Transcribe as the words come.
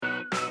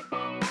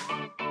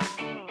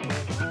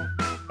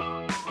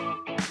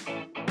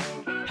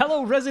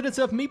Hello, residents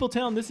of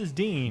Meepletown. This is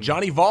Dean.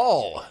 Johnny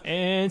Vol.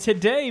 And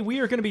today we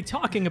are going to be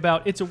talking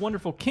about It's a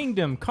Wonderful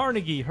Kingdom,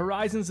 Carnegie,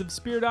 Horizons of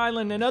Spirit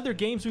Island, and other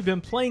games we've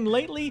been playing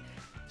lately.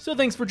 So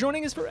thanks for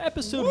joining us for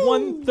episode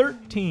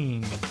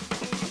 113.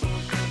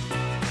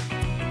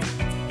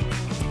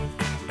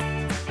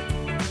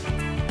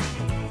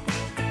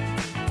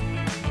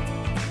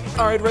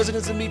 All right,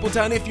 residents of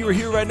Meepletown, if you were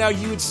here right now,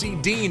 you would see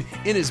Dean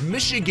in his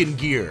Michigan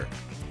gear.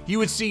 You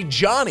would see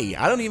Johnny,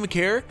 I don't even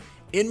care,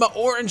 in my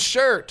orange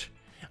shirt.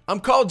 I'm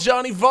called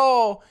Johnny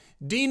Vol.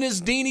 Dean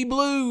is Deanie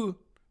Blue.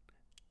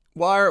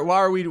 Why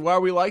are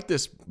we like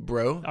this,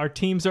 bro? Our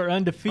teams are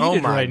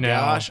undefeated right now.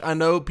 Oh my gosh, I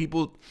know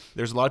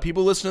there's a lot of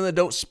people listening that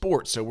don't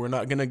sport, so we're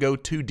not going to go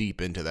too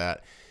deep into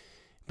that.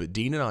 But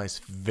Dean and I's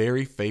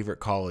very favorite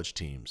college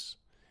teams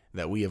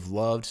that we have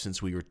loved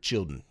since we were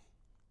children.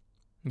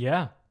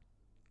 Yeah.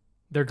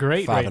 They're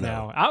great right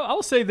now.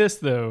 I'll say this,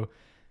 though.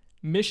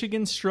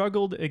 Michigan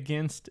struggled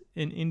against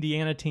an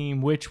Indiana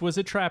team, which was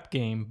a trap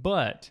game,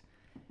 but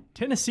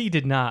Tennessee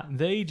did not.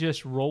 They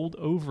just rolled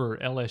over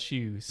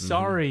LSU.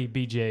 Sorry,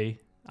 BJ.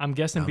 I'm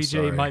guessing BJ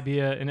sorry. might be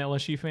an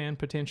LSU fan,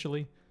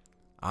 potentially.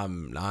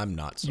 I'm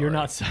not sorry. You're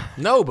not sorry.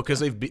 No, because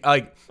they've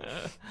like.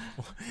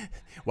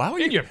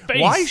 Your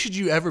face. Why should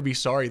you ever be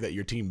sorry that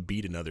your team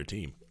beat another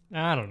team?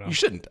 I don't know. You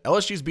shouldn't.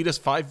 LSU's beat us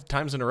 5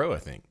 times in a row, I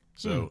think.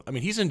 So I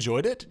mean, he's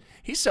enjoyed it.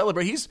 He's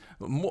celebrated. He's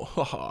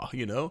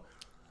you know.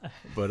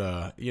 But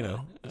I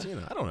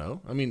don't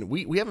know. I mean,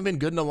 we haven't been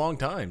good in a long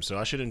time, so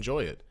I should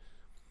enjoy it.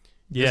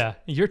 Yeah,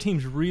 your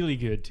team's really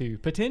good too.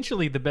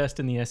 Potentially the best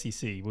in the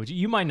SEC. Which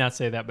you might not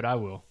say that, but I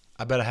will.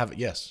 I bet I have it.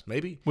 Yes,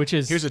 maybe.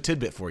 Here's a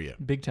tidbit for you.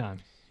 Big time.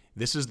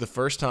 This is the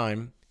first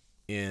time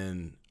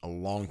in a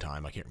long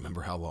time, I can't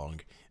remember how long,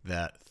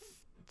 that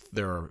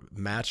there are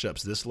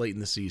matchups this late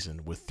in the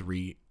season with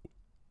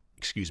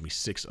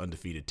 6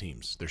 undefeated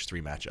teams. There's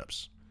 3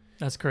 matchups.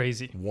 That's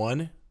crazy.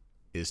 One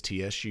is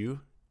TSU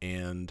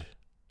and,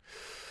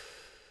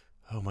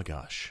 oh my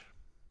gosh.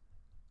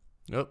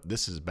 Nope,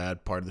 this is a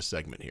bad part of the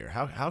segment here.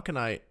 How can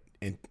I,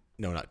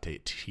 no, not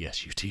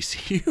TSU,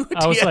 TCU.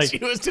 I was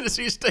TSU is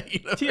Tennessee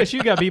State.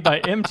 TSU got beat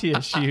by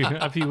MTSU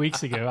a few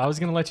weeks ago. I was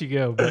going to let you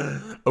go, but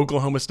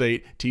Oklahoma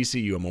State,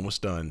 TCU, I'm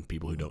almost done,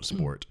 people who don't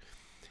support.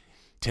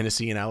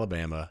 Tennessee and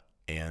Alabama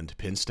and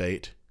Penn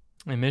State.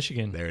 And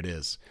Michigan. There it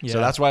is. Yeah. So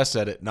that's why I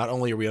said it. Not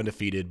only are we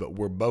undefeated, but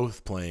we're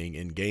both playing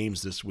in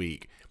games this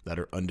week that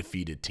are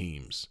undefeated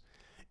teams.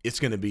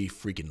 It's going to be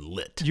freaking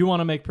lit. Do you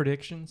want to make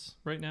predictions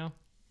right now?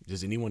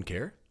 Does anyone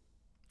care?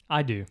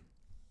 I do.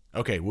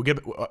 Okay, we'll give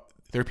it.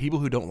 There are people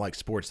who don't like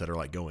sports that are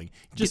like going,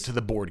 Just get to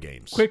the board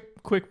games.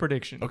 Quick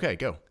prediction. Okay,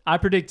 go. I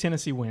predict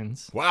Tennessee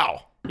wins.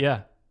 Wow.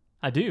 Yeah,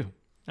 I do.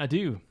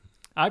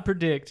 I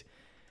predict,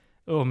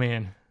 oh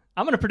man,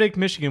 I'm going to predict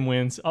Michigan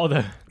wins,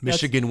 although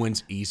Michigan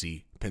wins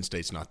easy. Penn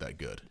State's not that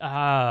good.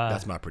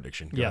 That's my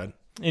prediction. Go ahead.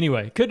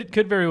 Anyway,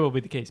 could very well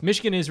be the case.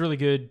 Michigan is really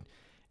good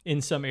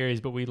in some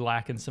areas, but we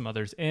lack in some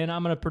others. And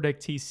I'm going to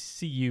predict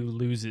TCU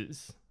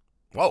loses.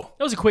 Whoa.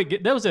 That was a close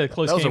game. That was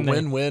a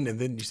win-win, and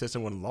then you said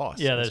someone lost.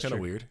 Yeah, that's kind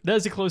of weird. That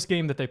was a close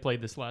game that they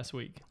played this last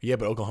week. Yeah,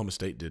 but Oklahoma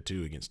State did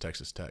too against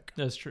Texas Tech.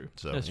 That's true.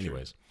 So, that's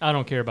anyways. True. I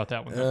don't care about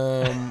that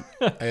one.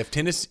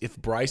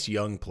 If Bryce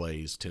Young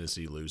plays,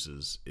 Tennessee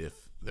loses. If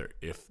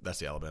that's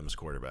the Alabama's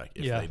quarterback.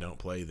 If they don't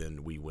play,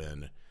 then we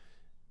win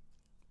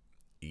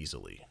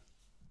easily.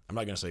 I'm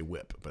not going to say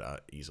whip,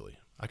 but easily.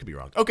 I could be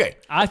wrong. Okay.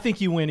 I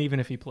think you win even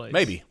if he plays.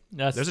 Maybe.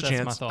 There's a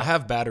chance. My thought. I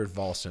have battered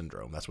Vol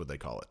syndrome. That's what they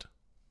call it.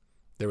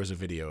 There was a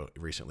video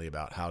recently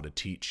about how to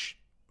teach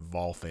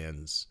Vol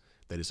fans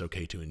that it's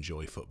okay to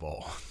enjoy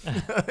football.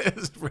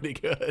 It's pretty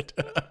good.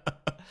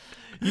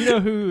 You know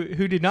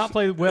who did not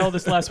play well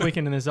this last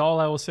weekend, and is all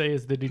I will say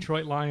is the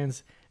Detroit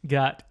Lions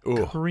got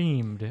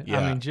creamed. Yeah.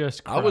 I mean,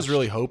 just crushed. I was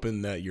really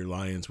hoping that your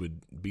Lions would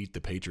beat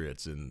the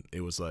Patriots, and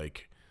it was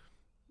like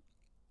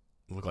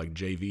looked like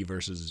JV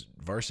versus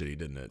varsity,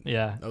 didn't it?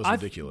 Yeah. That was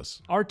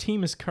ridiculous. Our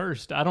team is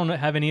cursed. I don't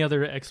have any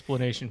other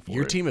explanation for it.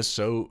 Your team is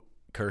so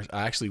cursed.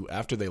 Actually,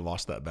 after they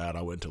lost that bad,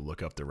 I went to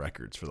look up the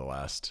records for the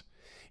last.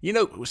 You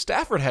know,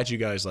 Stafford had you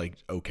guys like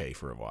okay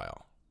for a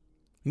while.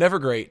 Never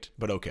great,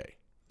 but okay.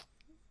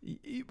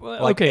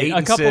 Well, like okay,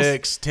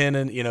 8-6, 10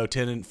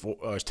 and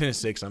 4, 10 and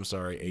 6. I'm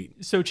sorry,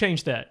 8. So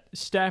change that.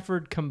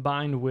 Stafford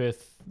combined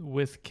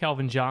with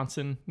Calvin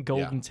Johnson,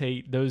 Golden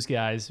Tate, those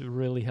guys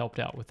really helped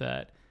out with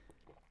that.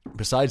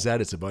 Besides that,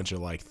 it's a bunch of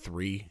like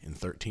 3 and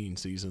 13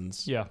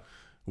 seasons. Yeah.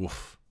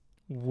 Woof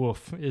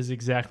is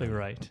exactly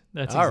right.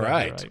 That's all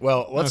exactly right.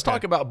 Well, let's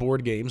talk about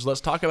board games.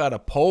 Let's talk about a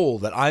poll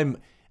that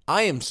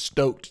I am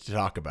stoked to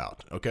talk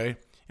about. Okay,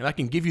 and I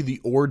can give you the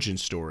origin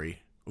story.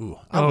 Ooh,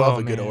 I love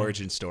a good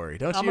origin story,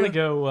 don't you? I'm gonna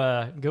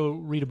go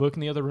read a book in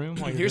the other room.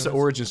 Here's the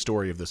origin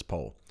story of this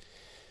poll.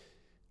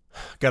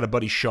 Got a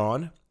buddy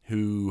Sean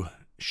who,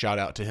 shout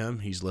out to him.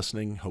 He's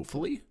listening.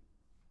 Hopefully,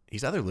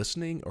 he's either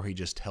listening or he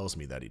just tells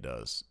me that he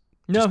does.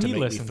 No, just to he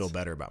make listens. me feel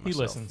better about myself.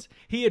 He listens.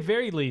 He at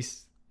very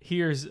least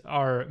hears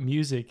our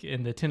music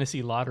in the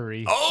Tennessee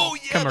Lottery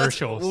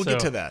commercial. We'll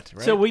get to that.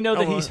 Right? So we know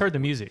that he's heard the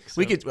music. So.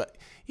 We could,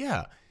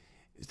 yeah.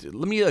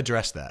 Let me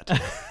address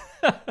that.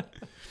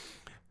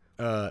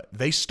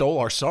 they stole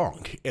our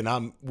song,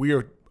 and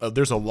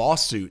there's a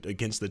lawsuit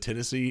against the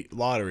Tennessee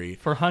Lottery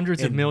for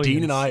hundreds of millions.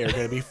 Dean and I are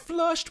going to be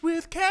flushed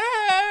with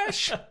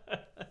cash.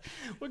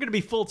 We're going to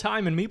be full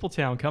time in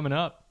Meepletown coming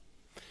up.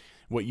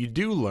 What you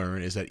do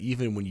learn is that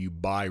even when you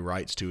buy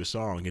rights to a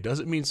song, it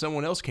doesn't mean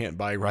someone else can't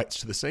buy rights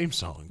to the same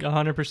song.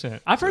 100%.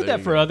 I've heard that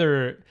for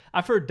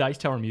I've heard Dice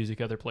Tower Music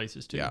other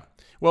places too. Yeah.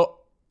 Well,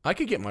 I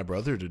could get my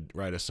brother to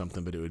write us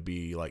something, but it would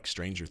be like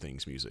Stranger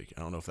Things music.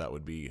 I don't know if that's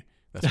what he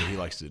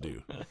likes to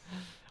do.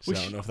 So I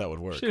don't know if that would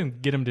work. We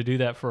should get him to do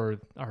that for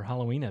our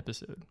Halloween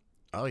episode.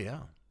 Oh,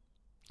 yeah.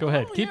 Go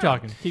ahead. Keep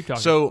talking.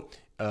 So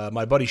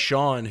my buddy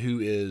Sean, who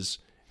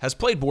has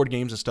played board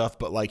games and stuff,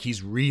 but like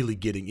he's really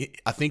getting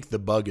it. I think the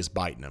bug is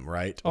biting him,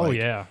 right? Oh, like,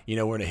 yeah.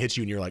 When it hits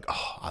you and you're like,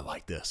 oh, I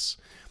like this.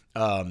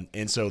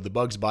 And so the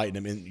bug's biting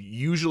him. And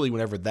usually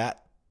whenever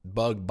that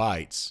bug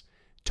bites,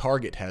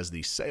 Target has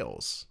these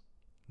sales.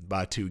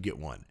 Buy two, get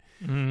one.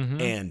 Mm-hmm.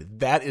 And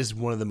that is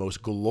one of the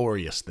most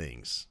glorious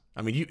things.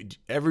 I mean,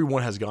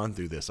 everyone has gone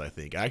through this, I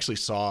think. I actually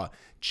saw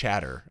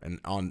chatter and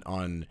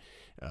on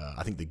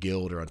I think the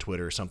Guild or on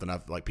Twitter or something.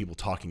 I've like people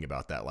talking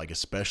about that, like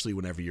especially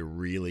whenever you're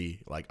really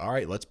like, all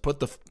right, let's put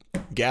the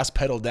gas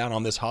pedal down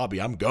on this hobby.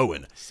 I'm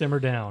going. Simmer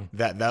down.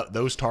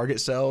 Those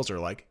Target sales are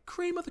like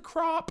cream of the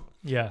crop.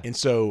 Yeah. And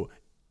so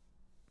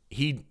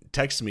he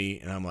texts me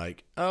and I'm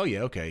like, oh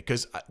yeah, okay,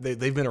 because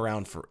they've been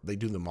around they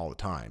do them all the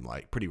time,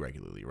 like pretty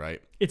regularly,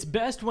 right? It's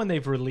best when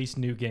they've released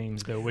new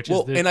games though, which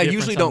is and I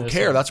usually don't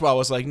care. That's why I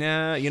was like,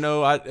 nah,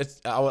 I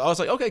was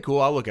like, okay,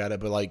 cool, I'll look at it,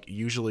 but like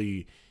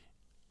usually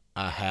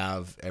I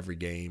have every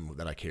game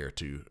that I care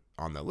to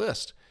on the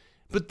list.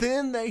 But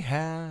then they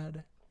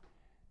had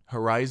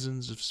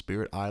Horizons of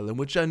Spirit Island,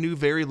 which I knew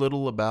very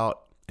little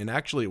about, and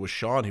actually it was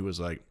Sean who was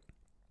like,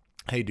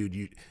 hey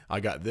dude,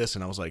 I got this,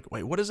 and I was like,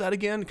 wait, what is that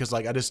again? Because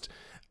like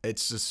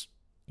it's just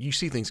you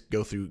see things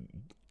go through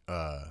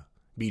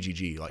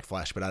BGG like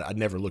Flash, but I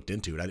never looked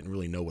into it. I didn't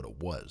really know what it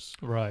was.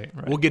 Right.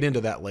 We'll get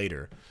into that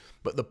later.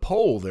 But the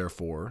poll,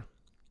 therefore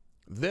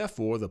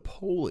the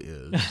poll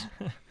is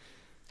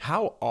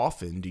how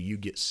often do you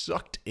get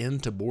sucked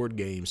into board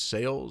game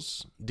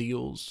sales,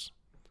 deals,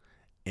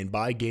 and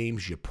buy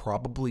games you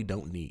probably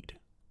don't need?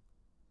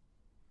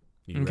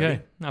 Okay,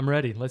 ready? I'm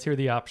ready. Let's hear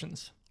the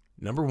options.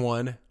 Number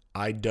 1,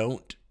 I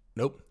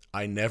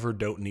never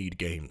don't need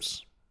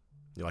games.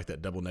 You like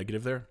that double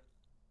negative there?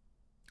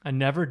 I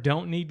never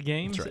don't need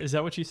games? That's right. Is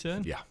that what you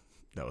said? Yeah,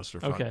 that was for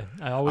fun. Okay,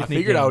 I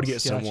figured I would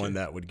get someone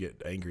that would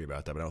get angry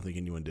about that, but I don't think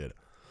anyone did.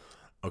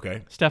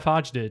 Okay. Steph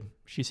Hodge did.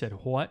 She said,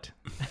 what?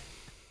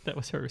 That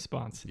was her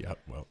response. Yep,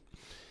 well.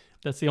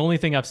 That's the only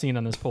thing I've seen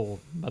on this poll.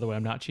 By the way,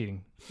 I'm not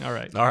cheating. All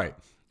right.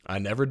 I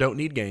never don't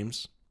need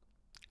games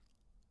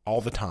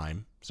all the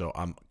time, so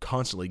I'm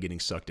constantly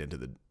getting sucked into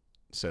the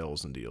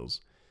sales and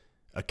deals.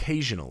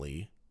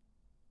 Occasionally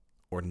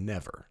or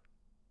never.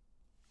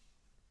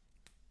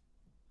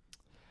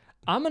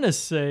 I'm going to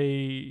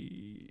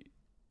say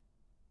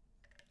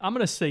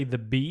the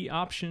B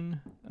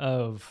option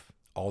of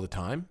all the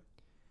time.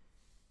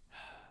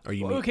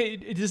 Okay,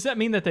 does that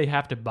mean that they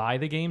have to buy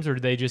the games, or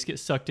do they just get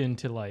sucked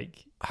into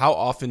like? How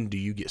often do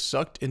you get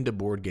sucked into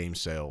board game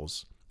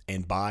sales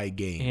and buy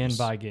games?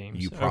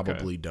 You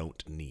probably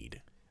don't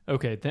need.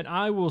 Okay, then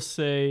I will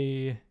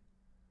say.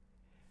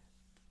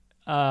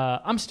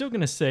 I'm going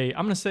to say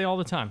all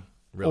the time.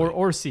 Really?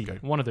 Or C. Okay.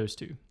 One of those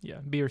two. Yeah,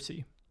 B or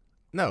C.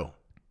 No.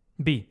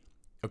 B.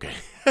 Okay.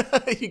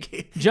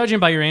 Judging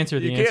by your answer,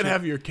 you can't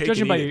have your cake and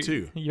eat it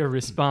too. Your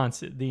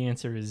response, the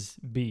answer is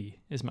B,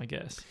 is my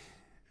guess.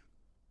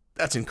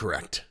 That's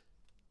incorrect.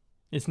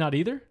 It's not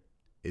either?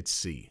 It's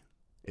C.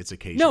 It's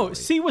occasionally. No,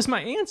 C was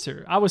my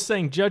answer. I was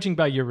saying, judging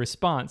by your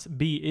response,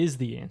 B is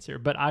the answer,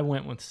 but I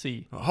went with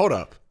C. Hold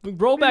up.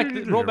 Roll back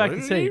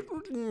the tape.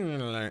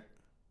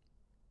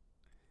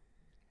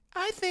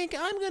 I think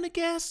I'm going to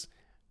guess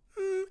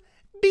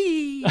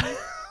B.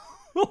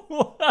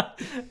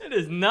 That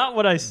is not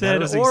what I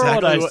said or exactly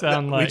what I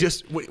sound like.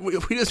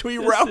 We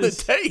round the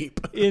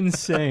tape.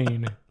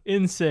 Insane.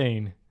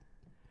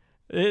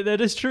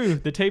 That is true.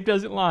 The tape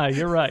doesn't lie.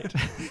 You're right.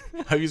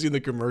 Have you seen the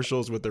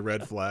commercials with the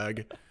red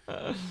flag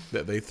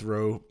that they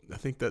throw? I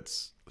think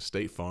that's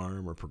State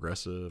Farm or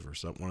Progressive or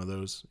one of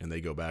those, and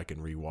they go back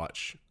and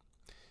rewatch.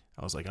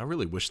 I was like, I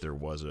really wish there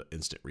was an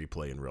instant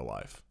replay in real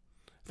life.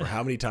 For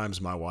how many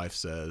times my wife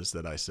says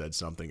that I said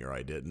something or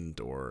I didn't,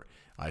 or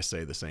I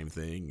say the same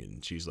thing,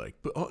 and she's like,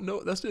 "But oh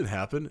no, that didn't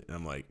happen." And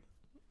I'm like,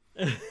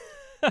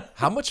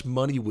 how much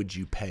money would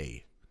you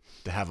pay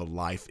to have a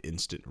live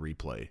instant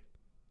replay?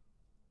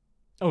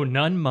 Oh,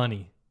 none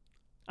money.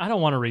 I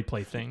don't want to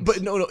replay things.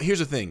 But no. Here's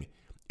the thing: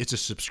 it's a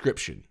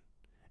subscription,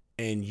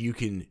 and you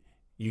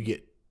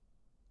get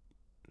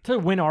to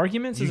win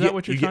arguments. Is that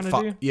what you're trying to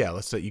do? Yeah.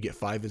 Let's say you get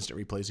 5 instant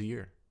replays a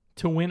year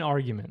to win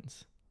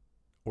arguments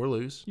or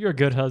lose. You're a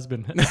good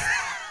husband.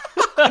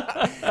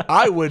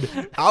 I would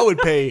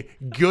pay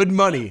good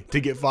money to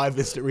get 5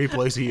 instant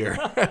replays a year.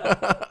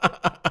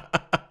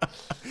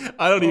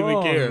 I don't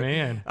even care.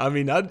 Man. I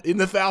mean, in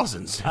the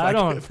thousands. I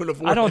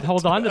don't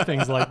hold on to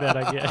things like that,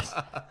 I guess.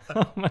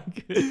 Oh my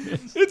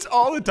goodness. It's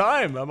all the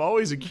time. I'm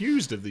always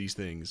accused of these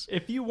things.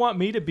 If you want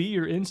me to be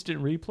your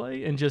instant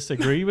replay and just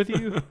agree with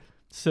you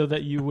so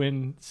that you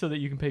win, so that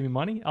you can pay me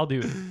money, I'll do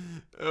it.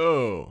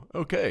 Oh,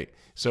 okay.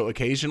 So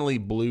occasionally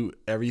blew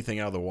everything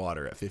out of the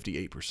water at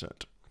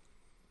 58%.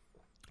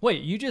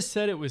 Wait, you just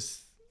said it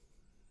was.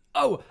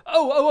 Oh!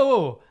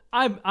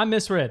 I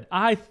misread.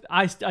 I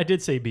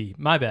did say B.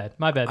 My bad.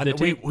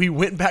 We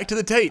went back to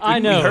the tape. I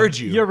know. We heard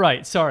you. You're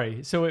right.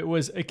 Sorry. So it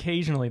was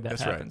occasionally that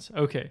That's happens.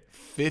 Right. Okay.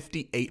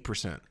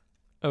 58%.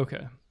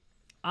 Okay.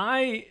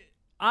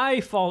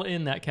 I fall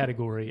in that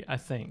category, I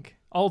think.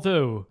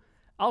 Although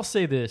I'll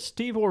say this,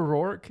 Steve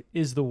O'Rourke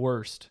is the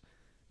worst.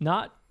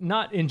 Not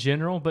in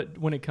general, but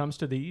when it comes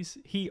to these,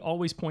 he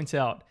always points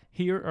out,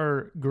 here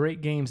are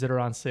great games that are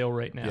on sale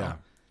right now. Yeah.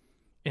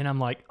 And I'm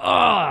like,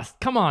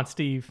 come on,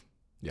 Steve.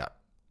 Yeah.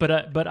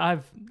 But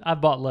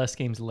I've bought less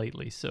games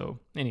lately, so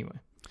anyway.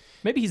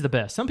 Maybe he's the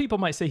best. Some people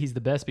might say he's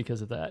the best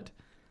because of that.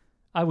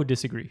 I would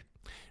disagree.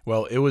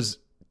 Well, it was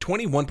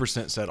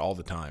 21% said all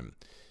the time.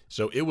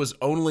 So it was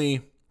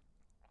only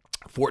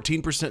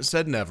 14%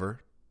 said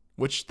never,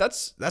 which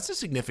that's a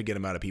significant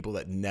amount of people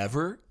that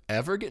never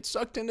ever get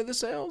sucked into the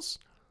sales.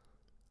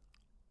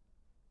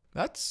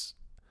 That's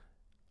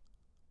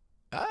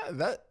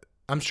that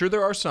I'm sure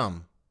there are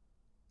some.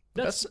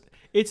 It's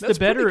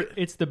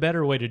the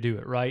better way to do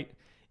it, right?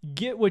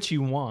 Get what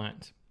you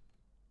want,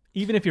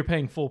 even if you're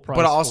paying full price.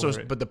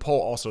 But the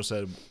poll also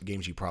said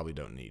games you probably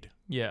don't need.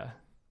 Yeah.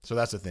 So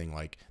that's the thing.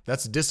 Like,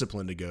 that's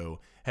discipline to go,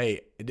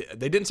 hey,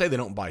 they didn't say they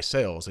don't buy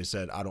sales. They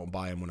said, I don't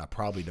buy them when I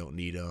probably don't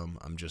need them.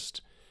 I'm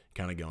just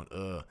kind of going,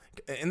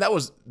 And that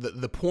was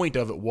the point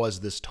of it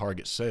was this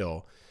Target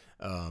sale.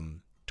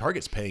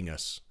 Target's paying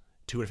us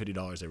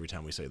 $250 every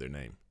time we say their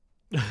name.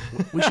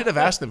 We should have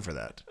asked them for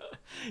that.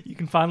 You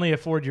can finally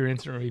afford your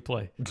instant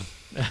replay.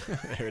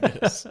 There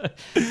it is.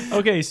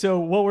 Okay, so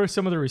what were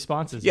some of the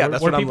responses? Yeah,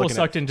 that's what I'm looking at. Were people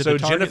sucked into the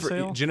Target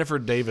sale? Jennifer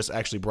Davis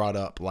actually brought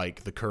up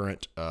like the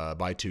current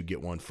buy two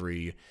get one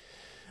free.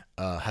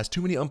 Has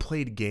too many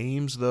unplayed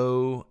games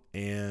though,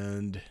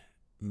 and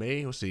too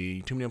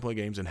many unplayed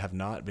games and have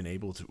not been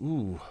able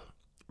to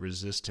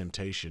resist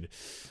temptation.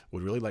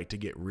 Would really like to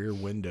get Rear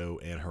Window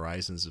and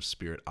Horizons of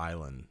Spirit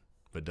Island,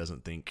 but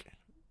doesn't think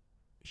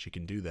she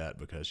can do that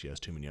because she has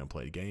too many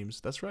unplayed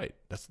games. That's right.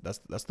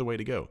 That's the way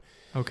to go.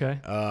 Okay.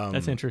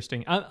 That's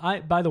interesting.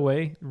 I by the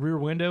way, Rear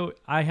Window,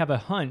 I have a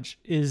hunch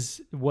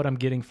is what I'm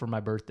getting for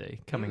my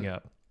birthday coming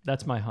up.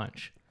 That's my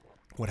hunch.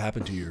 What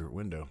happened to your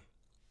window?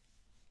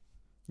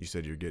 You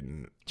said you're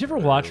getting... Did you ever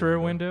watch Rear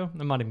Window?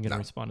 I'm not even going to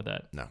respond to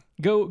that. No.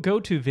 Go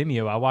to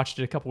Vimeo. I watched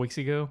it a couple weeks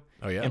ago.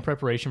 Oh, yeah? In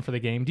preparation for the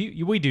game.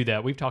 We do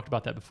that. We've talked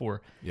about that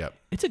before. Yep.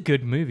 It's a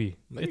good movie.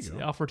 There you go.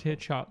 Alfred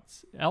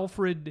Hitchcock's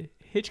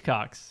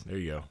There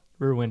you go.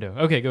 Rear Window.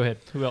 Okay, go ahead.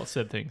 Who else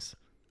said things?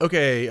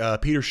 Okay,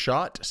 Peter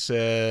Schott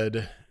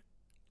said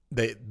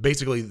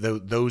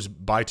those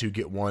buy two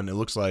get one, it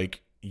looks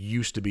like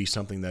used to be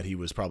something that he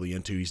was probably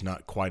into. He's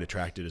not quite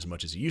attracted as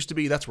much as he used to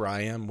be. That's where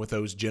I am with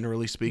those,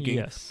 generally speaking.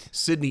 Yes.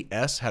 Sydney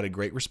S. had a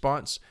great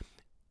response.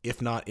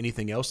 If not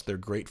anything else, they're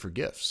great for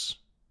gifts.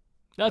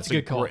 That's a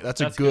good call.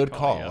 That's a good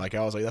call. Yeah. Like I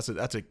was like, that's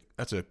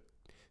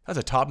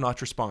a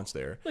top-notch response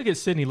there. Look at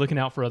Sydney looking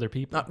out for other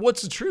people.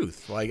 What's the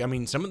truth? Like, I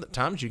mean, some of the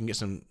times you can get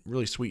some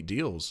really sweet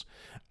deals.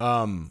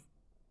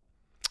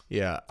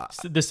 Yeah.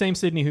 The same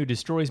Sydney who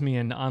destroys me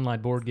in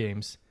online board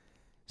games.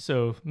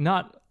 So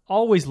not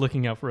always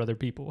looking out for other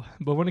people.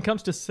 But when it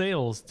comes to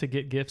sales to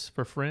get gifts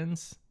for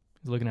friends,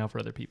 he's looking out for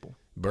other people.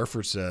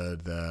 Burford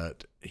said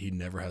that he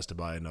never has to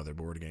buy another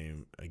board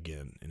game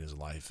again in his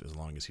life as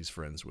long as he's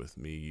friends with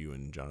me, you,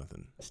 and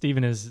Jonathan.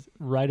 Stephen is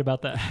right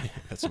about that.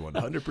 That's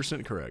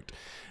 100% correct.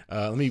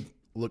 Let me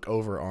look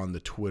over on the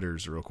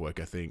Twitters real quick,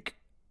 I think.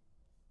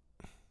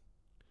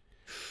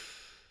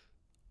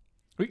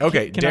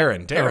 Okay,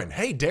 Darren.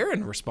 Hey,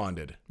 Darren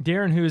responded.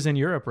 Darren, who is in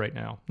Europe right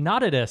now.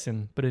 Not at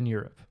Essen, but in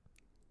Europe.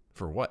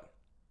 For what?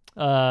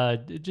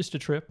 Just a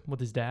trip with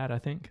his dad, I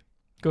think.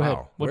 Go ahead.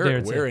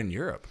 Where in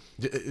Europe?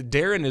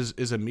 Darren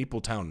is a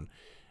Meepletown,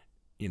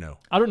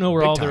 I don't know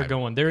where all they're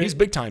going. He's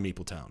big time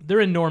Meepletown. They're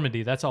in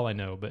Normandy. That's all I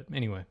know. But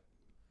anyway,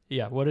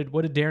 yeah. What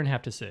did Darren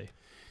have to say?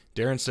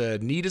 Darren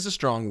said, "Need is a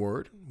strong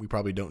word. We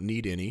probably don't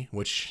need any,"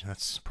 which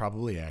that's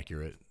probably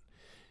accurate.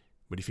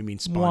 But if you mean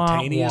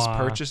spontaneous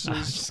purchases, I'm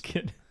just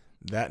kidding.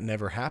 That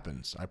never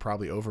happens. I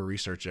probably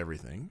over-research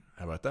everything.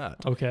 How about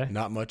that? Okay.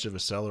 Not much of a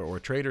seller or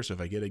trader, so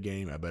if I get a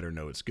game, I better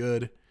know it's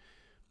good.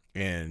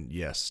 And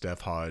yes,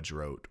 Steph Hodge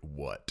wrote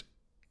what?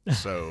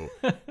 So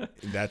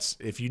that's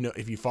if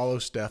you follow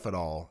Steph at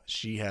all,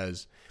 she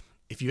has.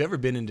 If you've ever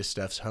been into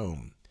Steph's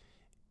home,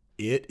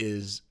 it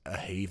is a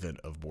haven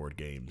of board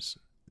games.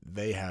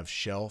 They have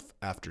shelf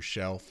after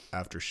shelf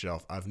after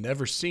shelf. I've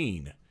never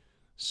seen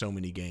so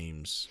many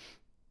games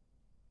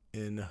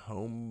in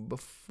home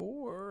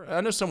before.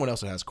 I know someone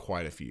else that has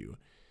quite a few.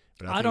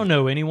 But I don't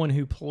know anyone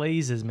who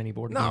plays as many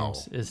board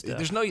games as Steph.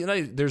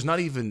 There's not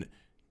even.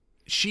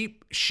 She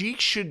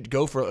should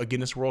go for a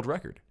Guinness World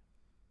Record.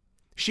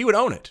 She would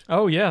own it.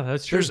 Oh yeah,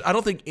 that's true. I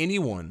don't think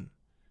anyone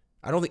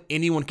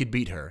could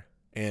beat her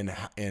in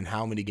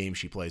how many games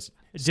she plays.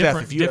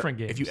 Different Steph,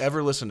 games. If you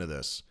ever listen to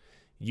this,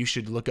 you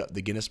should look up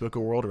the Guinness Book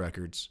of World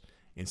Records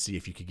and see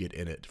if you could get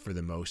in it for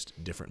the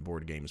most different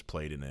board games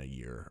played in a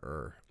year,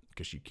 or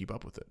because you keep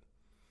up with it,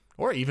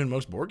 or even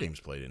most board games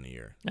played in a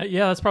year.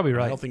 Yeah, that's probably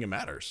right. I don't think it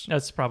matters.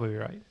 That's probably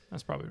right.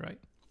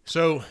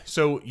 So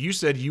you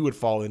said you would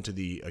fall into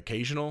the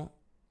occasional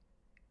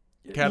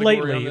category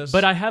lately, on this?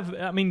 but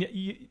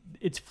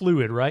it's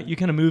fluid, right? You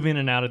kind of move in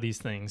and out of these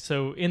things.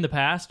 So in the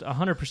past,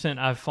 100%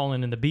 I've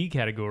fallen in the B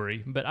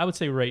category, but I would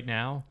say right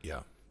now,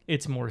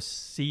 it's more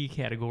C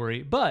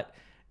category. But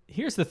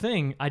here's the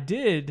thing. I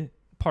did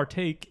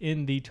partake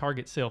in the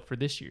Target sale for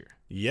this year.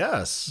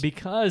 Yes.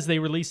 Because they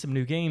released some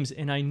new games,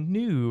 and I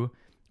knew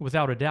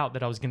without a doubt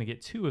that I was going to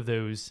get 2 of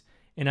those,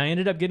 and I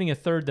ended up getting a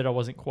third that I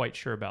wasn't quite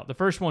sure about. The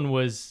first one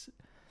was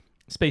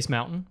Space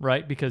Mountain,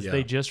 right? Because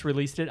they just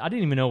released it. I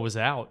didn't even know it was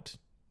out,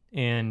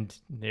 and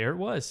there it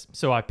was.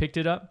 So I picked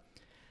it up.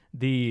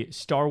 The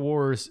Star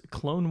Wars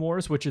Clone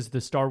Wars, which is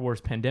the Star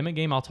Wars Pandemic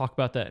game. I'll talk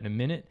about that in a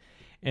minute.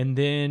 And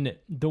then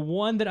the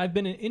one that I've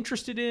been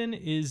interested in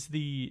is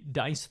the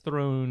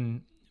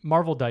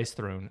Marvel Dice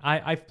Throne.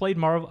 I've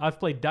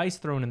played Dice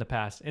Throne in the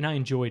past, and I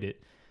enjoyed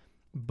it.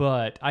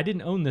 But I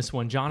didn't own this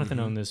one. Jonathan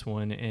owned this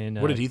one.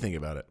 And what did he think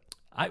about it?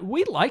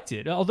 We liked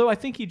it, although I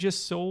think he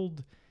just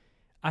sold...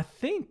 I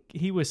think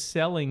he was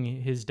selling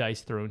his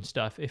Dice Throne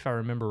stuff, if I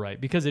remember right,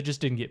 because it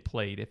just didn't get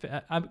played.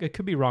 I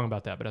could be wrong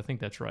about that, but I think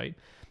that's right.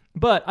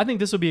 But I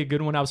think this will be a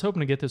good one. I was hoping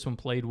to get this one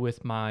played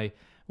with my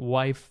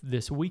wife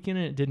this weekend,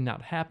 and it did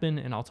not happen,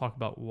 and I'll talk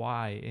about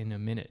why in a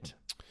minute.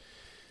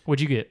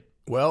 What'd you get?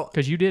 Well,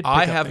 because you did.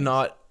 I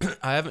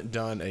haven't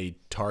done a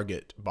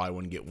Target buy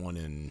one get one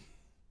in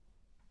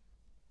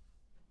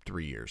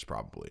 3 years,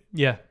 probably.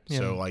 Yeah.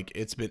 So like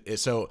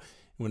so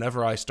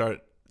whenever I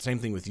start. Same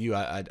thing with you.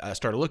 I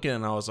started looking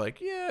and I was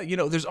like, yeah,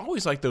 there's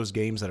always like those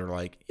games that are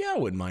like, yeah, I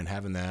wouldn't mind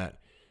having that,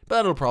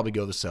 but it'll probably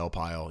go to the sell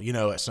pile,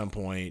 at some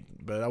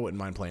point, but I wouldn't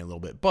mind playing a little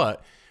bit.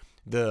 But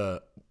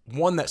the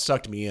one that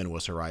sucked me in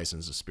was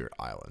Horizons of Spirit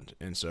Island.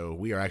 And so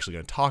we are actually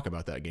going to talk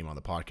about that game on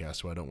the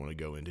podcast, so I don't want to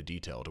go into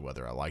detail to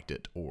whether I liked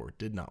it or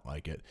did not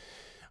like it.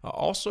 I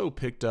also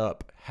picked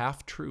up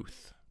Half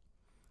Truth,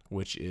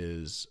 which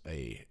is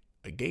a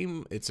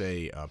game. It's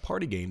a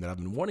party game that I've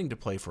been wanting to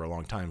play for a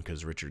long time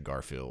because Richard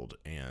Garfield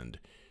and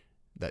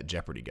that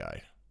Jeopardy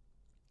guy,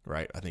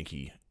 right? I think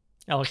he...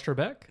 Alex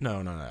Trebek?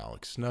 No, not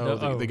Alex.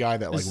 No, the guy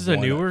that this is a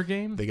newer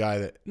game? The guy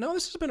that... No,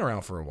 this has been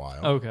around for a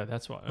while. Okay,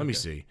 that's why. Okay. Let me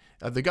see.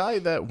 The guy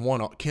that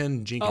won...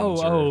 Ken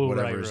Jenkins or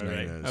whatever his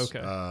name is.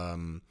 Okay.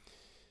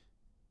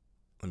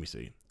 Let me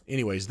see.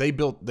 Anyways, they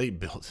built...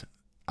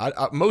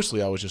 I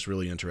mostly I was just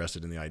really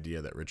interested in the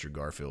idea that Richard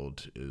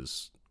Garfield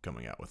is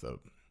coming out with a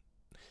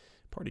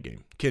party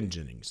game. Ken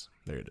Jennings.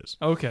 There it is.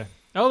 Okay.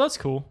 Oh, that's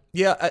cool.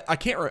 Yeah, I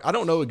can't... I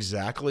don't know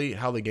exactly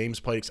how the game's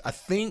played. I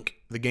think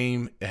the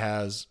game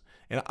has...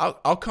 And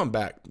I'll come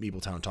back,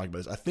 Meepletown, and talk about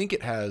this. I think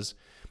it has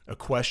a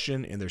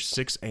question, and there's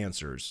 6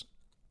 answers.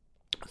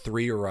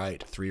 3 are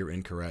right, 3 are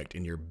incorrect,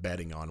 and you're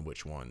betting on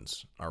which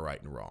ones are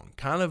right and wrong.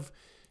 Kind of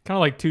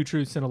like 2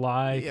 truths and a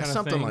lie. Yeah, kind of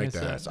something thing. like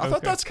that. So I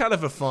thought that's kind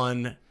of a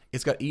fun...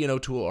 It's got Ian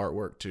O'Toole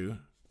artwork, too.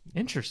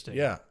 Interesting.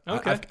 Yeah.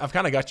 Okay. I've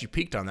kind of got you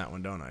peaked on that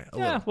one, don't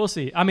I? We'll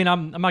see. I mean,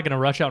 I'm not going to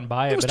rush out and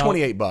buy it. It was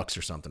 $28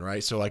 or something,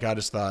 right? So, like, I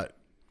just thought,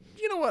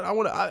 you know what?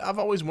 I've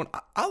always wanted...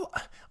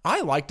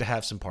 I like to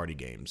have some party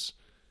games.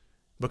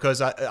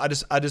 Because I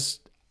just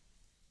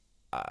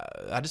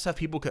have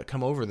people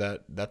come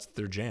over that's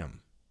their jam.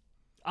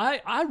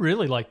 I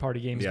really like party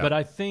games, but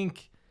I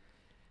think,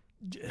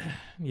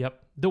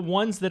 the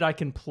ones that I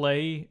can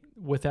play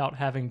without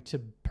having to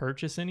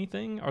purchase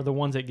anything are the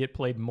ones that get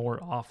played more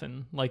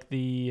often. Like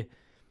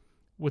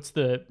what's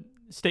the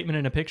statement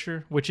in a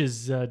picture, which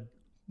is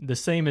the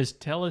same as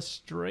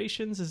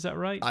Telestrations, is that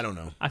right? I don't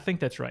know. I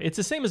think that's right. It's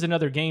the same as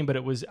another game, but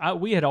it was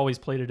we had always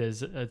played it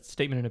as a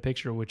statement in a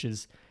picture, which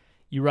is.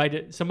 You write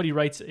it. Somebody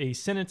writes a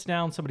sentence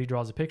down. Somebody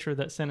draws a picture of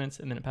that sentence,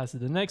 and then it passes to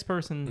the next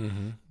person.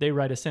 Mm-hmm. They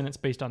write a sentence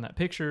based on that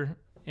picture,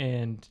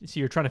 and so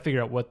you're trying to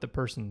figure out what the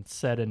person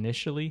said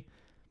initially,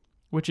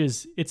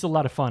 it's a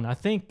lot of fun. I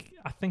think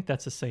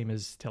that's the same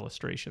as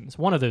Telestrations.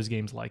 One of those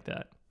games like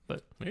that.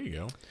 But there you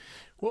go.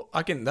 Well,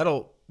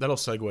 that'll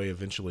segue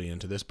eventually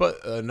into this,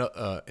 but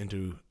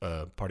into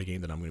a party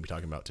game that I'm going to be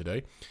talking about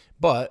today.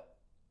 But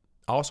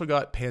I also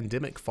got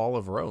Pandemic: Fall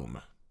of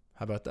Rome.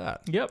 How about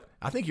that? Yep.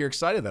 I think you're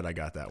excited that I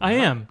got that one. I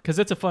am, because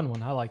it's a fun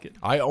one. I like it.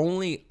 I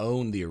only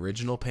own the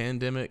original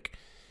Pandemic,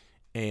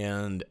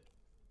 and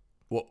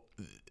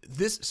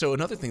so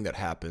another thing that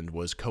happened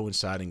was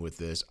coinciding with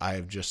this, I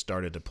have just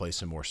started to play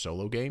some more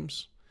solo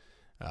games.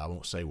 I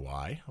won't say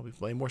why I'll be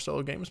playing more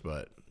solo games,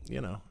 but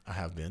I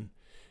have been.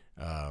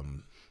 My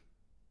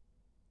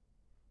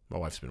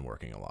wife's been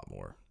working a lot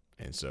more,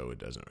 and so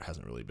it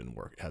hasn't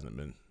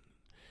been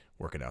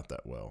working out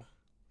that well.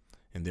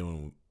 And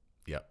then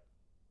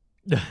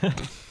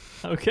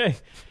Okay.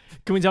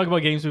 Can we talk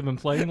about games we've been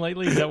playing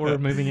lately? Is that what we're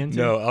moving into?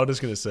 No, I was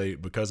just going to say,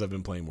 because I've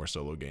been playing more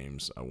solo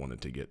games, I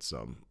wanted to get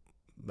some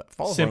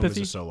Fall of Sympathy?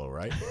 Rome is a solo,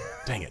 right?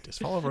 Dang it. Is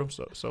Fall of Rome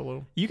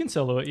solo? You can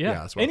solo it, yeah.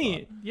 that's what I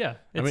thought. Yeah.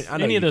 I mean, I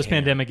know any you of those can.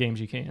 pandemic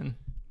games you can.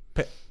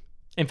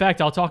 In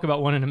fact, I'll talk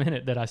about one in a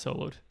minute that I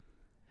soloed.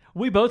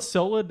 We both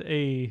soloed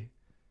a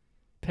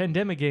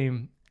pandemic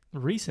game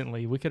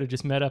recently. We could have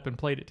just met up and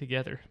played it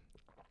together.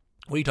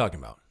 What are you talking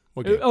about?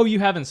 What game? Oh, you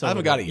haven't soloed I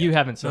haven't got it yet. You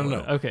haven't soloed No.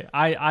 it. Okay.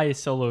 I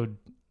soloed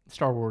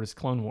Star Wars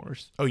Clone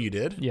Wars. Oh, you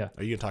did? Yeah.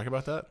 Are you going to talk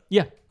about that?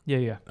 Yeah.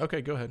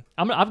 Okay, go ahead.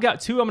 I've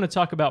got 2 I'm going to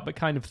talk about, but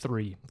kind of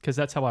 3, because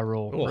that's how I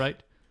roll, Cool.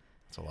 right?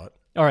 That's a lot.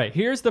 All right,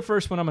 here's the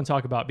first one I'm going to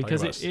talk about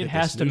because about to it hit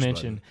has the to snooze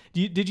mention.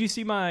 Did you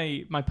see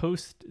my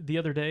post the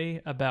other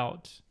day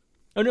about...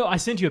 Oh, no, I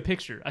sent you a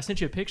picture. I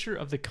sent you a picture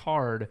of the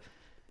card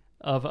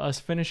of us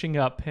finishing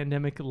up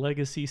Pandemic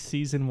Legacy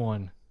Season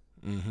 1.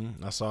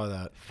 Mm-hmm. I saw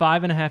that.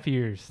 5.5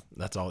 years.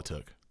 That's all it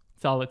took.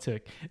 That's all it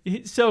took.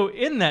 So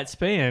in that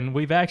span,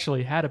 we've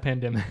actually had a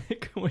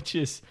pandemic, which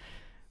is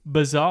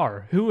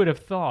bizarre. Who would have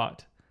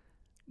thought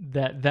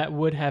that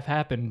would have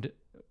happened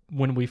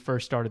when we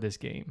first started this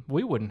game?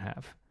 We wouldn't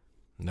have.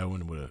 No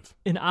one would have.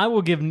 And I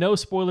will give no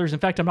spoilers. In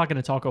fact, I'm not going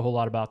to talk a whole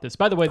lot about this.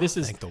 By the way, this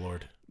is Thank the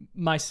Lord.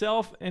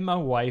 myself and my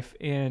wife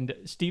and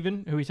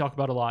Steven, who we talk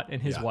about a lot,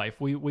 and his Yeah. wife.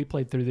 We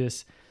played through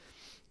this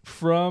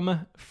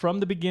from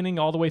the beginning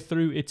all the way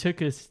through. It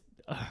took us...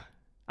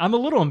 I'm a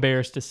little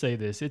embarrassed to say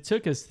this. It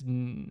took us,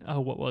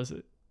 what was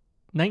it?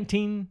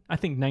 19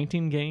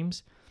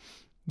 games.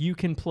 You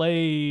can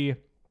play...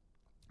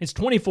 It's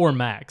 24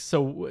 max,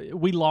 so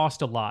we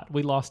lost a lot.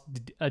 We lost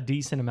a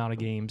decent amount of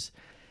games.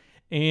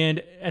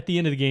 And at the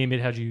end of the game,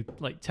 it had you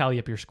like tally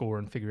up your score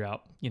and figure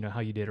out,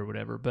 how you did or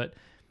whatever. But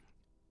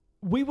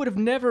we would have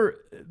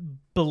never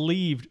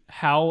believed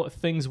how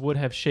things would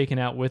have shaken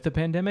out with the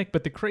pandemic.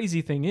 But the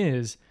crazy thing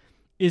is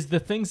the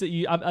things that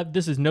you,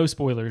 this is no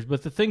spoilers,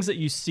 but the things that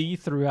you see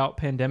throughout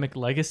Pandemic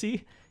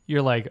Legacy,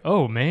 you're like,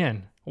 oh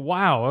man,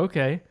 wow,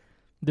 okay.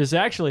 This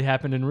actually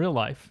happened in real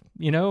life,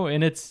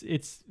 and it's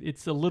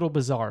a little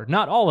bizarre.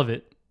 Not all of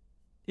it.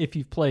 If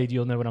you've played,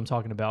 you'll know what I'm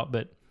talking about,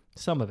 but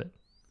some of it.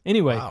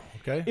 Anyway, Wow,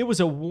 okay. It was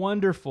a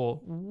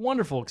wonderful,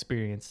 wonderful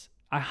experience.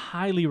 I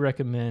highly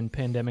recommend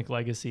Pandemic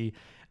Legacy.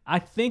 I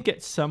think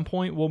at some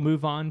point we'll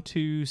move on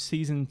to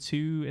Season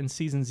 2 and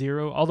Season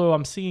 0, although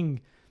I'm seeing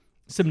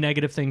some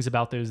negative things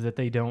about those that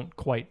they don't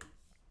quite,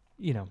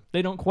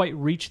 they don't quite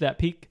reach that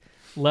peak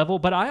level.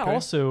 But I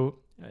also...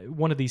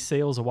 one of these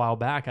sales a while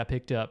back, I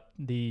picked up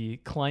the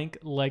Clank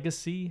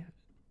Legacy,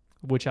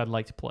 which I'd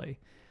like to play.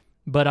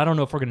 But I don't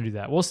know if we're going to do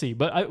that. We'll see.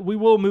 But we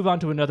will move on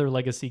to another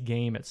Legacy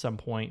game at some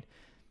point.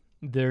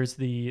 There's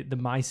the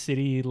My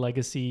City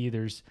Legacy.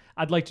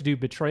 I'd like to do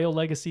Betrayal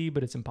Legacy,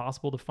 but it's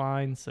impossible to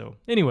find. So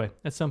anyway,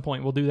 at some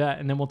point we'll do that,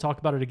 and then we'll talk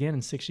about it again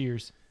in 6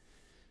 years.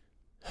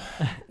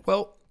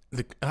 Well,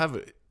 I have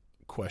a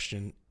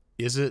question.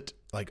 Is it,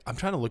 I'm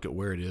trying to look at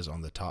where it is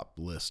on the top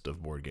list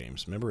of board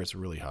games. Remember, it's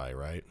really high,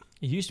 right?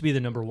 It used to be the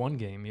number 1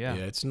 game, yeah.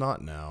 Yeah, it's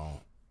not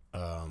now.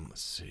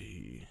 Let's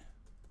see.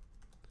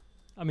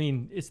 I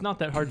mean, it's not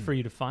that hard for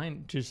you to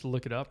find. Just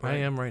look it up, right? I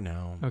am right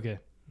now. Okay.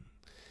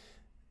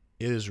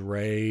 It is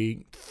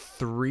ranked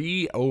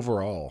 3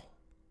 overall.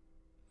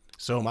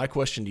 So my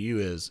question to you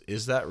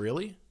is that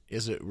really?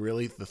 Is it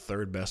really the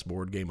 3rd best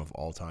board game of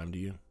all time to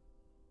you?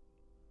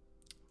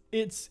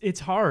 It's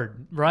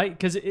hard, right?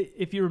 Because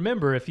if you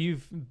remember, if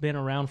you've been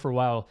around for a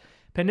while,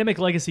 Pandemic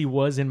Legacy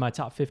was in my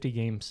top 50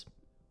 games.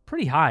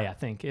 Pretty high, I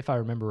think, if I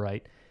remember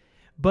right.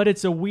 But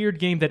it's a weird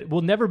game that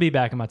will never be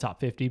back in my top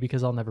 50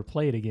 because I'll never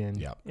play it again.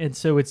 Yep. And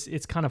so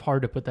it's kind of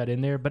hard to put that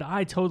in there, but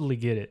I totally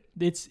get it.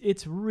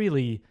 It's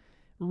really,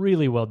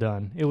 really well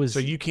done. It was... So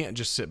you can't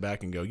just sit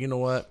back and go, you know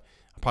what?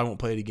 I probably won't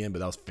play it again, but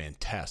that was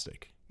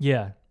fantastic.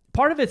 Yeah.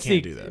 Part of it's do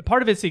that.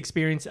 Part of it's the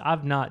experience.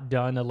 I've not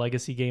done a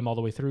Legacy game all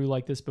the way through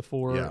like this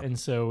before, Yeah. and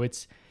so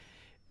it's,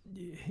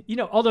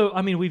 although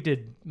I mean we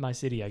did My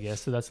City, I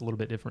guess, so that's a little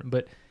bit different.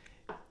 But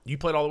You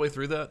played all the way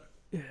through that?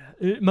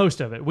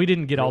 most of it, we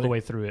didn't get all the Really?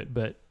 way through it,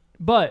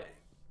 but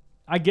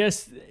I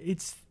guess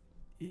it's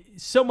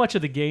so much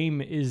of the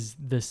game is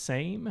the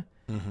same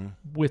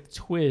with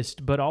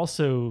twist, but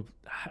also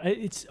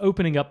it's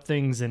opening up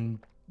things and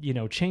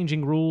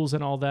changing rules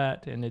and all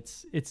that, and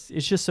it's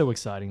just so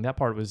exciting. That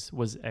part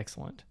was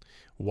excellent.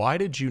 Why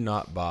did you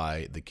not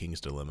buy The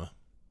King's Dilemma?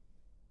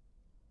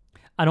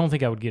 I don't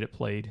think I would get it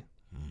played.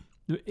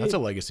 That's a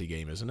legacy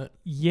game, isn't it?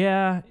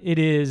 Yeah, it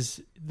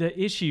is. The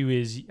issue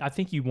is I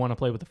think you want to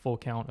play with a full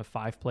count of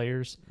 5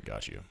 players.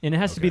 Got you. And it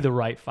has to be Okay. the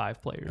right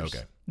 5 players.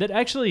 Okay. That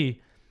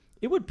actually,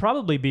 it would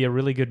probably be a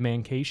really good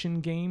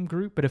Mancation game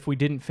group, but if we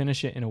didn't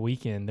finish it in a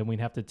weekend, then we'd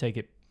have to take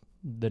it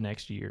the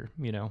next year,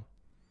 Anyway.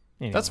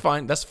 That's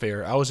fine. That's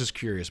fair. I was just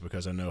curious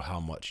because I know how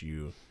much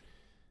you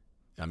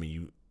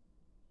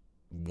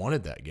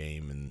wanted that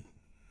game, and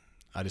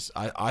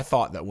I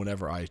thought that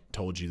whenever I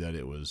told you that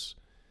it was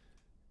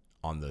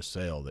on the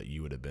sale that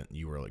you were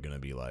going to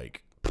be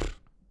like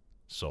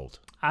sold.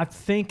 I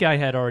think I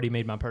had already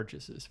made my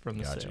purchases from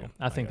the Got sale. you.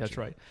 I think got that's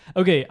you. right.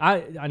 Okay,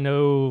 I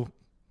know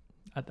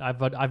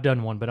I've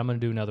done one, but I'm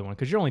going to do another one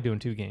because you're only doing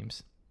 2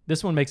 games.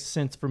 This one makes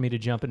sense for me to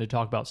jump in to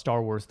talk about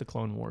Star Wars: The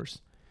Clone Wars.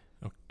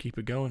 I'll keep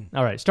it going.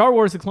 All right. Star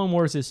Wars: The Clone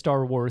Wars is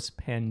Star Wars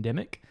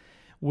Pandemic,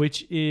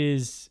 which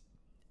is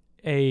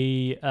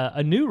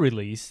a new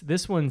release.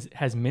 This one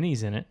has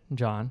minis in it,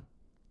 John.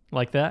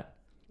 Like that?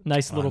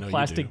 Nice little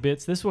plastic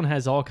bits. This one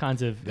has all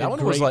kinds of that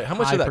one was like, how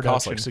much did that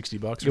cost? Like $60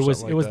 or something like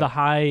that?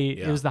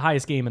 It was the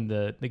highest game in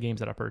the games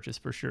that I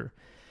purchased for sure.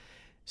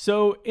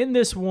 So in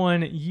this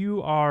one,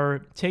 you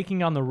are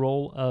taking on the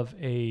role of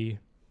a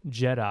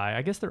Jedi.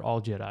 I guess they're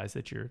all Jedis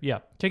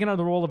that taking on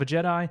the role of a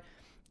Jedi,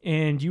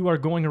 and you are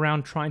going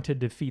around trying to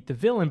defeat the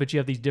villain, but you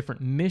have these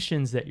different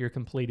missions that you're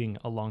completing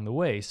along the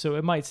way. So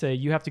it might say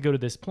you have to go to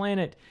this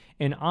planet,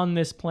 and on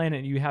this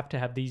planet you have to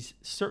have these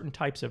certain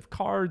types of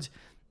cards.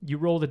 You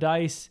roll the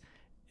dice.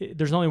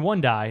 There's only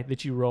one die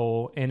that you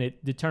roll, and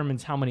it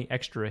determines how many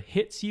extra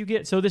hits you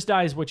get. So this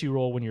die is what you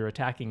roll when you're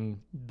attacking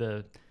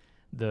the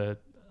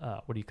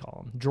what do you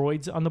call them?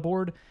 Droids on the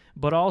board,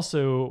 but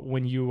also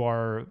when you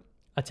are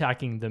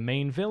attacking the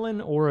main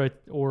villain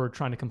or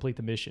trying to complete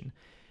the mission.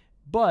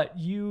 But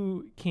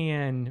you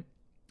can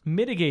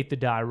mitigate the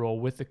die roll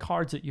with the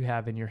cards that you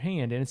have in your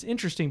hand. And it's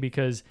interesting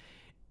because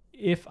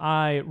if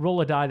I roll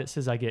a die that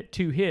says I get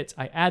 2 hits,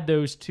 I add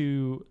those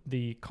to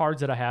the cards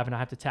that I have, and I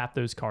have to tap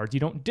those cards. You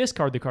don't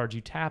discard the cards,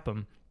 you tap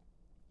them.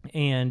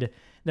 And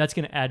that's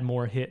going to add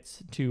more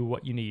hits to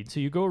what you need.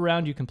 So you go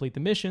around, you complete the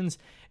missions,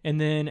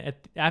 and then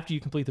after you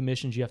complete the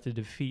missions, you have to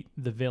defeat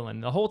the villain.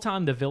 The whole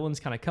time, the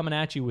villain's kind of coming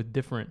at you with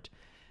different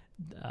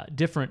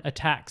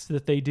attacks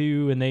that they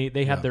do, and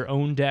they have their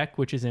own deck,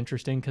 which is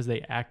interesting because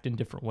they act in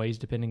different ways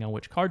depending on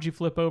which cards you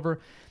flip over.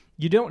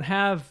 You don't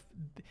have...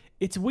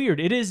 It's weird.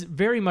 It is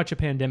very much a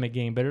Pandemic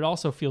game, but it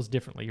also feels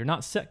differently. You're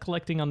not set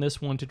collecting on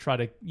this one to try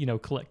to,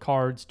 collect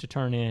cards to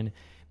turn in.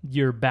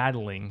 You're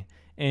battling,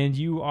 and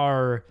you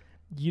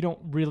don't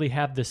really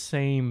have the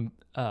same,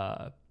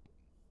 what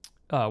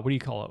do you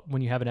call it?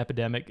 When you have an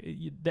epidemic,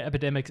 the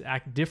epidemics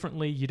act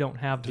differently. You don't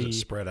have Does it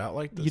spread out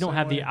like this? You don't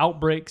have the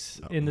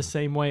outbreaks in the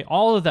same way.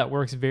 All of that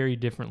works very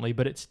differently,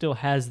 but it still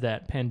has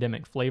that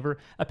pandemic flavor.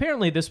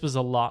 Apparently, this was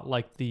a lot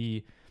like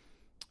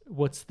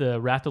what's the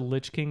Wrath of the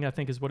Lich King, I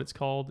think is what it's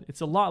called.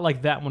 It's a lot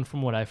like that one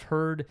from what I've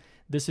heard.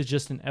 This is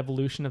just an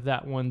evolution of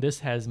that one.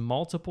 This has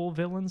multiple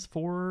villains,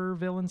 4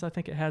 villains I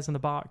think it has in the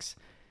box.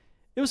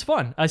 It was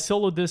fun. I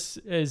soloed this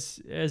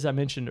as I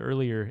mentioned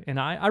earlier, and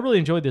I really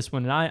enjoyed this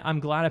one, and I'm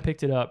glad I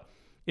picked it up.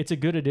 It's a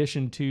good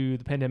addition to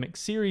the Pandemic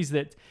series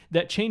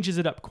that changes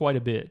it up quite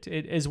a bit,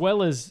 as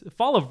well as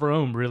Fall of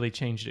Rome really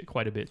changed it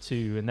quite a bit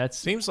too, and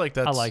seems like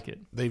I like it.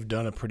 They've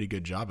done a pretty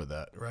good job of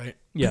that, right?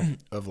 Yeah.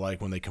 Of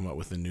like when they come up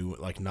with a new,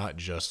 like not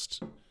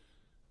just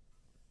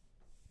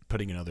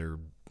putting another,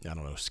 I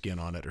don't know, skin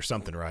on it or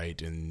something, right?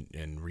 And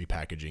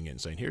repackaging it and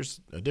saying,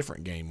 here's a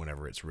different game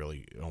whenever it's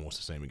really almost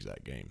the same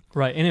exact game.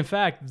 Right. And in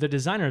fact, the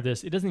designer of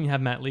this, it doesn't even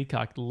have Matt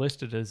Leacock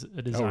listed as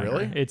a designer. Oh,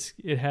 really?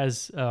 It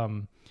has,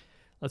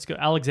 let's go,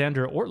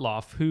 Alexander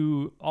Ortloff,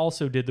 who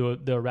also did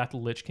the Wrath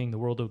of the Lich King, the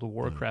World of the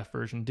Warcraft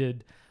version,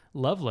 did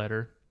Love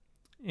Letter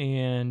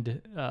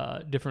and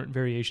different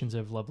variations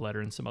of Love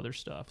Letter and some other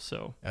stuff.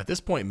 So at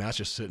this point, Matt's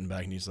just sitting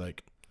back and he's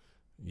like,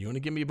 you want to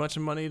give me a bunch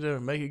of money to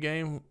make a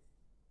game?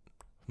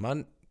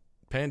 My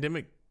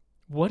Pandemic.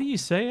 What are you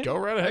saying? Go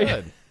right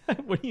ahead.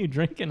 What are you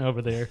drinking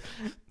over there?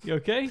 You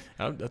okay?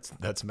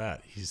 That's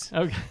Matt. He's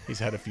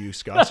had a few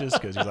scotches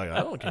because he's like, I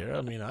don't care.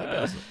 I mean,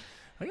 I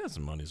got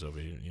some monies over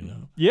here,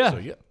 Yeah. So,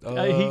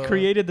 yeah. He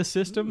created the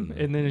system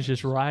and then is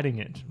just riding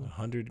it.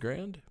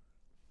 $100,000.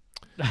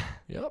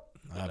 Yep.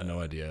 I have no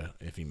idea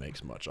if he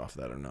makes much off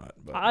that or not.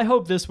 But I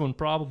hope this one,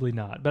 probably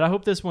not. But I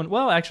hope this one,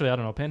 well, actually, I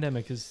don't know.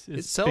 Pandemic is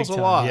it sells big a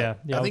time. lot.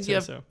 Yeah, I think you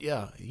have, so.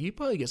 Yeah, you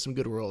probably get some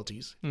good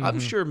royalties. Mm-hmm. I'm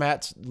sure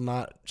Matt's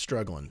not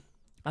struggling.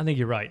 I think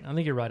you're right. I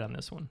think you're right on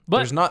this one. But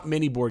there's not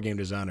many board game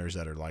designers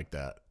that are like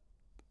that,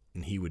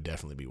 and he would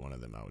definitely be one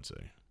of them, I would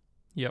say.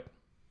 Yep.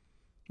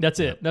 That's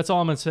it. That's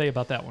all I'm going to say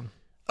about that one.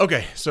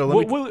 Okay,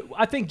 so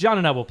I think John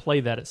and I will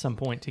play that at some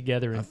point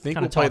together. And I think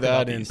we'll play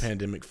that in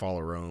Pandemic Fall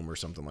of Rome or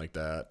something like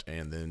that,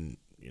 and then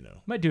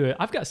might do it.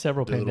 I've got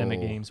several Pandemic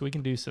games. We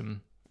can do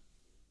some.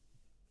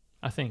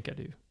 I think I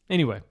do.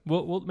 Anyway,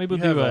 we'll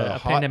do a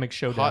Pandemic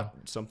Showdown. Hot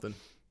something.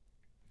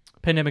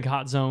 Pandemic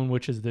Hot Zone,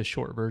 which is the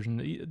short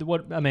version.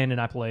 What Amanda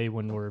and I play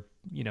when we're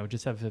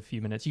just have a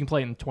few minutes. You can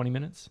play it in 20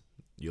 minutes.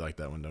 You like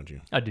that one, don't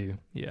you? I do.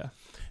 Yeah.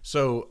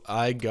 So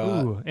I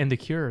got. And The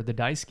Cure, the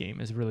dice game,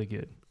 is really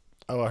good.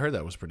 Oh, I heard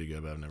that was pretty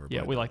good, but I've never played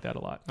it. Yeah, we like that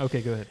a lot.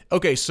 Okay, go ahead.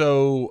 Okay,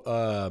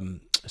 so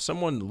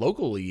someone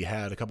locally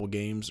had a couple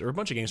games, or a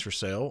bunch of games for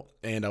sale,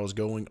 and I was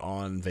going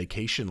on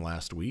vacation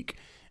last week,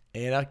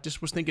 and I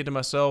just was thinking to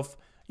myself,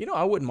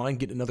 I wouldn't mind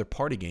getting another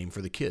party game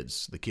for the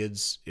kids.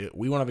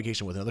 We went on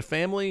vacation with another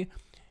family.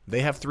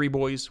 They have 3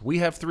 boys. We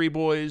have 3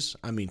 boys.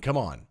 I mean, come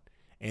on.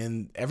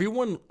 And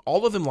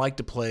all of them like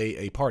to play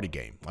a party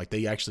game. Like,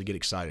 they actually get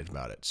excited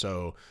about it.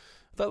 So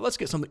I thought, let's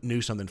get something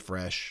new, something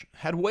fresh.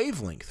 Had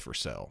Wavelength for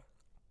sale.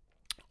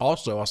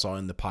 Also, I saw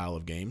in the pile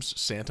of games,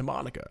 Santa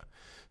Monica.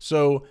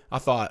 So I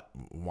thought,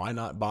 why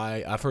not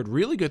buy? I've heard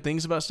really good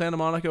things about Santa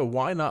Monica.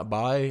 Why not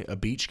buy a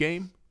beach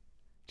game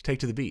to take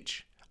to the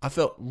beach? I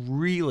felt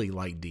really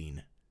like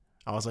Dean.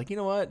 I was like, you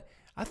know what?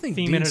 I think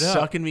theming Dean's it up.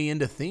 sucking me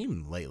into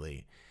theme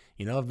lately.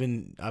 You know, I've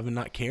been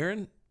not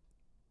caring.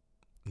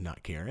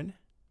 Not caring.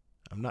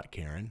 I'm not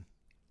caring.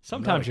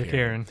 Sometimes you're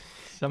Karen.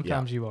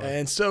 Sometimes you are.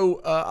 And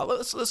so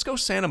let's go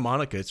Santa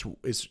Monica.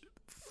 It's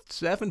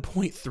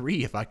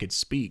 7.3 if I could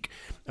speak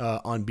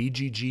on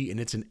BGG, and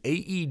it's an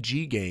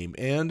AEG game.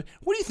 And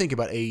what do you think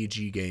about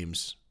AEG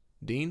games,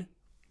 Dean?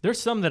 There's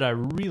some that I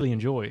really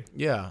enjoy.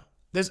 Yeah.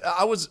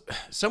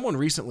 Someone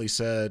recently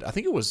said, I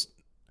think it was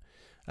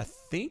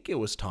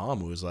Tom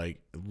who was like,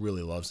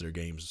 really loves their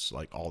games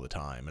like all the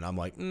time. And I'm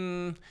like,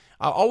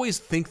 I always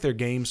think their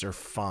games are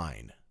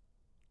fine.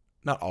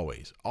 Not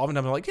always.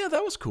 Oftentimes I'm like, yeah,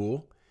 that was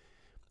cool.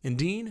 And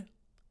Dean,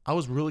 I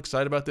was real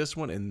excited about this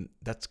one, and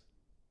that's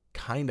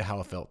kind of how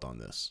I felt on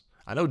this.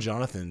 I know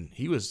Jonathan,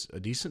 he was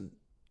a decent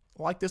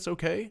like this,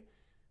 okay,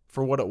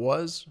 for what it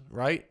was,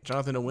 right?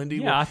 Jonathan and Wendy.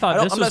 Yeah, I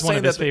thought this was one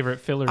of his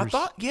favorite fillers. I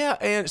thought, yeah,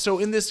 and so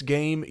in this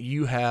game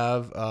you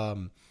have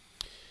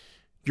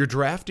you're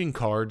drafting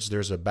cards.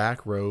 There's a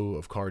back row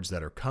of cards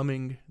that are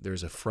coming.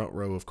 There's a front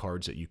row of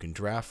cards that you can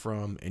draft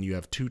from, and you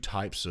have two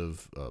types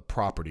of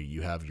property.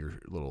 You have your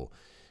little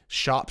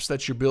shops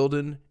that you're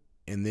building,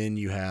 and then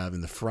you have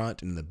in the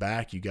front and in the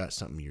back, you got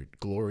something, your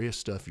glorious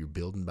stuff you're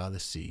building by the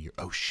sea, your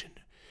ocean.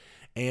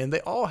 And they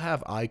all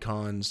have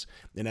icons,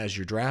 and as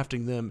you're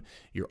drafting them,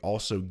 you're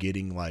also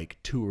getting like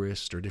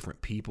tourists or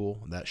different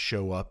people that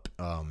show up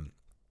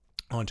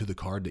onto the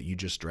card that you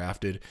just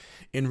drafted.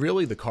 And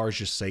really the cards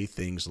just say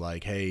things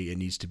like, hey, it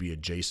needs to be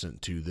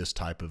adjacent to this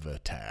type of a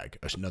tag,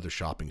 another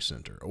shopping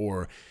center,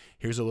 or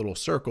here's a little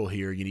circle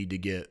here, you need to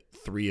get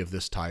 3 of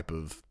this type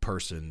of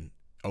person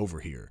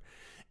over here.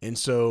 And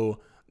so,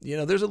 you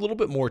know, there's a little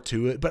bit more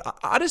to it, but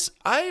I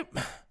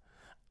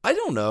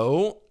don't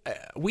know.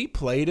 We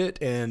played it,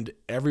 and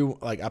I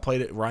played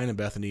it, Ryan and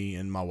Bethany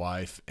and my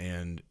wife,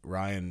 and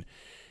Ryan,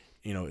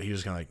 you know, he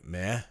was kind of like,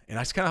 meh. And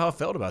that's kind of how I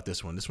felt about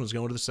this one. This one's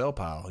going to the sell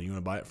pile. You want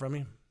to buy it from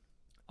me?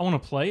 I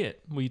want to play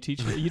it. Will you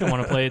teach me? You don't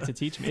want to play it to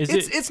teach me.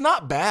 It's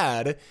not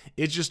bad.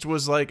 It just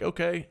was like,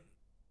 okay,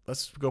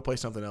 let's go play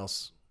something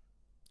else.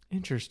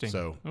 Interesting.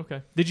 So,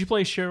 okay. Did you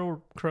play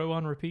Sheryl Crow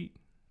on repeat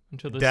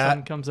until the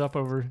sun comes up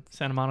over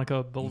Santa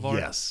Monica Boulevard?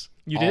 Yes.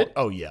 You did?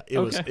 Oh yeah. It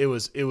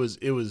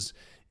was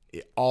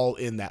all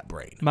in that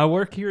brain. My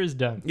work here is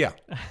done. Yeah.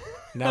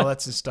 Now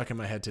that's just stuck in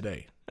my head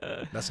today.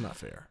 That's not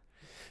fair.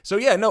 So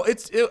yeah, no,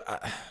 it's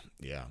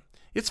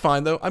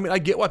fine though. I mean, I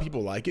get why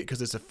people like it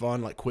because it's a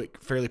fun, like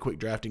fairly quick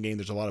drafting game.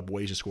 There's a lot of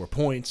ways to score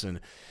points and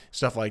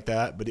stuff like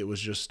that. But it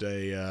was just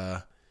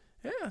it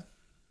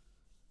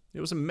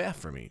was a meh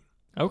for me.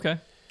 Okay.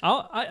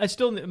 I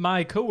still,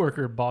 my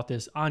coworker bought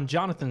this on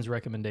Jonathan's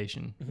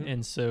recommendation,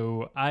 and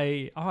so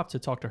I'll have to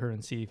talk to her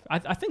and see if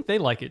I think they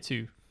like it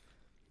too.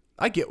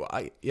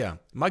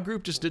 My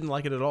group just didn't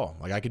like it at all.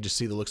 Like I could just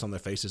see the looks on their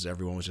faces.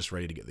 Everyone was just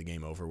ready to get the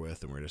game over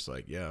with, and we're just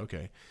like, yeah,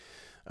 okay.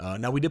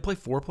 Now we did play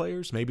 4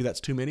 players. Maybe that's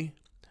too many.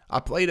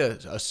 I played a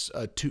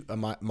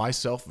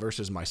myself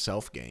versus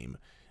myself game,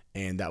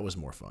 and that was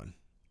more fun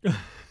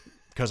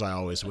because I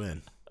always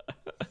win.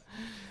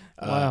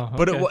 Wow.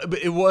 But okay.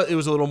 it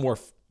was a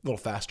little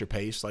faster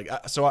pace. Like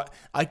so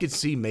I could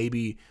see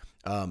maybe,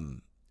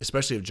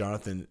 especially if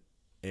Jonathan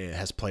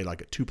has played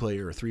like a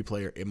 2-player or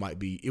 3-player,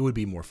 it would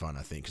be more fun,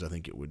 I think, because I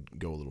think it would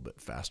go a little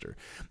bit faster.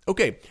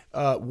 Okay,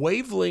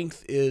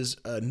 Wavelength is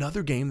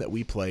another game that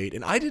we played,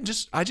 and I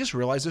just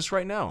realized this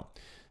right now.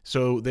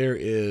 So there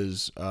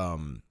is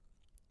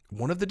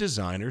one of the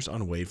designers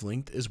on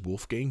Wavelength is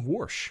Wolfgang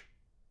Warsch.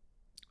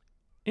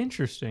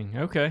 Interesting.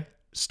 Okay.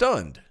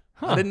 Stunned.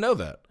 Huh. I didn't know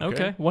that.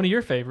 Okay. One of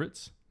your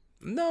favorites.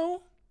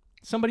 No.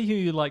 Somebody who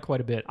you like quite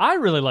a bit. I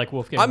really like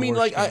Wolfgang Warsch. I mean,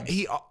 like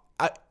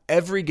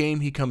every game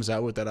he comes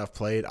out with that I've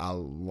played, I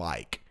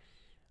like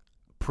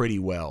pretty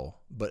well,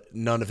 but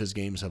none of his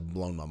games have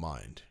blown my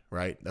mind.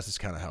 Right? That's just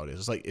kind of how it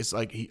is. It's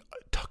like he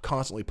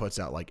constantly puts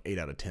out like 8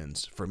 out of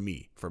 10s for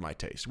me, for my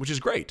taste, which is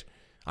great.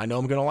 I know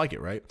I'm gonna like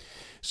it, right?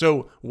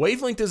 So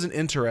Wavelength is an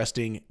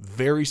interesting,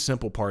 very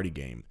simple party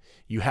game.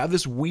 You have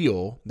this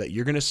wheel that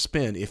you're gonna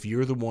spin if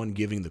you're the one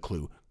giving the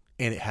clue,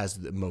 and it has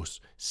the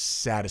most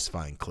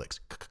satisfying clicks.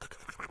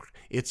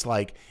 It's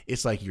like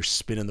you're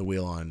spinning the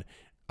wheel on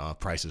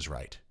Price is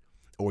Right,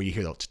 or you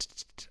hear the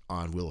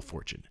on Wheel of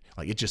Fortune.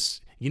 Like it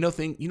just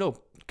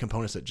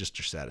components that just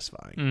are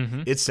satisfying.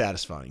 Mm-hmm. It's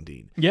satisfying,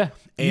 Dean. Yeah,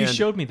 you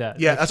showed me that.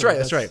 Yeah, that's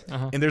right.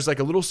 Uh-huh. And there's like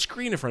a little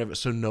screen in front of it,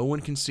 so no one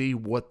can see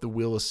what the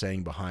wheel is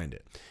saying behind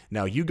it.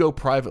 Now you go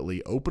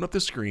privately, open up the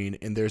screen,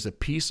 and there's a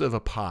piece of a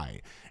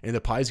pie, and the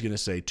pie is going to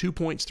say 2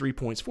 points, 3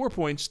 points, 4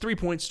 points, 3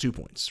 points, 2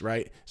 points,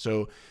 right?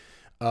 So,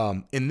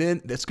 and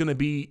then that's going to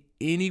be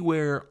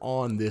anywhere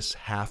on this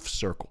half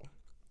circle.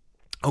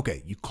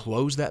 Okay, you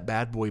close that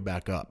bad boy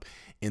back up,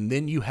 and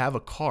then you have a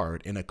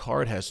card, and a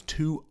card has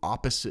 2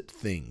 opposite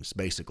things,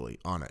 basically,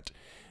 on it.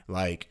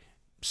 Like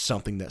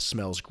something that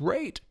smells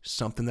great,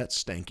 something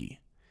that's stanky.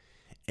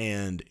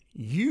 And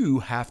you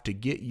have to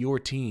get your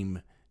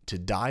team to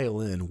dial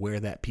in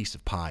where that piece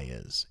of pie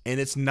is. And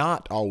it's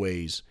not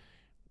always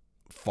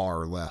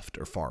far left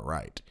or far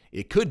right.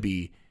 It could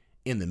be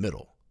in the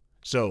middle.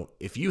 So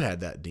if you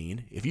had that,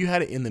 Dean, if you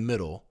had it in the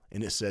middle,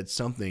 and it said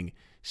something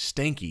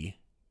stinky,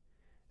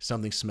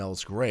 something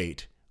smells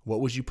great, what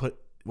would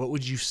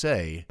you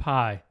say?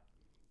 Pie.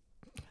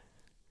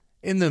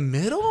 In the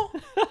middle?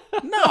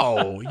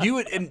 No. You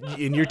would,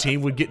 and your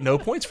team would get no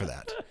points for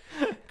that.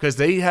 Because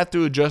they have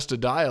to adjust a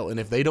dial, and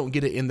if they don't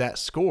get it in that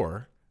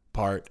score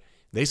part,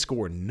 they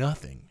score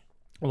nothing.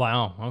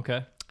 Wow,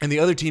 okay. And the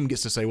other team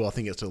gets to say, well, I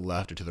think it's to the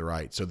left or to the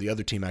right. So the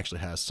other team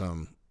actually has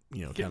some,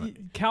 kind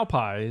of... Cow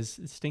pie is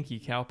stinky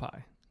cow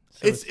pie.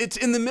 So it's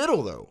in the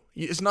middle, though.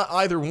 It's not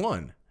either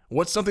one.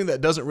 What's something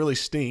that doesn't really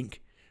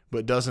stink,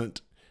 but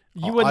doesn't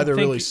either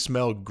really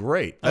smell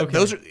great? Okay.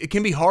 It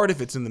can be hard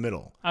if it's in the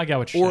middle. I got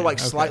what you're saying. Or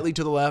slightly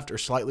to the left or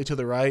slightly to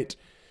the right.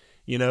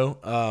 I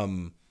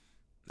don't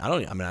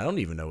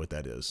even know what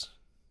that is.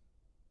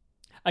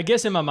 I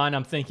guess in my mind,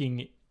 I'm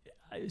thinking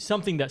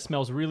something that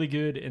smells really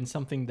good and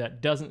something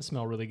that doesn't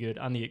smell really good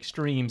on the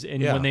extremes.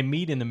 And when they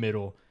meet in the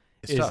middle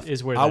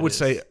is where I would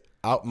say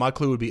my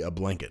clue would be a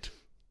blanket.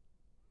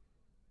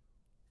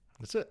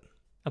 That's it.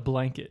 A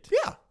blanket.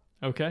 Yeah.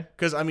 Okay.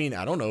 Because, I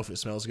don't know if it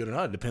smells good or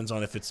not. It depends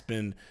on if it's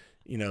been,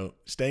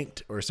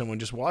 stanked or someone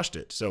just washed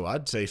it. So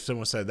I'd say if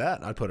someone said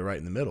that, I'd put it right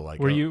in the middle.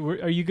 Are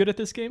you good at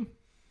this game?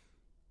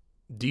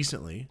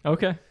 Decently.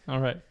 Okay. All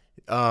right.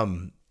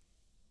 One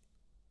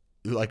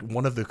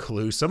of the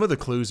clues, some of the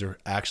clues are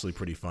actually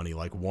pretty funny.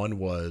 Like one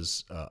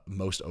was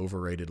most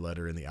overrated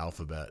letter in the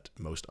alphabet,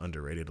 most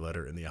underrated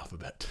letter in the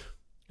alphabet.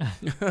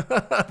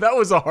 That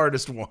was the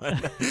hardest one.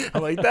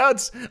 I'm like,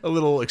 that's a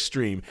little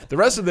extreme. The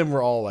rest of them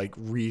were all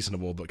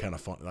reasonable, but kind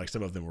of fun. Like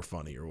some of them were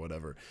funny or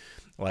whatever.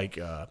 Like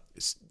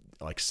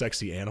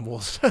sexy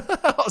animals and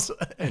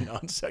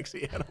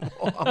unsexy animal.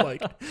 I'm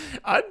like,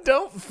 I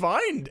don't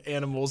find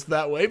animals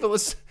that way,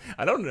 but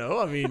I don't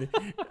know.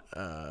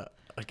 I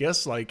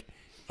guess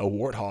a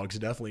warthog's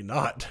definitely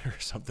not or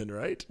something,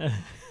 right?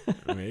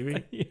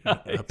 Maybe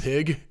a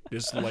pig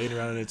just laying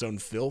around in its own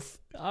filth.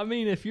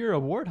 If you're a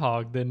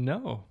warthog, then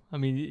no.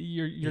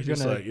 You're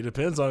gonna. It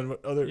depends on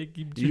what other.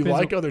 Do you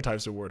like other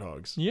types of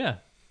warthogs? Yeah.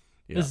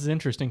 This is an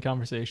interesting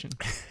conversation.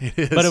 It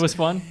is. But it was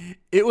fun?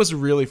 It was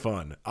really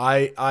fun.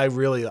 I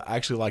really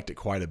actually liked it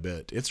quite a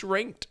bit. It's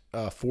ranked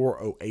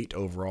 408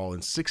 overall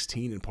and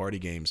 16 in party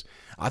games.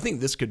 I think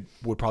this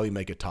would probably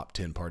make a top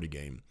 10 party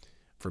game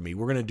for me.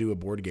 We're going to do a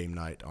board game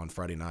night on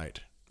Friday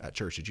night at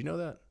church. Did you know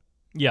that?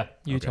 Yeah,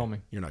 you told me.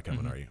 You're not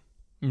coming, are you?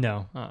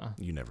 No.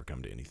 You never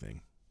come to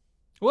anything.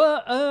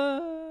 Well,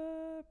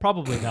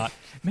 probably not.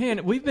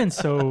 Man, we've been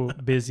so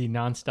busy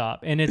nonstop,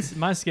 and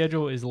my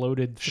schedule is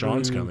loaded through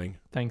Sean's coming.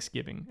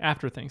 Thanksgiving,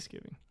 after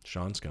Thanksgiving.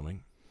 Sean's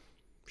coming.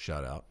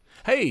 Shout out.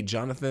 Hey,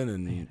 Jonathan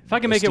and if I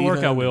can make it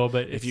work, I will.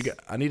 But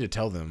I need to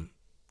tell them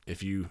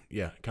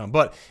come.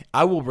 But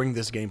I will bring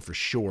this game for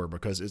sure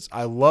because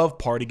I love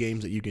party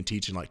games that you can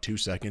teach in 2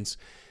 seconds,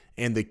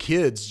 and the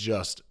kids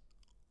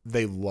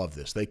they love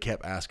this. They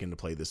kept asking to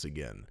play this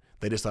again.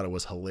 They just thought it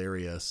was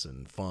hilarious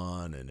and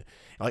fun, and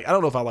I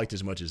don't know if I liked it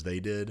as much as they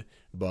did,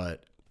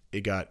 but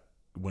it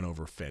went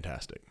over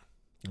fantastic.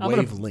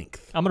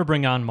 Wavelength. I'm gonna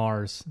bring on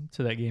Mars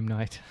to that game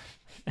night,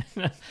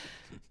 and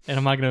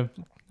I'm not gonna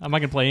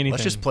play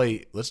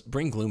anything. Let's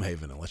bring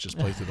Gloomhaven and let's just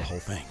play through the whole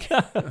thing.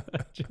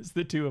 Just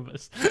the two of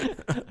us.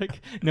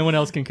 No one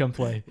else can come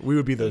play. We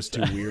would be those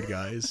two weird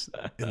guys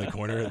in the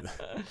corner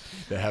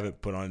that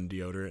haven't put on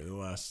deodorant in the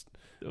last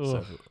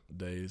several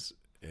days,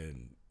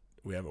 and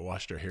we haven't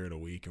washed our hair in a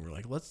week, and we're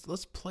like,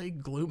 let's play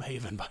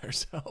Gloomhaven by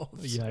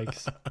ourselves.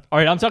 Yikes. All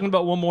right, I'm talking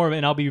about one more,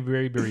 and I'll be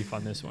very brief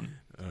on this one.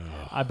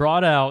 I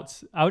brought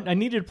out, I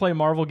needed to play a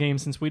Marvel game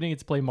since we didn't get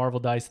to play Marvel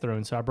Dice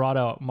Throne, so I brought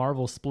out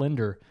Marvel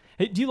Splendor.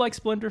 Hey, do you like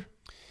Splendor?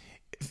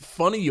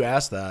 Funny you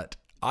asked that.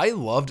 I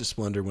loved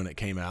Splendor when it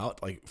came out.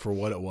 For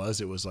what it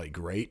was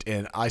great.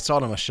 And I saw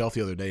it on my shelf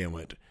the other day and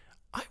went,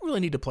 I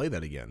really need to play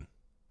that again.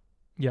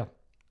 Yeah.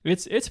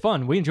 It's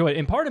fun. We enjoy it.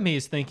 And part of me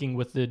is thinking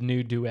with the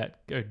new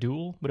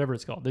duel, whatever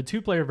it's called, the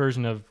 2-player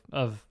version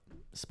of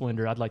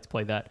Splendor, I'd like to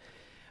play that.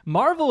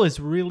 Marvel is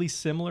really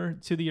similar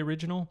to the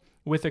original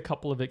with a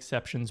couple of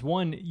exceptions.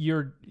 One,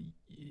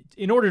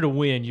 in order to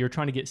win, you're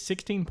trying to get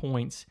 16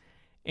 points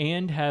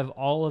and have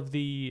all of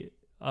the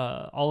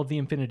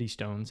Infinity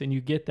Stones, and you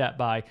get that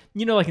by,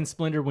 like in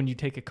Splendor when you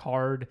take a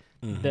card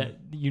that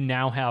you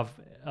now have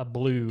a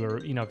blue, or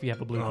if you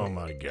have a blue. Oh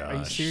my gosh! Are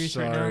you serious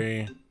Sorry.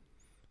 right now?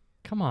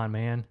 Come on,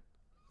 man.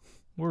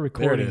 We're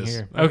recording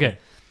here. Okay.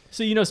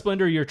 So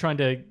Splendor,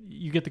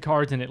 you get the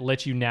cards and it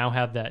lets you now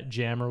have that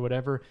gem or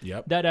whatever.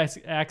 Yep. That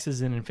acts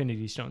as an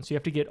Infinity Stone. So you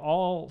have to get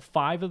all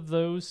 5 of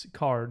those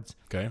cards.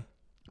 Okay.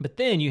 But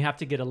then you have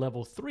to get a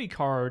level 3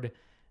 card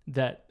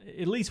that,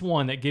 at least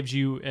one, that gives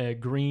you a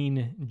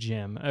green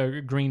gem,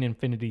 a green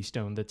Infinity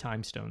Stone, the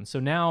Time Stone. So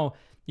now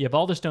you have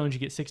all the stones, you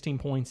get 16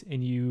 points,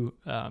 and you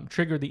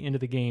trigger the end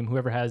of the game.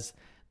 Whoever has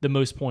the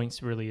most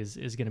points really is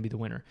going to be the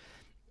winner.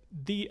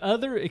 The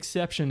other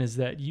exception is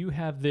that you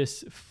have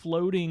this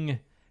floating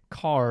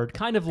card,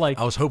 kind of like...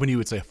 I was hoping you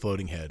would say a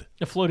floating head.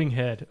 A floating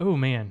head. Oh,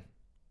 man.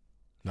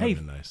 That would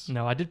have been nice.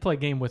 No, I did play a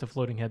game with a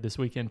floating head this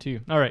weekend, too.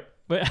 All right.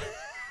 But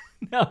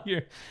now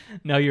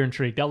you're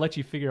intrigued. I'll let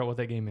you figure out what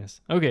that game is.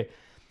 Okay.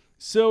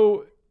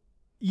 So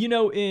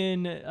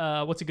in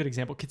what's a good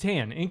example?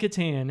 Catan. In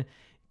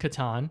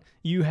Catan,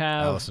 you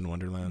have Alice in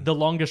Wonderland. The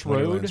longest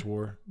road. Wonderland's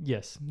War.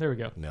 Yes, there we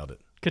go. Nailed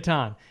it.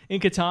 Catan. In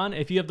Catan,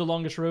 if you have the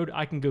longest road,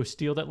 I can go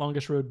steal that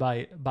longest road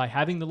by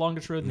having the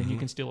longest road, and then you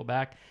can steal it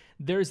back.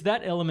 There's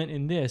that element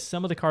in this.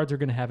 Some of the cards are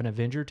going to have an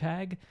Avenger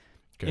tag.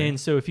 Okay. And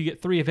so if you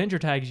get 3 Avenger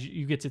tags,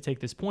 you get to take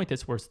this point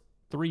that's worth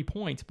 3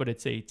 points, but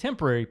it's a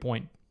temporary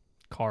point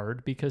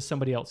card because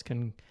somebody else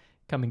can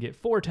come and get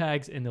 4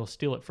 tags and they'll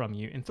steal it from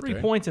you. And 3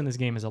 points in this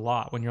game is a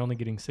lot when you're only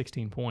getting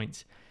 16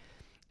 points.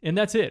 And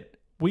that's it.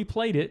 We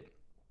played it,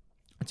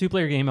 a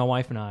 2-player game, my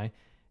wife and I,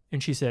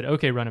 and she said,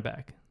 okay, run it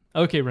back.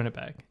 Okay, run it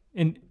back.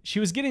 And she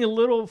was getting a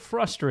little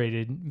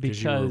frustrated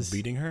because you were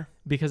beating her?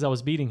 Because I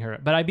was beating her.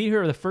 But I beat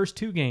her the first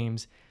 2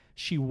 games.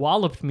 She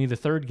walloped me the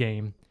 3rd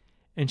game,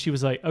 and she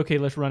was like, okay,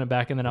 let's run it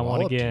back, and then I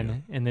won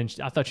again. And then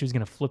I thought she was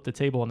going to flip the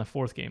table on the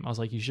 4th game. I was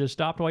like, you should have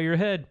stopped while you're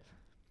ahead.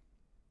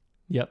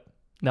 Yep,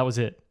 that was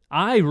it.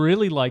 I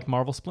really like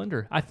Marvel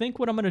Splendor. I think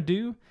what I'm going to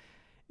do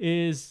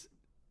is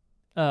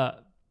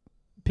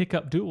pick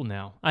up Duel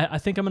now. I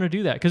think I'm going to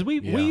do that because we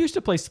used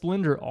to play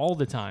Splendor all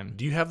the time.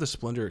 Do you have the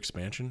Splendor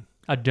expansion?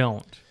 I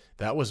don't.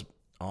 That was,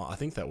 I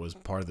think that was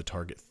part of the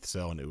Target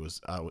sale, and it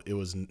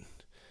was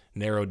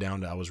narrowed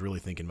down to, I was really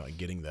thinking about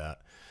getting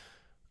that.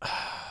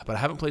 But I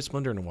haven't played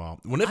Splendor in a while.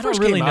 When it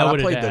first came out,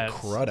 I played the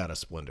crud out of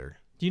Splendor.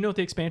 Do you know what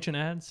the expansion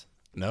adds?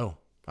 No,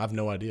 I have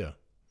no idea.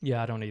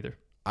 Yeah, I don't either.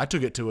 I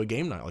took it to a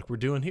game night like we're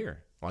doing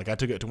here. Like I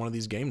took it to one of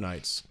these game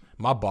nights.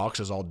 My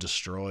box is all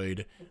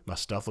destroyed. My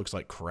stuff looks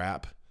like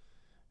crap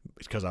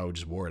because I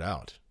just wore it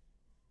out.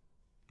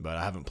 But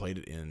I haven't played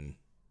it in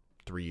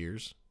 3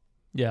 years.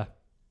 Yeah.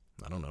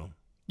 I don't know.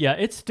 Yeah,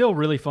 it's still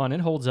really fun.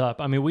 It holds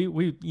up. I mean,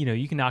 we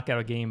you can knock out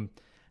a game,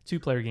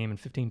 2-player game in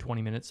 15,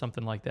 20 minutes,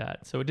 something like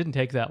that. So it didn't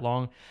take that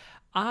long.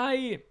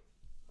 I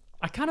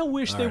kind of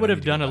wish they would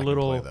have done a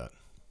little.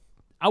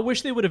 I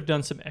wish they would have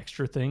done some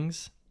extra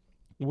things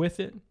with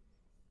it.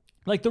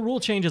 Like the rule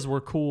changes were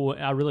cool.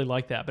 I really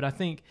like that. But I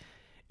think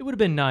it would have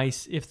been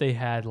nice if they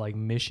had like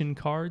mission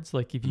cards.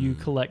 Like if you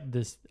collect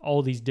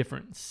all these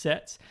different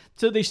sets.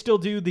 So they still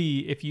do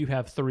if you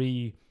have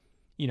 3,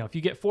 if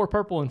you get 4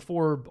 purple and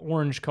 4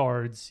 orange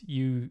cards,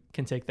 you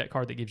can take that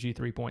card that gives you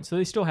 3 points. So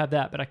they still have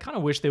that, but I kind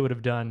of wish they would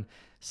have done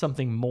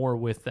something more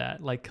with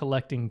that, like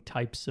collecting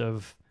types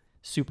of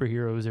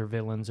superheroes or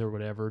villains or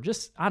whatever.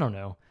 Just, I don't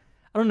know.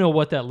 I don't know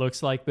what that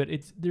looks like, but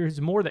there's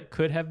more that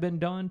could have been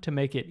done to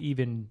make it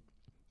even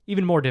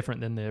more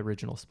different than the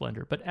original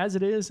Splendor. But as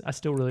it is, I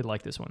still really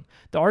like this one.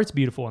 The art's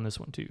beautiful on this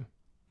one too.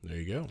 There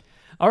you go.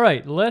 All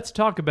right, let's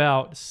talk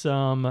about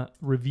some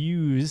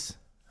reviews.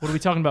 What are we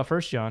talking about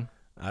first, John?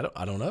 I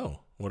don't know.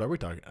 What are we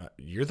talking?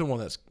 You're the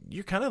one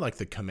you're kind of like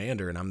the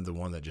commander, and I'm the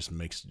one that just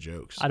makes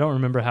jokes. I don't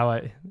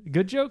remember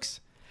good jokes?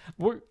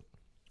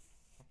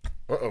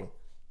 Uh-oh.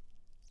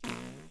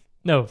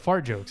 No,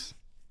 fart jokes.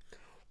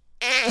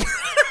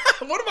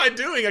 What am I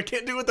doing? I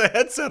can't do it with the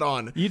headset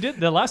on. You did.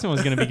 The last one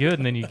was going to be good,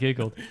 and then you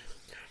giggled.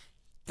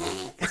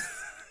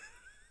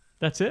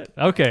 That's it.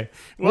 Okay.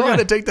 We're going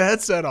to take the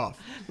headset off.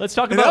 Let's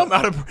talk about.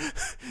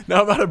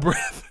 Now I'm out of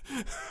breath.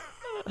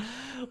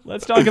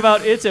 Let's talk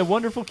about It's a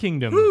Wonderful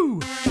Kingdom.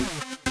 Woo.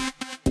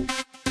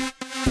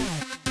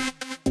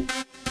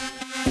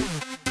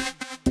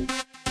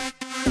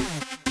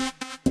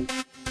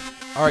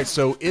 All right,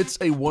 so It's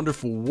a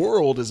Wonderful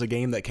World is a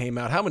game that came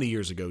out how many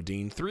years ago,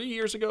 Dean? 3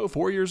 years ago?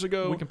 4 years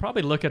ago? We can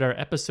probably look at our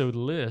episode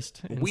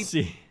list and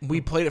see.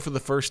 We played it for the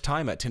first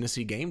time at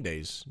Tennessee Game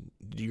Days.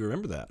 Do you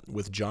remember that?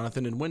 With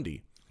Jonathan and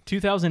Wendy.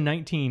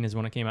 2019 is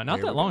when it came out.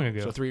 Not that long ago.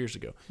 So 3 years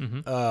ago.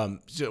 Mm-hmm.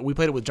 So we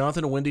played it with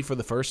Jonathan and Wendy for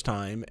the first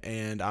time,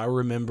 and I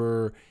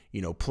remember,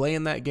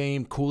 playing that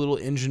game, cool little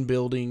engine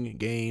building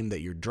game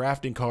that you're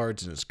drafting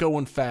cards and it's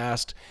going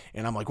fast,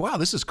 and I'm like, wow,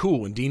 this is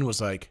cool. And Dean was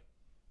like,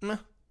 meh.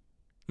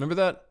 Remember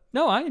that?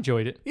 No, I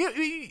enjoyed it. Yeah,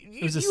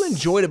 you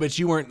enjoyed it, but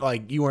you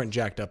weren't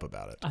jacked up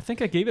about it. I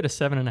think I gave it a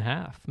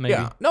 7.5, maybe.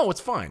 Yeah, no,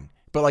 it's fine.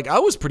 But I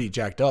was pretty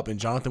jacked up, and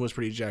Jonathan was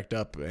pretty jacked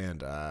up,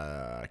 and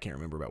I can't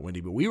remember about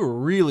Wendy, but we were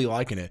really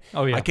liking it.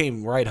 Oh yeah. I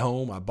came right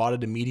home. I bought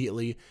it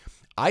immediately.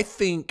 I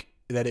think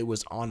that it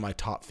was on my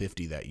top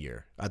 50 that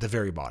year, at the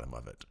very bottom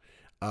of it.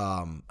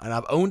 And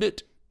I've owned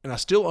it, and I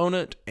still own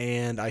it,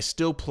 and I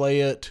still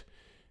play it.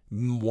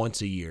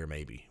 Once a year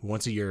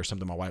or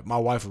something. My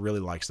wife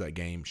really likes that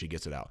game. She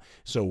gets it out.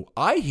 So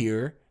I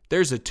hear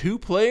there's a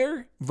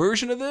 2-player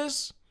version of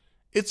this.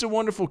 It's a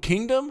Wonderful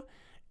Kingdom,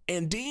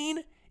 and Dean,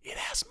 it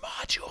has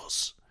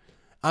modules.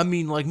 I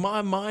mean,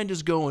 my mind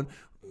is going.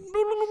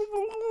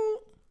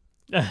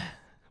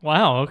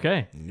 Wow.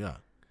 Okay. Yeah.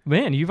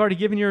 Man, you've already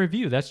given your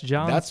review. That's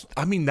John's.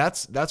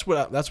 That's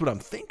what I'm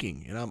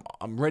thinking, and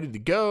I'm ready to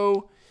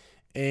go,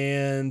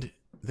 and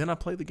then I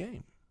play the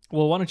game.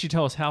 Well, why don't you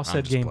tell us how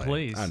said game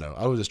plays? I know.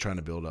 I was just trying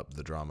to build up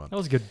the drama. That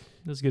was good.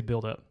 That was a good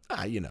build up.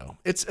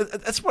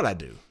 That's what I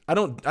do. I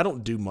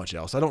don't do much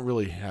else. I don't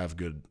really have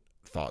good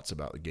thoughts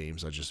about the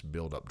games. I just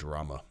build up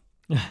drama.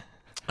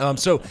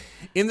 So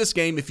in this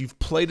game, if you've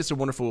played It's a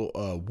Wonderful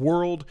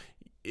World,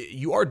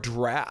 you are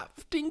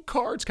drafting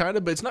cards kind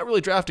of, but it's not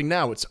really drafting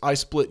now. It's I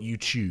split, you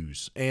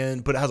choose.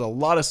 But it has a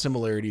lot of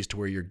similarities to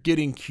where you're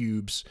getting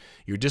cubes,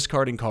 you're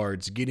discarding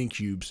cards, getting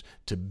cubes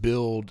to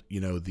build,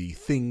 the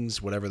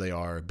things, whatever they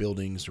are,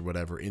 buildings or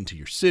whatever, into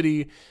your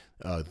city,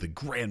 the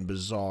grand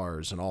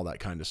bazaars and all that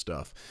kind of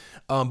stuff.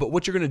 But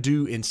what you're going to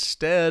do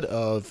instead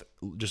of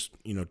just,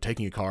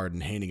 taking a card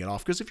and handing it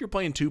off, because if you're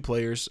playing 2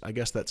 players, I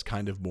guess that's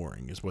kind of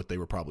boring is what they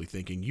were probably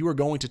thinking. You are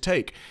going to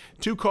take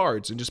 2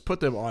 cards and just put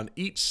them on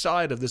each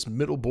side of this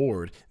middle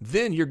board.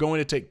 Then you're going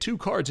to take 2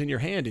 cards in your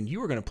hand and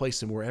you are going to place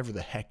them wherever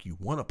the heck you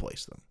want to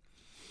place them.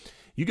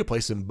 You could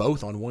place them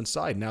both on one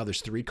side. Now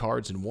there's 3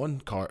 cards on one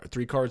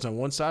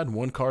side and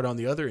 1 card on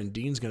the other, and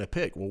Dean's going to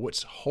pick, well,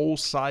 which whole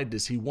side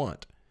does he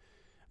want?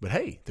 But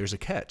hey, there's a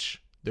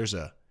catch. It's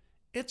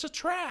a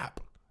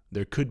trap.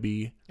 There could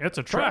be. It's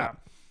a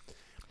trap.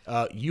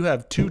 You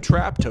have 2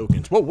 trap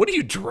tokens. Whoa, what are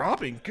you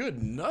dropping?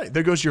 Good night.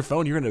 There goes your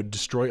phone. You're going to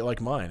destroy it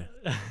like mine.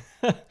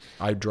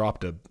 I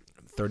dropped a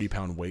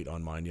 30-pound weight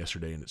on mine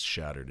yesterday, and it's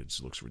shattered. It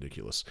just looks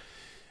ridiculous.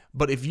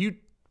 But if you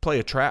play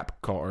a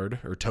trap card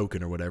or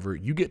token or whatever,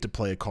 you get to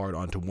play a card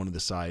onto one of the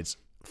sides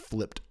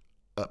flipped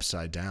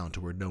upside down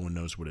to where no one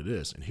knows what it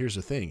is. And here's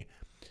the thing.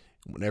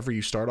 Whenever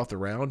you start off the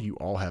round, you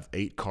all have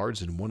 8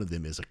 cards, and one of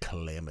them is a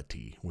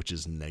calamity, which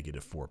is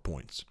 -4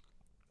 points.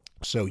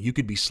 So you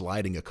could be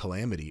sliding a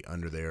calamity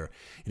under there,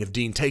 and if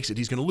Dean takes it,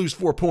 he's going to lose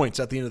 4 points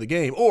at the end of the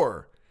game.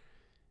 Or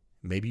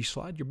maybe you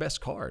slide your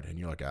best card, and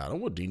you're like, I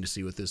don't want Dean to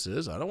see what this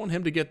is. I don't want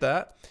him to get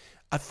that.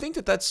 I think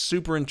that's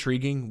super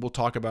intriguing. We'll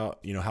talk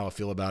about, how I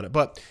feel about it.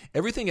 But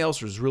everything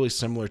else was really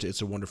similar to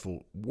It's a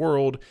Wonderful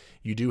World.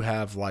 You do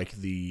have like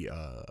the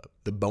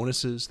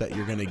bonuses that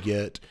you're going to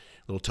get,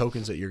 little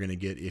tokens that you're going to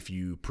get if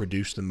you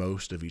produce the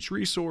most of each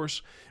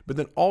resource. But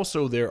then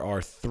also there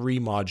are 3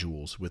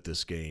 modules with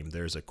this game.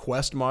 There's a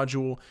quest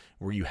module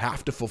where you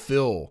have to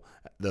fulfill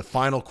the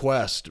final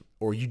quest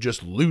or you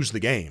just lose the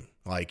game.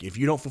 Like if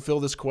you don't fulfill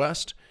this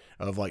quest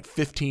of like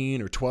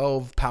 15 or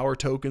 12 power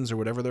tokens or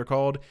whatever they're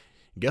called,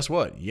 guess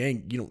what? You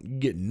don't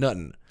get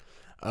nothing.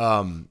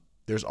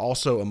 There's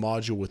also a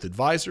module with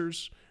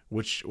advisors,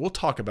 which we'll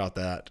talk about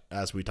that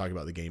as we talk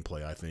about the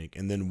gameplay, I think.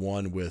 And then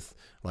one with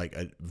like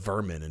a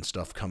vermin and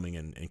stuff coming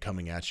in and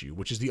coming at you,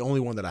 which is the only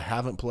one that I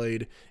haven't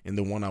played and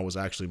the one I was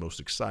actually most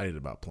excited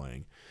about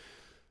playing.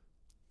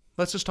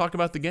 Let's just talk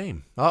about the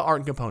game. Art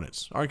and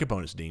components. Art and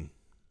components, Dean.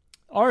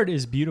 Art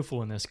is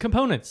beautiful in this.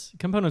 Components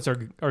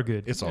are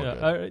good. It's all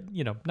good.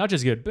 Not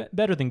just good, but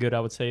better than good, I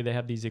would say. They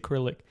have these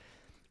acrylic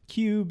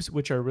cubes,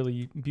 which are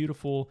really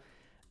beautiful.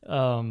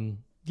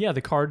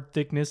 The card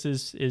thickness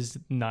is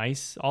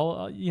nice.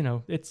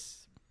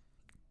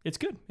 It's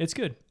good. It's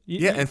good.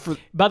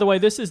 By the way,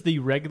 this is the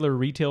regular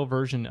retail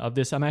version of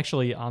this. I'm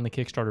actually on the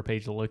Kickstarter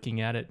page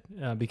looking at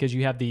it because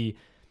you have the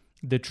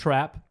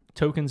trap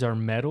tokens are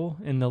metal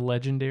in the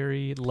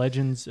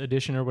Legends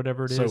edition or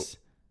whatever it is.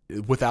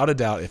 Without a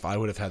doubt, if I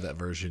would have had that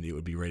version, it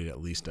would be rated at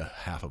least a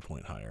half a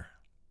point higher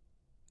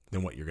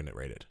than what you're going to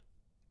rate it.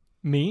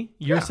 Me?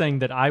 You're saying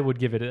that I would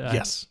give it a...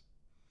 Yes.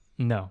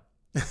 No.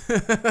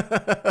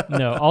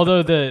 No,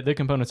 although the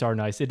components are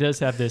nice. It does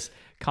have this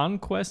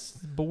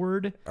conquest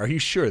board. Are you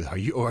sure? Are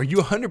you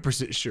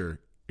 100% sure?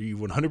 Are you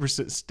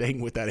 100%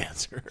 staying with that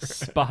answer?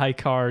 Spy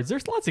cards.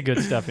 There's lots of good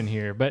stuff in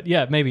here, but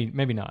yeah, maybe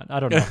not. I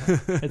don't know.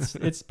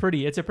 It's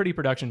pretty. It's a pretty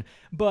production,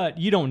 but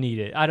you don't need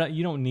it.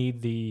 You don't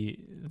need the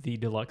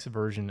deluxe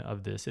version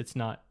of this. It's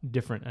not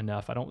different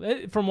enough.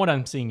 From what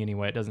I'm seeing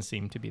anyway, it doesn't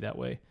seem to be that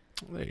way.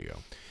 There you go.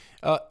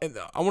 And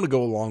I want to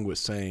go along with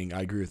saying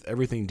I agree with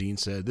everything Dean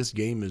said. This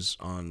game is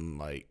on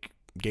like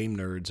Game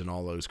Nerds and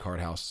all those card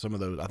houses. Some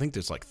of those, I think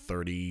there's like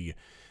 $32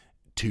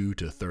 to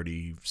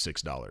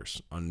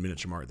 $36 on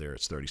Miniature Mart. There,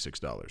 it's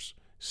 $36.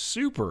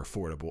 Super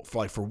affordable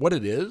for what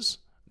it is.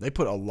 They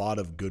put a lot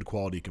of good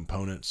quality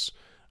components,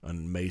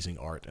 amazing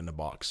art in the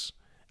box.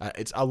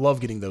 I love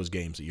getting those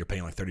games that you're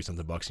paying like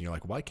 $30-something and you're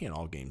like, why can't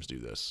all games do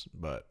this?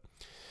 But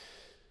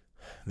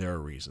there are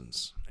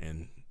reasons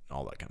and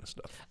all that kind of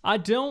stuff. I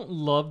don't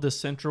love the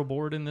central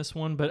board in this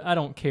one, but I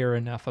don't care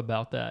enough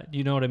about that.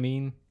 You know what I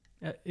mean?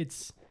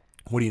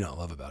 What do you not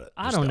love about it?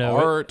 I don't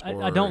know.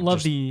 I don't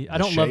love the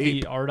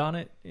art on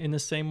it in the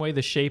same way.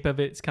 The shape of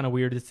it's kind of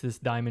weird. It's this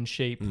diamond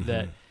shape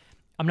that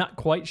I'm not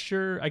quite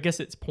sure. I guess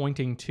it's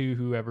pointing to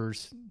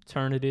whoever's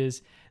turn it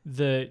is.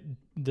 The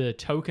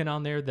token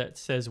on there that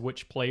says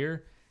which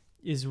player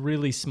is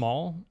really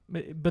small,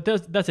 but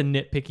that's a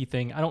nitpicky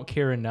thing. I don't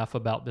care enough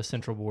about the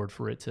central board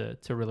for it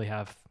to really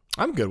have.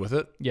 I'm good with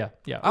it. Yeah.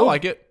 I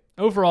like it.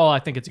 Overall, I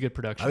think it's a good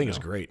production. I think it's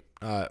great.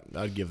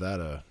 I'd give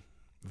that a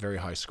very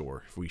high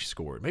score if we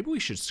scored. Maybe we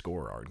should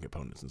score art and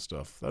components and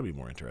stuff. That'd be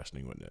more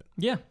interesting, wouldn't it?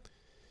 Yeah.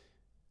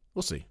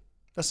 We'll see.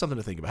 That's something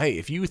to think about. Hey,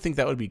 if you think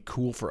that would be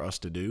cool for us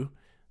to do,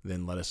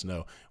 then let us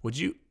know. Would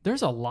you?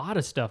 There's a lot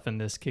of stuff in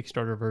this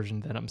Kickstarter version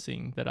that I'm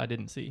seeing that I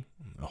didn't see.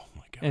 Oh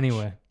my gosh.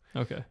 Anyway,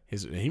 okay.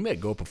 He may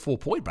go up a full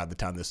point by the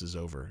time this is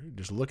over.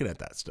 Just looking at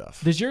that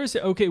stuff. Does yours?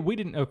 Okay, we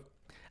didn't.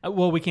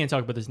 Well, we can't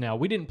talk about this now.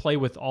 We didn't play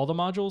with all the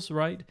modules,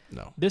 right?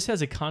 No. This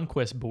has a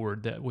conquest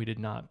board that we did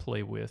not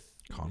play with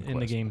in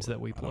the games that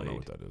we played. I don't know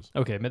what that is.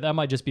 Okay, but that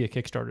might just be a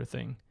Kickstarter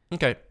thing.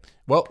 Okay.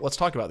 Well, let's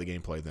talk about the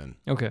gameplay then.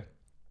 Okay.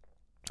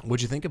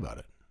 What'd you think about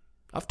it?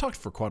 I've talked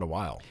for quite a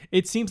while.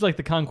 It seems like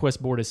the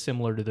conquest board is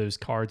similar to those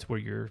cards where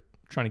you're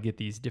trying to get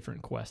these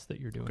different quests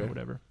that you're doing or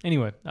whatever.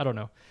 Anyway, I don't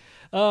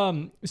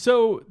know.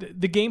 So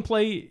the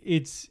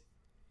gameplay,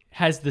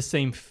 has the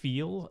same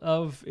feel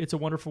of It's a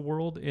Wonderful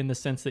World in the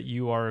sense that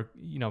you are,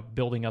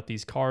 building up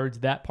these cards.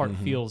 That part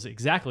feels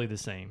exactly the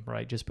same,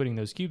 right? Just putting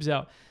those cubes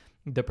out,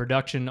 the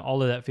production,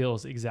 all of that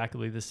feels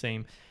exactly the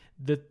same.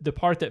 The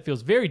part that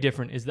feels very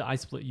different is the I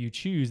Split You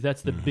Choose.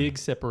 That's the big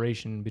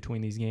separation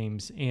between these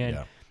games. And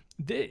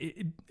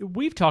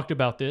we've talked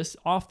about this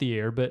off the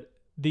air, but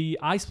the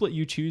I Split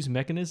You Choose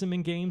mechanism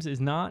in games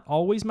is not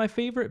always my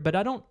favorite, but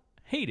I don't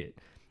hate it.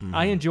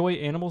 I enjoy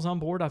Animals on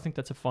Board. I think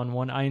that's a fun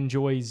one. I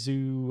enjoy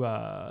Zoo.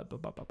 I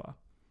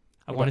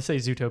want to say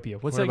Zootopia.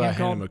 What's that game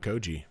called?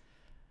 Hanamakoji.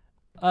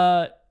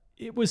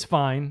 It was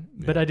fine,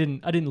 but I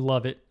didn't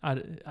love it.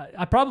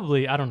 I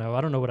probably I don't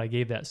know what I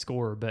gave that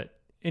score, but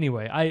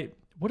anyway,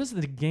 what is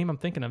the game I'm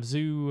thinking of?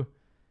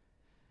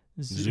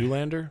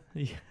 Zoolander?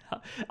 Yeah.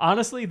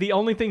 Honestly, the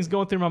only things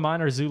going through my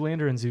mind are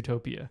Zoolander and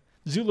Zootopia.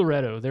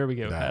 Zoolaretto, there we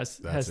go. Has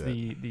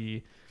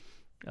the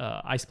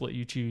I Split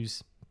You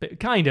Choose.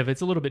 Kind of.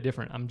 It's a little bit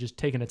different. I'm just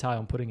taking a tile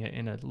and putting it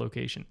in a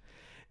location.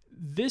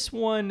 This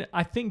one,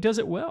 I think, does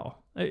it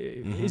well.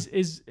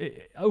 Is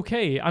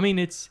okay. I mean,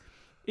 it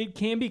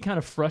can be kind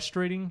of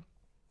frustrating,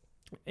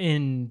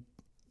 and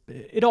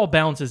it all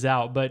balances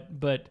out.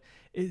 But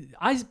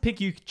I Pick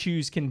You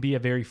Choose can be a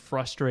very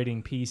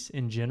frustrating piece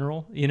in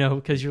general.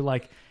 Because you're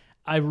like,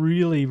 I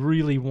really,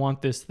 really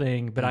want this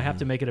thing, but I have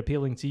to make it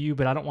appealing to you.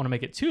 But I don't want to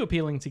make it too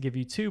appealing to give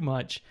you too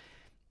much,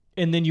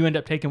 and then you end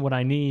up taking what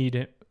I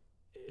need.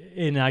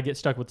 And I get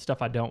stuck with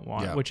stuff I don't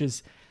want, which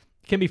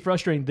can be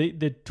frustrating.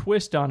 The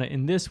twist on it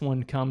in this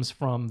one comes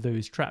from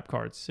those trap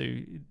cards. So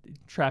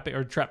trap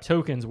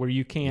tokens where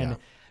you can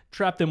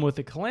trap them with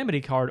a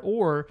calamity card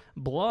or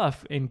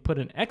bluff and put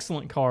an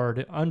excellent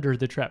card under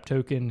the trap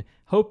token,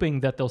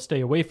 hoping that they'll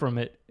stay away from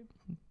it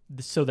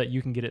so that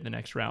you can get it in the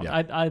next round.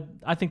 Yeah.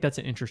 I think that's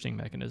an interesting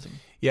mechanism.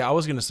 Yeah, I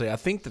was going to say, I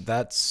think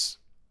that's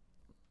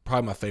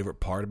probably my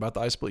favorite part about the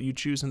I Split You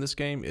Choose in this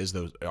game is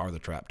the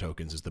trap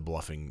tokens, is the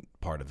bluffing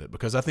part of it.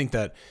 Because I think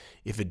that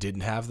if it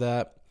didn't have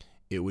that,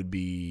 it would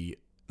be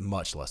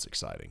much less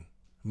exciting.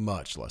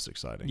 Much less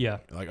exciting. Yeah.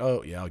 Like,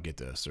 oh, yeah, I'll get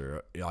this.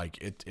 Or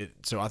like it.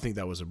 So I think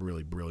that was a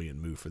really brilliant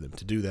move for them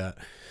to do that.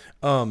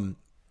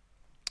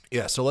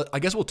 Yeah, so I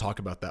guess we'll talk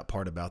about that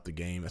part about the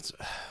game.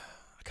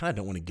 I kind of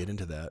don't want to get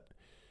into that.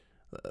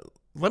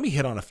 Let me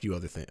hit on a few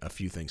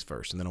things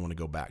first, and then I want to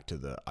go back to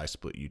the I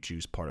Split You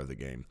Choose part of the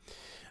game.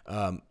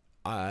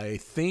 I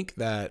think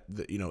that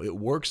it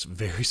works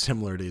very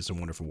similar to It's a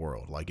Wonderful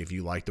World. Like if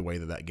you like the way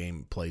that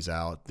game plays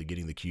out,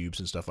 getting the cubes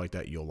and stuff like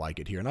that, you'll like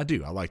it here. And I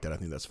do. I like that. I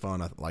think that's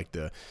fun. I like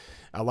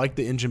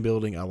the engine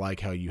building. I like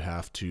how you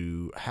have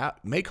to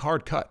make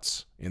hard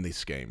cuts in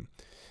this game.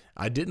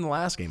 I didn't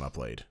last game I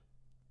played.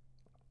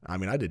 I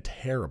mean, I did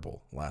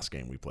terrible last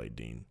game we played,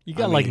 Dean. You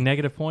got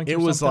negative points. It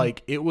was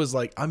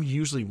like I'm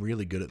usually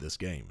really good at this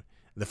game.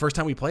 The first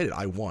time we played it,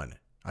 I won.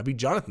 I beat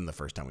Jonathan the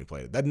first time we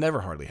played it. That never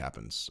hardly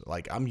happens.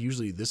 Like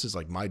this is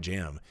like my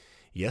jam.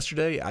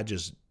 Yesterday, I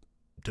just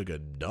took a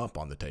dump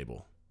on the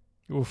table.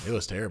 Oof. It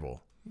was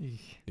terrible.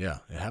 Yeah,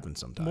 it happens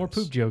sometimes. More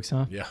poop jokes,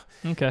 huh? Yeah.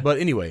 Okay. But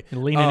anyway,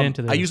 leaning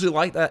into this. I usually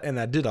like that, and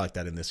I did like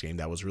that in this game.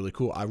 That was really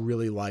cool. I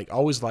really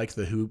always like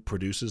the who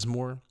produces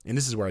more. And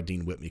this is where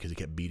Dean whipped me because he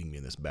kept beating me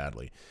in this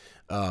badly.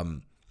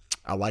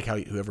 I like how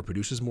whoever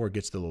produces more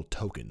gets the little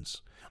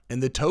tokens.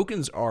 And the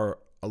tokens are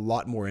a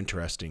lot more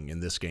interesting in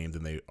this game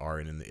than they are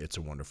in the It's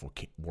a Wonderful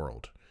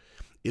World.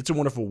 It's a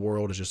Wonderful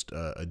World is just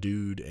a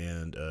dude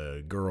and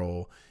a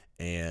girl,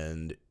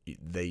 and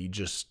they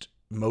just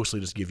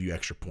mostly just give you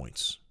extra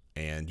points.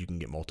 And you can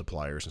get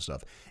multipliers and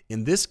stuff.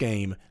 In this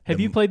game...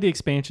 Have you played the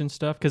expansion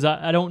stuff? Because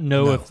I don't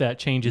know if that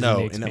changes in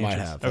the expansions. No, and it might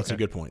have. That's a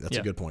good point. That's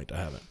a good point. I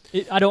haven't.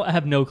 I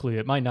have no clue.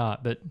 It might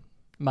not, but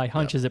my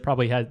hunch is they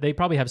probably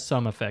have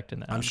some effect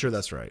in that. I'm sure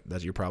that's right.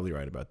 You're probably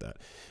right about that.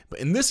 But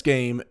in this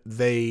game,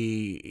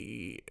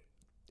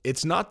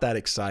 it's not that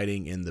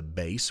exciting in the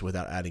base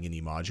without adding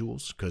any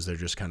modules because they're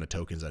just kind of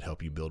tokens that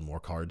help you build more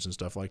cards and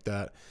stuff like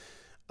that.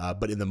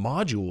 But in the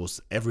modules,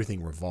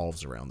 everything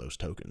revolves around those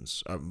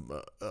tokens,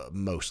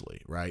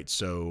 mostly, right?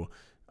 So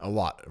a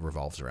lot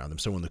revolves around them.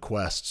 So in the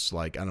quests,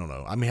 like, I don't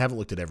know. I mean, I haven't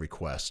looked at every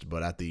quest,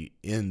 but at the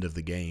end of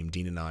the game,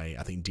 Dean and I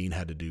think Dean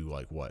had to do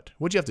like what?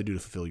 What'd you have to do to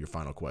fulfill your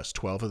final quest?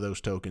 12 of those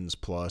tokens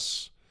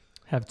plus?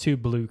 Have 2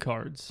 blue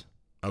cards.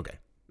 Okay.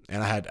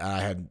 And I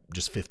had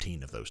just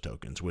 15 of those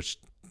tokens, which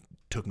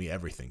took me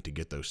everything to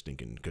get those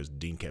stinking, because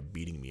Dean kept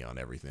beating me on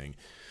everything.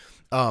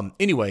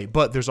 Anyway,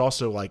 but there's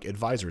also like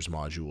advisors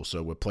module.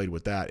 So we played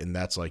with that, and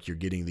that's like you're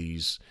getting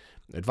these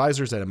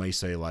advisors that I may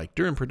say like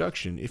during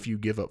production, if you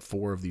give up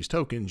 4 of these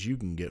tokens, you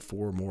can get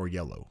 4 more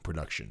yellow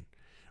production,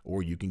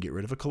 or you can get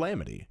rid of a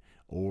calamity,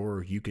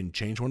 or you can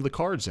change one of the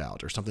cards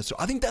out or something. So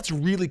I think that's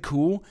really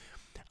cool.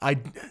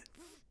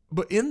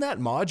 But in that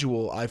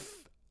module,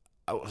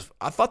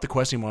 I thought the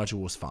questing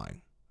module was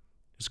fine.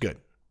 It's good.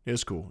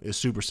 It's cool. It's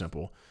super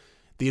simple.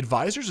 The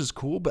advisors is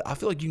cool, but I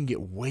feel like you can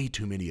get way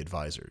too many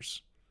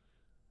advisors.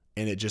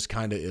 And it just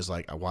kind of is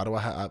like, why do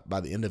I have, by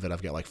the end of it,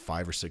 I've got like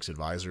 5 or 6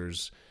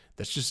 advisors.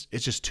 It's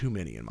just too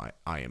many in my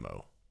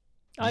IMO.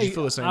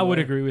 I would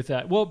agree with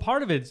that. Well,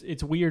 part of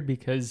it's weird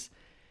because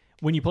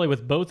when you play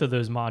with both of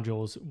those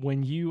modules,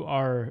 when you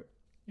are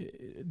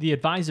the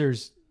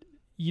advisors,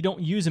 you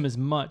don't use them as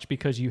much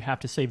because you have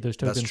to save those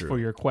tokens for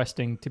your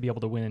questing to be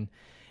able to win.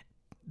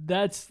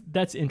 That's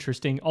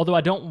interesting. Although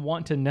I don't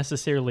want to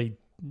necessarily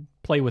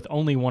play with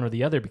only one or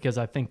the other because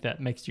I think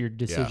that makes your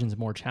decisions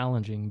more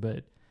challenging.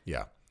 But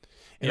yeah.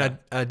 And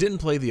I didn't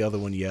play the other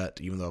one yet,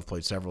 even though I've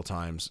played several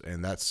times.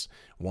 And that's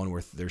one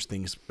where there's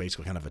things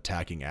basically kind of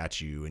attacking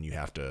at you, and you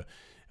have to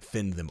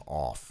fend them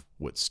off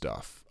with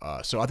stuff.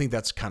 So I think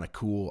that's kind of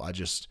cool.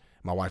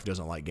 My wife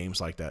doesn't like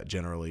games like that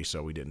generally,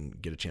 so we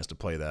didn't get a chance to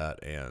play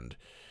that. And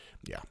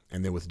yeah,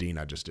 and then with Dean,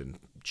 I just didn't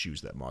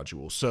choose that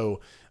module. So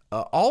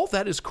all of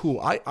that is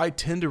cool. I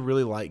tend to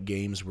really like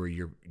games where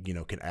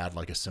can add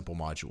like a simple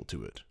module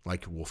to it,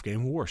 like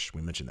Wolfgang Warsch.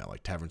 We mentioned that,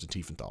 like Taverns of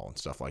Tiefenthal and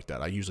stuff like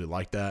that. I usually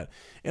like that,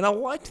 and I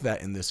liked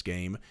that in this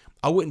game.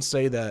 I wouldn't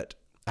say that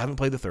I haven't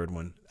played the third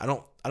one. I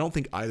don't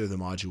think either of the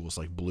modules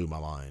like blew my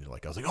mind.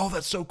 Like I was like, oh,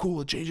 that's so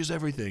cool. It changes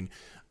everything.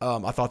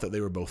 I thought that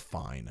they were both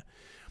fine.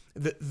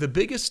 The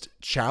biggest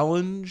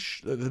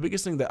challenge, the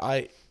biggest thing that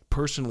I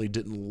personally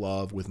didn't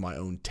love with my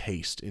own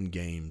taste in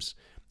games,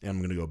 and I'm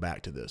going to go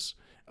back to this,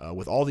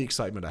 with all the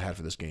excitement I had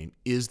for this game,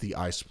 is the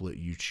I Split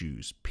You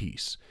Choose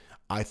piece.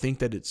 I think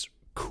that it's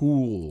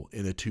cool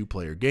in a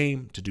 2-player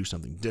game to do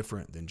something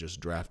different than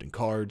just drafting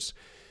cards,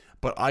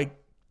 but I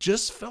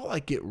just felt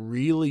like it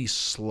really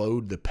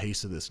slowed the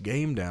pace of this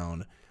game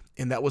down,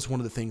 and that was one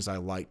of the things I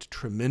liked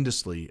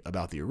tremendously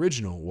about the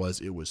original,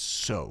 was it was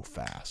so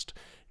fast.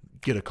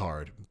 Get a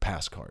card,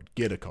 pass card,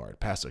 get a card,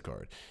 pass a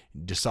card,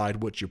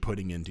 decide what you're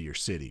putting into your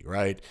city,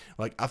 right?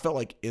 Like I felt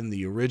like in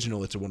the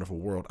original It's a Wonderful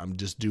World, I'm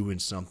just doing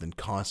something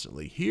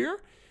constantly. Here,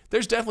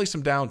 there's definitely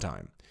some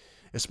downtime,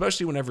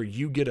 especially whenever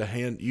you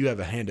have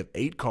a hand of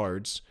 8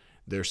 cards.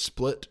 They're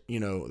split,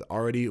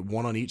 already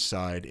one on each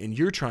side, and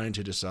you're trying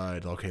to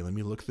decide, okay, let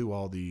me look through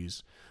all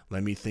these.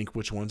 Let me think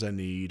which ones I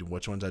need,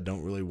 which ones I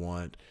don't really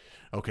want.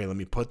 Okay, let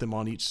me put them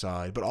on each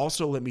side, but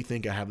also let me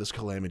think I have this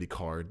Calamity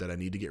card that I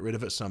need to get rid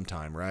of at some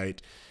time, right?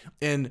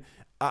 And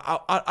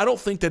I don't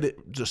think that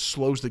it just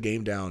slows the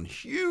game down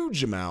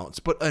huge amounts,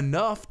 but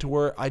enough to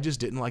where I just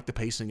didn't like the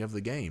pacing of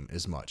the game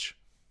as much.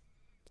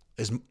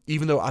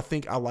 Even though I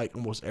think I like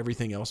almost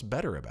everything else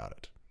better about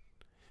it.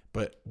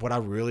 But what I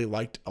really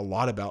liked a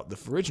lot about the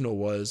original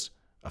was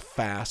a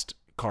fast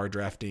card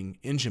drafting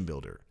engine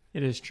builder.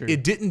 It is true.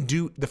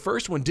 The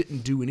first one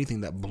didn't do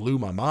anything that blew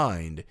my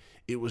mind.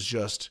 It was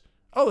just,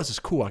 oh, this is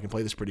cool. I can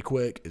play this pretty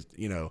quick,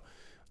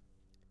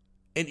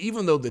 And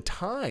even though the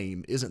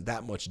time isn't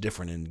that much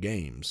different in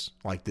games,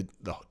 like the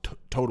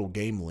total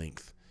game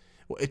length,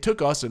 well, it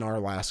took us in our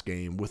last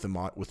game with 2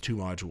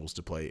 modules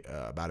to play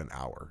about an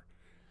hour.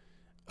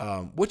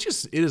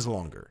 It is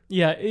longer.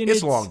 Yeah,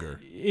 it's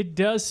longer. It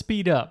does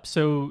speed up.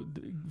 So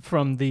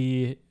from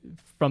the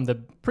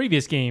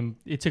previous game,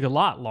 it took a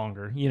lot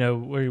longer.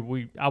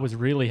 Where I was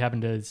really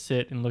having to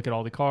sit and look at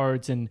all the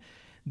cards, and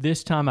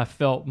this time I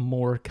felt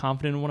more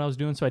confident in what I was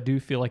doing. So I do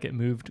feel like it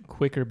moved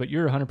quicker. But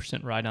you're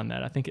 100% right on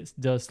that. I think it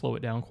does slow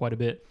it down quite a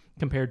bit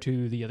compared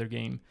to the other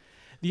game.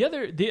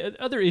 The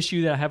other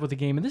issue that I have with the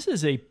game, and this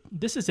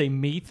is a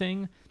me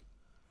thing.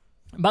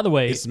 By the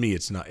way, it's me.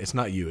 It's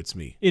not you. It's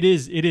me. It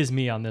is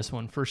me on this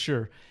one for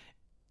sure,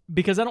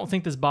 because I don't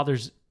think this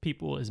bothers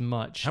people as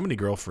much. How many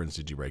girlfriends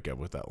did you break up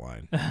with that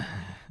line?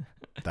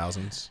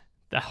 Thousands.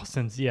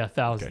 Yeah,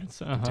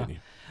 thousands. Okay, continue.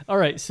 All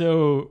right.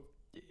 So,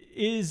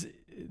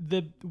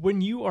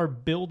 when you are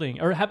building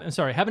or having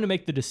to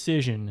make the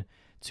decision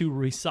to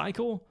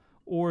recycle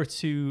or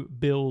to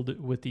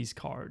build with these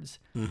cards,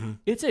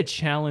 it's a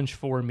challenge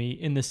for me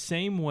in the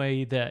same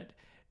way that.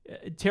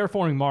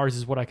 Terraforming Mars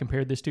is what I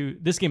compared this to.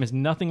 This game is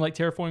nothing like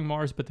Terraforming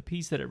Mars, but the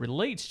piece that it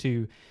relates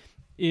to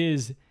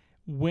is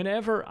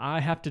whenever I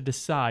have to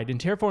decide, in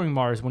Terraforming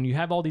Mars, when you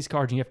have all these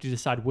cards and you have to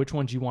decide which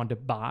ones you want to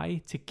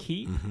buy to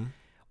keep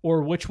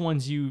or which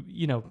ones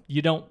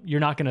you're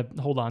not going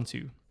to hold on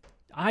to.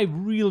 I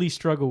really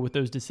struggle with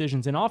those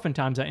decisions, and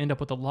oftentimes I end up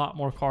with a lot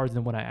more cards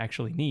than what I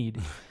actually need.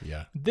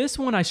 Yeah. This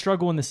one I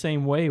struggle in the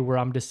same way, where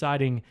I'm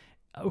deciding,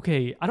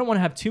 okay, I don't want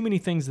to have too many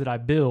things that I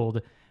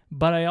build,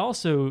 but I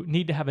also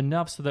need to have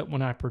enough so that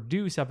when I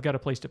produce, I've got a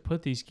place to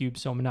put these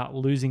cubes so I'm not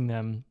losing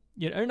them.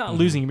 Or not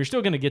losing them. You're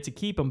still going to get to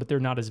keep them, but they're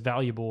not as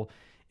valuable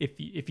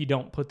if you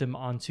don't put them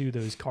onto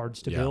those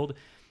cards to build.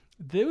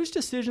 those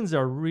decisions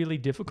are really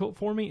difficult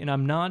for me, and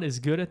I'm not as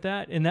good at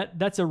that. And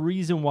that's a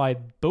reason why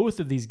both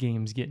of these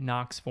games get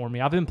knocks for me.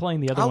 I've been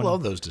playing the other one. I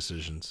love those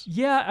decisions.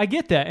 Yeah, I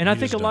get that. And I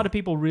think a lot of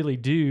people really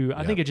do.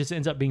 I Yeah. think it just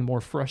ends up being more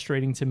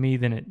frustrating to me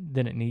than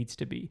it needs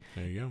to be.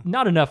 There you go.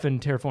 Not enough in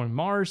Terraforming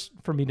Mars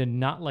for me to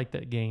not like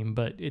that game,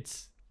 but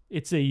it's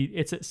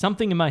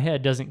something in my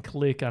head doesn't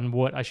click on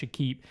what I should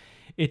keep.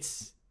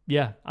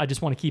 I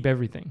just want to keep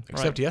everything.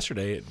 Except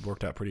yesterday, it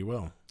worked out pretty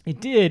well. It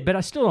did, but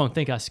I still don't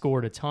think I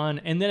scored a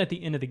ton. And then at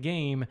the end of the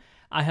game,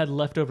 I had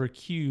leftover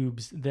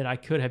cubes that I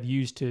could have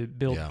used to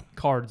build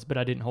cards, but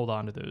I didn't hold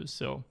on to those.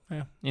 So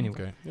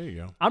anyway, okay, there you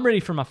go. I'm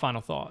ready for my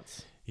final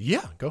thoughts.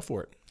 Yeah, go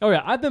for it. Oh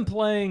yeah, I've been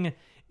playing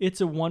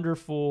It's a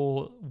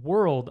Wonderful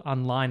World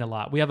online a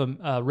lot. We have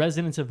a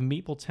Residents of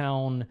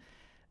Meepletown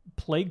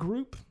play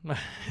group.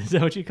 Is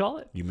that what you call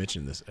it? You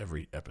mention this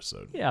every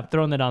episode. Yeah, I'm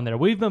throwing that on there.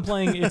 We've been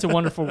playing It's a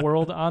Wonderful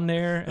World on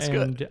there. That's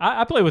and good.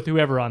 I play with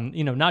whoever on,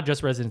 not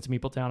just Residents of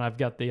Meepletown. I've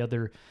got the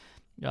other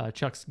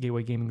Chuck's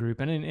Gateway Gaming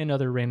Group and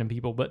other random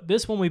people. But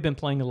this one we've been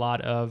playing a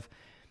lot of.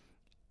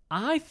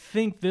 I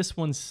think this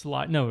one's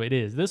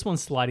This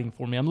one's sliding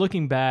for me. I'm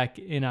looking back,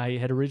 and I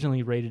had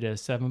originally rated it a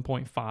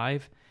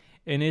 7.5,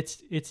 and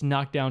it's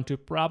knocked down to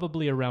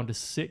probably around a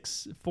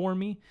 6 for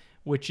me,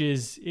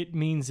 it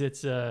means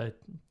it's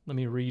let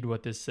me read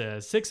what this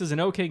says. 6 is an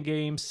okay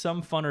game.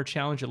 Some fun or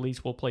challenge at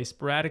least will play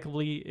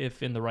sporadically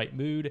if in the right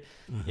mood.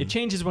 Mm-hmm. It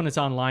changes when it's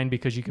online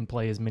because you can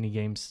play as many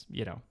games,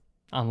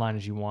 online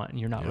as you want, and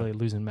you're not really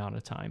losing amount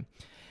of time.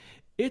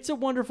 It's a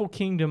Wonderful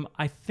Kingdom.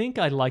 I think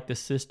I like the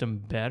system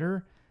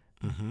better,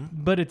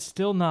 but it's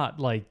still not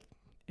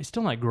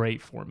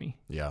great for me.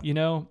 Yeah.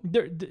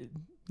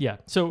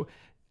 So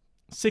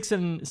 6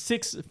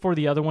 for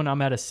the other one.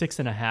 I'm at a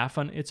 6.5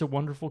 on It's a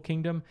Wonderful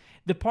Kingdom.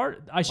 The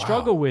part I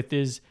struggle with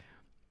is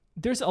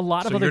there's a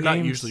lot of other games. So you're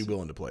not usually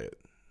willing to play it.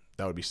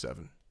 That would be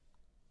 7.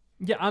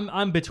 Yeah,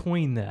 I'm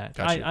between that.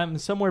 Gotcha. I'm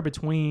somewhere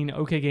between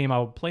okay game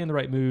I'll play in the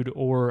right mood,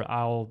 or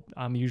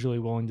I'm usually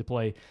willing to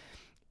play.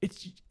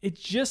 It's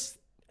just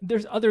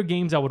there's other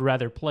games I would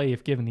rather play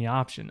if given the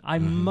option. I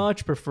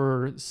much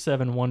prefer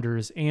Seven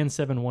Wonders and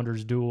Seven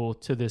Wonders Duel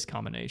to this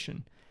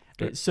combination.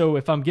 Okay. So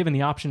if I'm given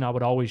the option, I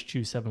would always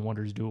choose Seven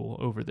Wonders Duel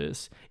over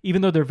this.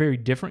 Even though they're very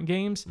different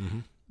games,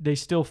 they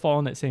still fall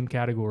in that same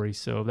category.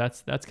 So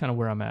that's kind of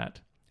where I'm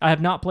at. I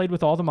have not played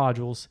with all the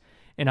modules,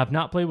 and I've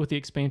not played with the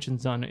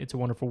expansions on It's a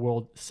Wonderful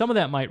World. Some of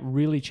that might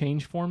really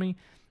change for me.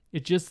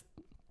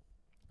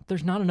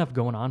 There's not enough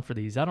going on for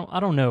these. I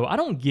don't know. I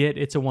don't get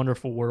It's a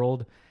Wonderful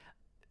World,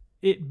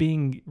 it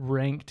being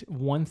ranked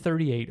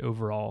 138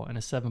 overall and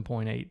a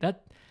 7.8.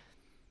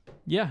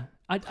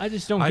 I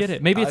just don't get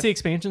it. Maybe it's the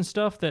expansion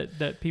stuff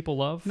that people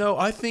love. No,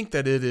 I think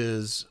that it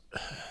is,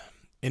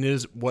 and it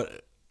is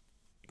what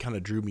kind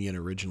of drew me in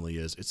originally.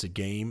 It's a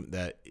game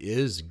that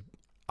is,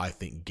 I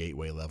think,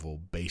 gateway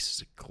level,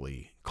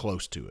 basically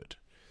close to it,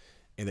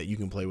 and that you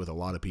can play with a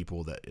lot of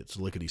people. That it's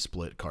lickety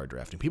split card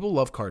drafting. People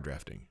love card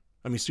drafting.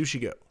 I mean, Sushi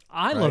Go.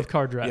 I love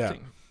card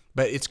drafting. Yeah.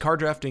 But it's card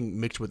drafting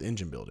mixed with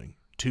engine building.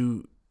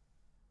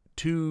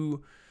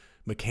 Two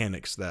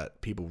mechanics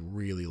that people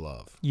really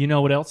love. You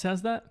know what else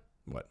has that?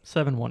 What?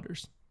 Seven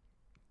Wonders.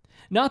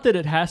 Not that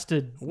it has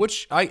to.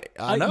 Which I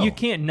know. You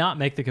can't not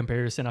make the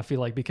comparison, I feel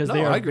like, because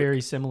they are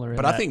very similar.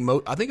 But I think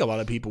a lot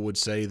of people would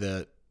say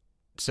that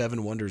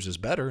Seven Wonders is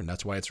better, and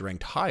that's why it's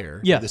ranked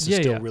higher. Yeah, this is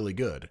still really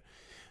good.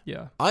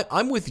 Yeah.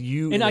 I'm with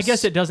you. And I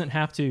guess it doesn't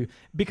have to,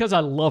 because I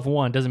love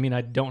one, doesn't mean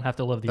I don't have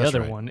to love the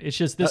other one. It's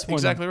just this one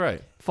exactly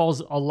right.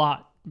 falls a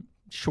lot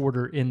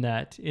shorter in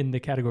the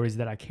categories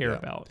that I care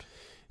about.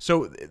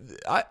 So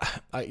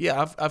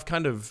I've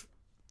kind of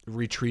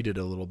retreated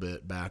a little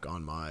bit back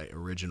on my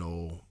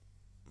original,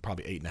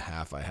 probably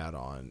 8.5 I had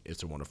on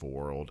It's a Wonderful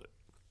World.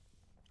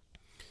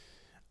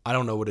 I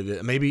don't know what it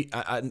is. Maybe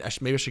I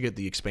should get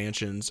the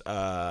expansions.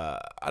 I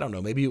don't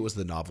know. Maybe it was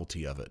the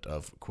novelty of it,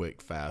 of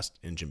quick, fast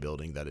engine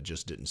building, that it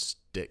just didn't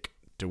stick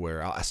to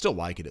where I still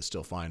like it. It's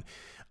still fine.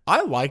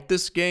 I like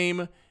this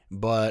game,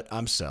 but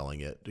I'm selling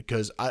it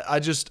because I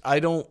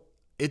don't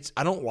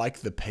like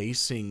the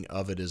pacing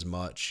of it as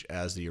much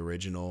as the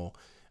original.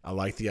 I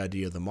like the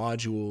idea of the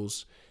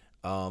modules.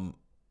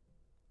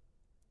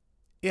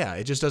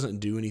 It just doesn't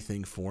do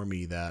anything for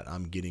me that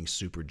I'm getting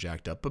super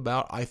jacked up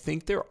about. I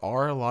think there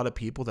are a lot of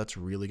people that's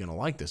really going to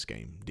like this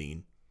game,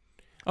 Dean.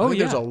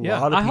 There's a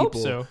lot of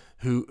people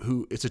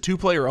who it's a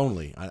 2-player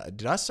only.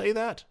 Did I say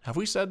that? Have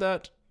we said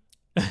that?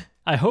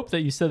 I hope that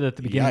you said that at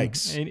the beginning.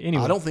 Yikes.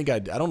 Anyway. I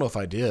don't know if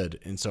I did.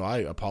 And so I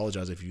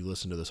apologize if you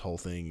listened to this whole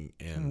thing.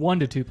 And 1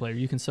 to 2 player,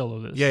 you can solo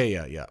this. Yeah.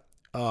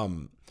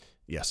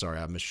 Sorry,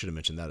 I should have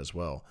mentioned that as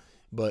well.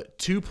 But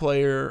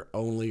 2-player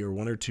only, or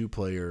 1 or 2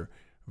 player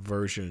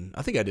version.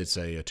 I think I did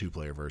say a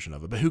 2-player version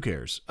of it, but who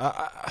cares?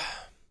 I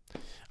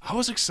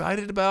was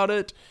excited about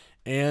it,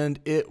 and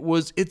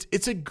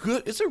it's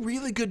a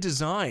really good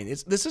design.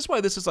 This is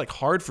why this is like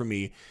hard for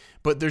me,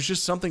 but there's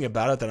just something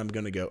about it that I'm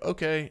going to go,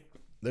 okay,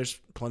 there's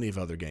plenty of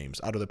other games.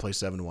 I'd rather play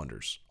Seven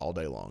Wonders all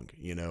day long,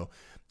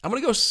 I'm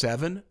going to go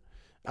 7.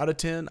 out of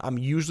 10. I'm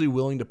usually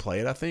willing to play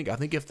it, I think. I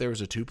think if there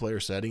was a 2-player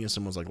setting and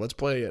someone's like, let's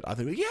play it, I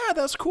think, yeah,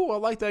 that's cool. I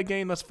like that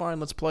game. That's fine.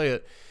 Let's play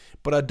it.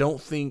 But I don't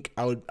think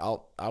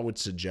I would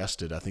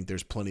suggest it. I think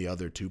there's plenty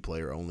other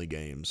 2-player only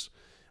games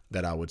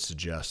that I would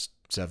suggest,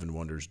 Seven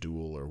Wonders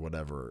Duel or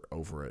whatever,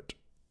 over it,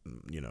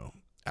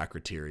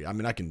 Akrotiri. I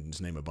mean, I can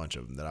just name a bunch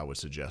of them that I would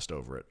suggest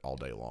over it all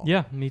day long.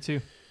 Yeah, me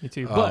too.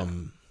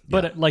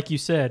 But like you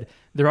said,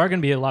 there are going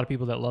to be a lot of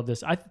people that love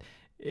this.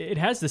 It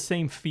has the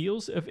same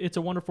feels of It's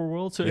a Wonderful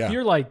World. So if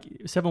you're like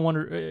It's a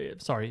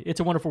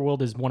Wonderful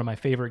World is one of my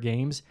favorite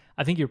games,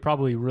 I think you're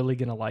probably really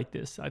going to like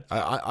this.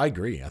 I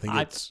agree. I think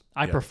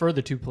I prefer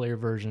the 2-player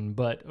version,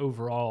 but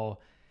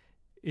overall,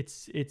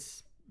 it's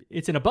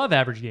an above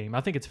average game.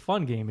 I think it's a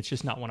fun game. It's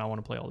just not one I want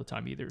to play all the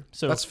time either.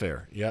 So that's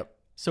fair. Yep.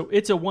 So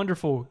It's a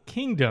Wonderful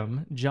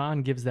Kingdom.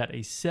 John gives that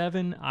a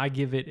 7. I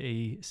give it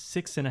a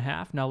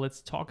 6.5. Now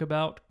let's talk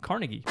about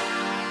Carnegie.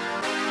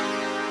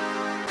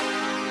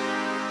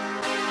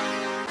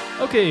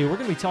 Okay, we're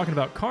going to be talking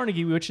about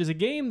Carnegie, which is a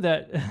game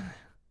that,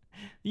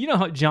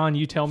 how, John,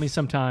 you tell me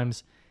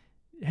sometimes,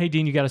 hey,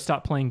 Dean, you got to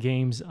stop playing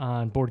games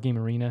on Board Game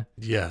Arena.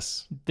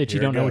 Yes. That you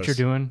don't know what you're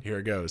doing. Here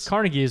it goes.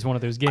 Carnegie is one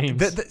of those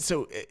games.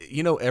 So,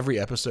 every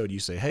episode you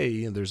say,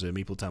 hey, there's a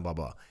Meeple Town, blah,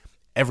 blah.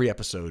 Every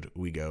episode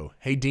we go,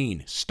 hey,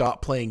 Dean,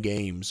 stop playing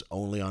games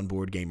only on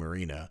Board Game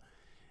Arena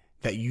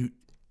that you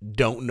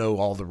don't know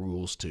all the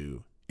rules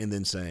to, and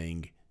then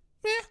saying,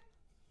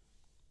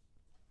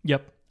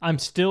 Yep. I'm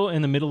still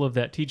in the middle of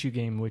that Tichu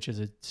game, which is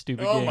a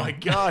stupid game. Oh my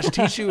gosh,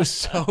 Tichu is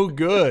so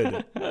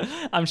good.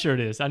 I'm sure it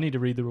is. I need to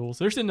read the rules.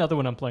 There's another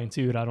one I'm playing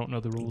too, and I don't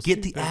know the rules.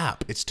 Get the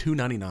app. It's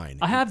 $2.99.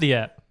 I have the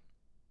app.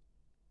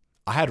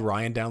 I had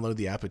Ryan download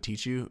the app of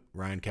Tichu,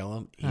 Ryan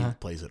Kellum. He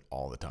plays it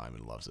all the time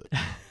and loves it.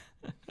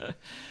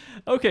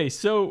 Okay,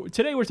 so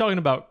today we're talking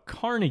about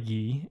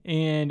Carnegie,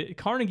 and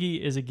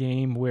Carnegie is a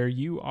game where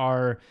you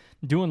are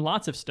doing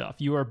lots of stuff.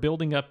 You are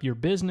building up your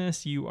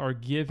business. You are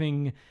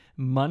giving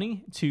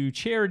money to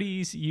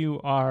charities. You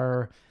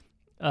are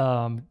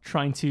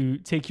trying to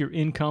take your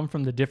income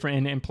from the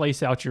different and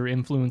place out your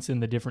influence in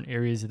the different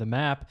areas of the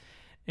map,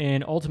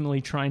 and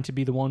ultimately trying to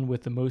be the one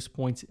with the most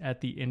points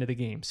at the end of the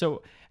game.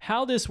 So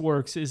how this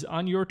works is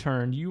on your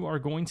turn, you are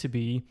going to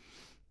be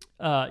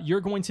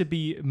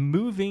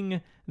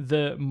moving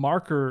the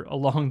marker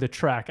along the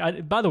track.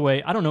 By the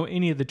way, I don't know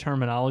any of the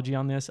terminology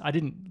on this. I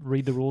didn't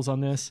read the rules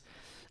on this.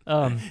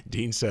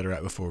 Dean said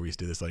right before we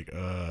did this, like,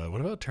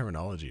 what about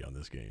terminology on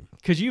this game?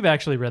 Because you've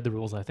actually read the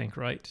rules, I think,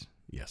 right?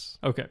 Yes.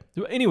 Okay.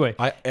 Anyway.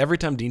 Every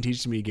time Dean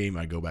teaches me a game,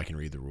 I go back and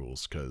read the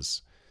rules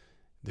because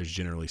there's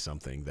generally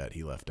something that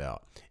he left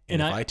out.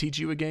 And if I teach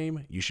you a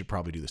game, you should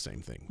probably do the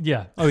same thing.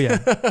 Yeah. Oh,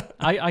 yeah.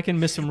 I can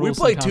miss some rules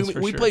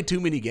We play too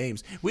many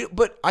games.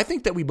 But I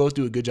think that we both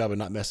do a good job of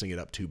not messing it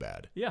up too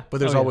bad. Yeah. But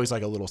there's always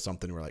like a little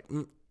something where like,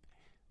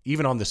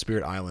 even on the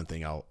Spirit Island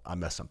thing, I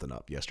messed something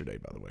up yesterday,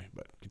 by the way.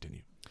 But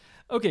continue.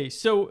 Okay,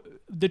 so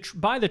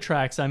by the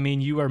tracks, I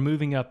mean you are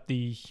moving up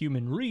the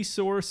human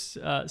resource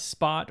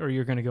spot, or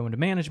you're going to go into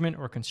management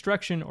or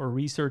construction or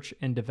research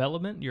and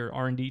development, your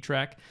R&D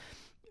track.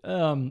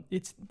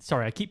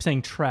 I keep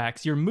saying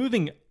tracks. You're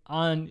moving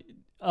on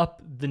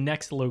up the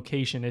next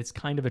location. It's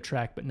kind of a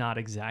track, but not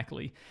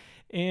exactly.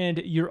 And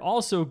you're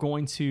also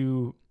going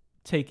to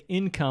take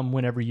income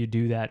whenever you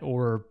do that,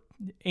 or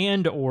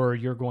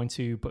you're going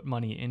to put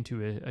money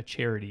into a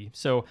charity.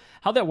 So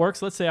how that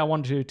works, let's say I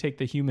wanted to take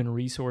the human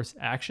resource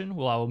action.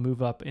 Well, I will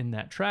move up in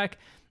that track.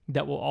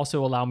 That will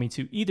also allow me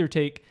to either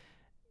take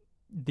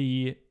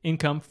the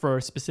income for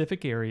a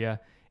specific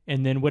area,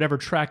 and then whatever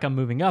track I'm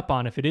moving up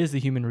on, if it is the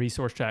human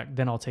resource track,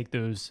 then I'll take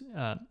those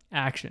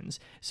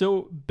actions.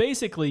 So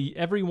basically,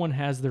 everyone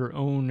has their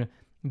own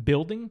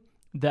building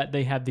that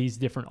they have these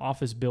different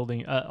office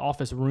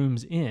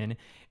rooms in,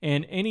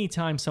 and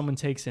anytime someone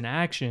takes an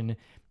action,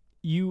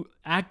 you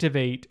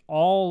activate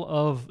all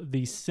of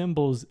the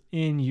symbols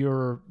in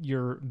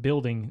your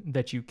building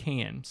that you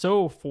can.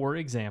 So, for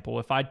example,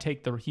 if I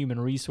take the human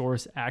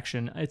resource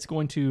action, it's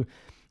going to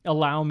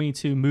allow me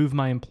to move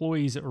my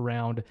employees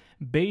around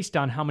based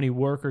on how many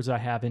workers I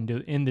have in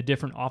the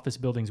different office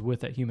buildings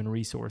with that human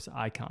resource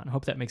icon. I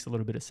hope that makes a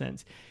little bit of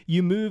sense.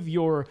 You move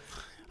your...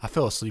 I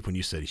fell asleep when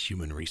you said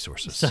human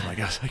resources. I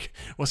was like,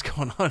 what's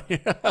going on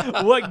here?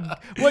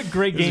 What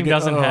great game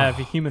doesn't have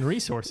human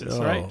resources,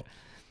 right?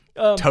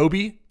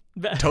 Toby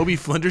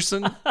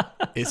Flenderson,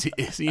 is he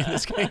in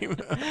this game?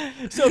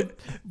 So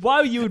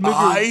why you would move?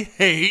 I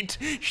hate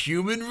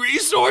human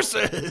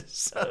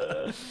resources.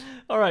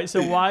 All right,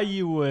 so why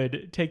you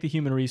would take the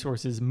human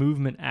resources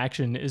movement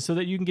action is so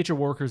that you can get your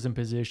workers in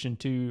position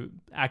to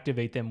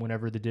activate them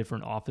whenever the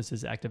different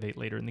offices activate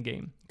later in the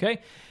game.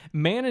 Okay,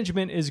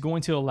 management is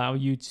going to allow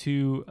you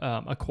to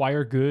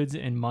acquire goods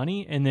and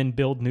money, and then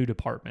build new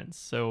departments.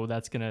 So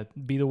that's going to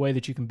be the way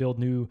that you can build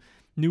new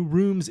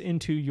rooms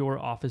into your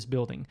office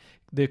building.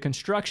 The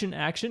construction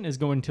action is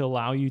going to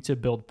allow you to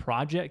build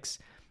projects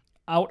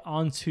out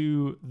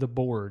onto the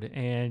board,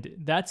 and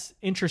that's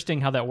interesting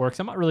how that works.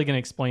 I'm not really going to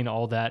explain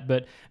all that,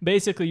 but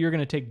basically you're going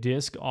to take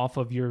disc off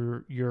of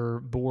your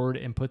board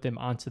and put them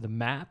onto the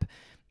map,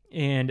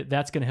 and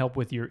that's going to help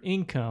with your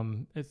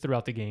income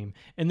throughout the game.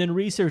 And then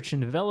research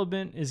and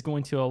development is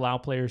going to allow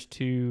players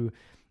to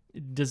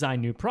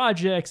design new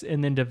projects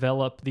and then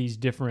develop these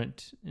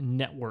different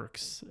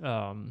networks.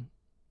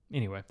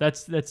 Anyway,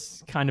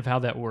 that's kind of how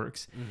that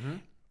works. Mm-hmm.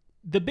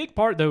 The big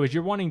part, though, is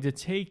you're wanting to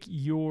take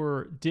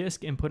your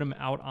disc and put them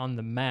out on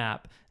the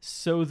map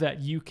so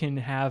that you can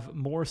have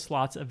more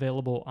slots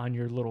available on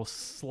your little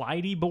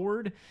slidey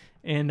board,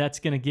 and that's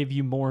going to give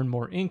you more and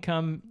more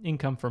income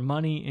for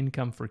money,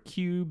 income for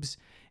cubes,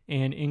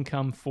 and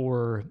income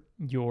for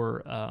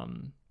your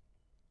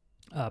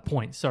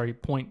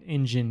point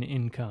engine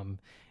income.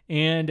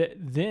 And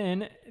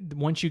then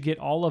once you get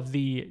all of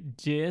the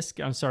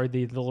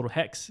the little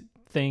hex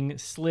thing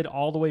slid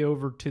all the way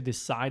over to the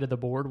side of the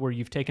board where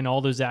you've taken all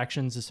those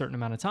actions a certain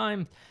amount of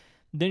time,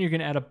 then you're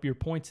going to add up your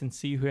points and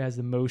see who has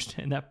the most,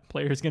 and that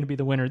player is going to be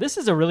the winner. This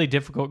is a really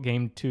difficult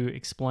game to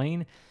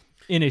explain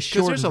in a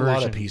short version. Because there's a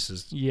lot of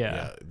pieces.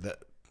 That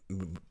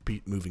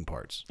moving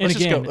parts.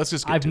 Let's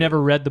just I've never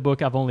read the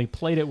book. I've only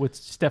played it with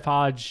Steph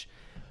Hodge.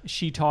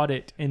 She taught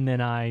it, and then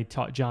I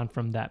taught John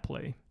from that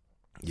play.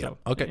 Yeah. So,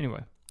 okay.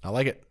 Anyway. I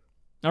like it.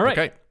 All right.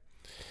 Okay.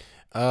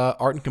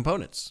 Art and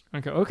components.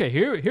 Okay.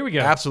 Here we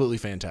go. Absolutely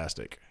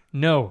fantastic.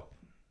 No.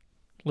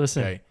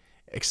 Listen. Okay.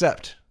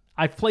 Except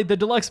I've played the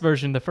deluxe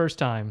version the first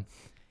time,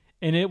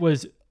 and it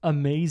was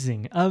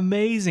amazing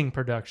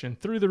production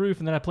through the roof.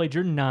 And then I played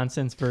your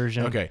nonsense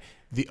version. Okay.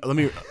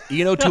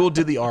 Ian O'Toole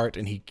did the art,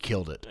 and he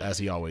killed it as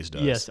he always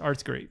does. Yes,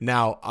 art's great.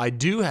 Now I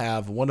do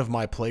have one of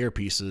my player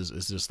pieces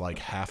is this like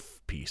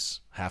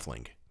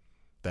halfling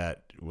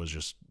that was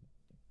just.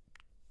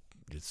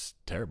 It's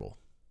terrible.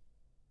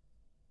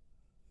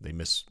 They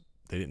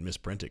didn't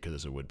misprint it because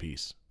it's a wood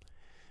piece,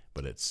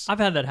 but I've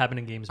had that happen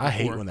in games before. I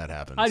hate when that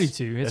happens. I do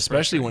too.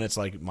 Especially when it's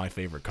like my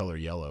favorite color,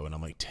 yellow, and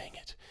I'm like, dang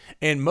it.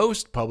 And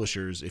most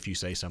publishers, if you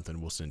say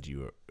something, will send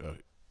you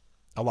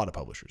a lot of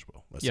publishers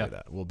will. Let's say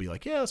that. We'll be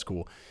like, yeah, that's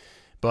cool.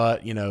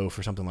 But,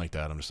 for something like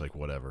that, I'm just like,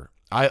 whatever.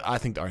 I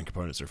think the art and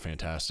components are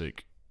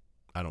fantastic.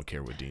 I don't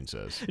care what Dean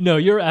says. No,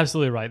 you're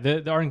absolutely right.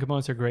 The art and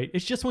components are great.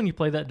 It's just when you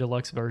play that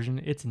deluxe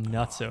version, it's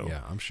nutso.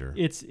 Yeah, I'm sure.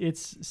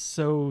 It's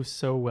so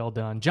well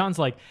done. John's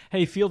like,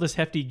 hey, feel this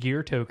hefty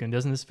gear token.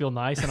 Doesn't this feel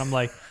nice? And I'm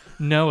like,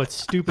 no, it's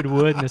stupid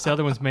wood, and this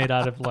other one's made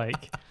out of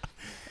like,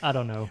 I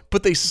don't know.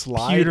 But they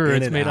slide pewter, in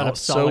it's and made out of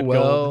so solid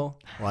well.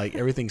 gold. Like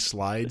everything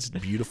slides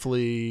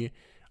beautifully,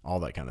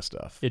 all that kind of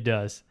stuff. It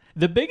does.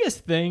 The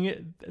biggest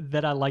thing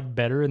that I like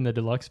better in the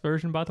deluxe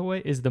version, by the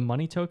way, is the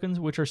money tokens,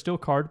 which are still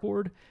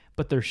cardboard,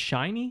 but they're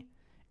shiny,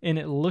 and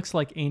it looks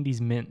like Andy's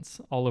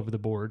mints all over the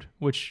board,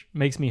 which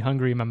makes me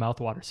hungry in my mouth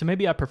water. So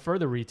maybe I prefer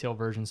the retail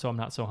version, so I'm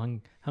not so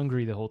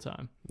hungry the whole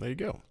time. There you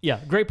go. Yeah,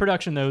 great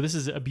production, though. This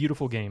is a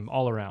beautiful game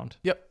all around.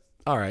 Yep.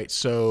 All right,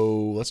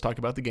 so let's talk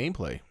about the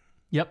gameplay.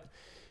 Yep.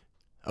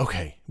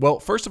 Okay. Well,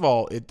 first of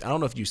all, I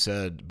don't know if you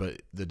said,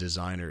 but the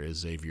designer is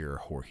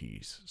Xavier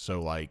Voorhees.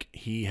 So, like,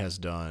 he has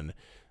done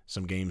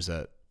some games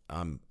that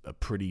I'm a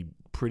pretty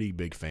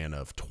big fan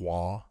of,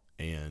 Twa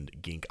and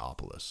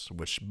Ginkopolis,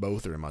 which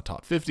both are in my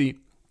top 50.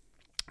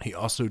 He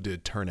also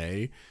did Turn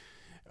A,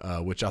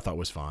 which I thought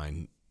was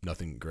fine.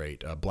 Nothing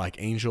great. Black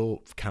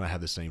Angel kind of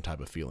had the same type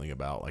of feeling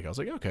about, like, I was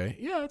like, okay,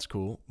 yeah, it's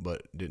cool,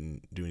 but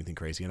didn't do anything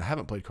crazy. And I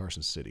haven't played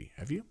Carson City.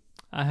 Have you?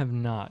 I have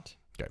not.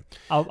 Okay.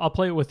 I'll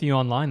play it with you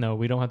online, though.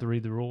 We don't have to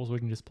read the rules. We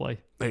can just play.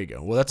 There you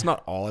go. Well, that's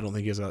not all. I don't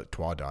think he has a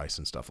Twa dice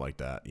and stuff like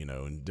that,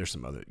 and there's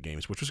some other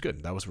games, which was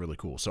good. That was really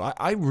cool. So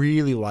I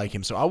really like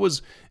him. So I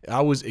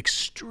was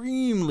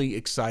extremely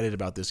excited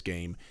about this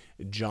game.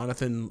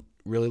 Jonathan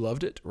really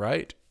loved it,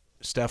 right?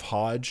 Steph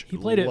Hodge. He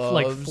played it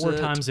like 4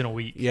 times in a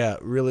week. Yeah,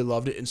 really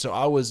loved it. And so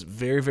I was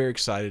very, very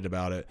excited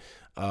about it.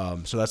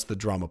 So that's the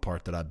drama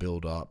part that I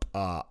build up.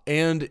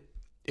 And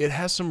it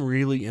has some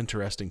really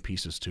interesting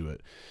pieces to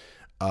it.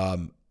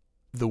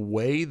 The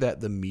way that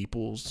the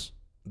meeples,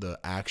 the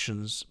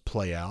actions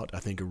play out, I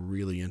think are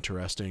really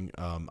interesting.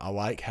 I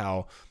like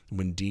how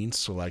when Dean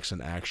selects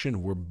an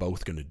action, we're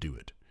both going to do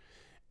it.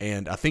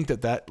 And I think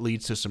that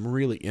leads to some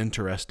really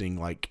interesting,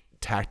 like,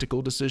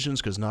 tactical decisions,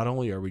 because not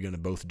only are we going to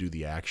both do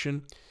the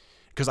action,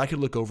 because I could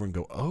look over and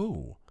go,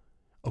 oh,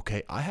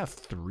 okay, I have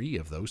 3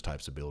 of those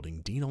types of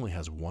building. Dean only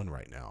has 1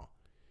 right now.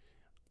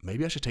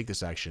 Maybe I should take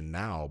this action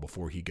now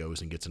before he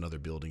goes and gets another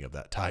building of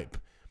that type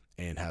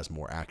and has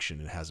more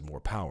action and has more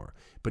power.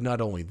 But not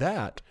only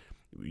that,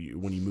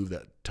 when you move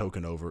that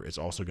token over, it's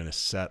also going to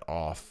set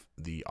off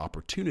the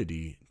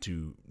opportunity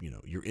to,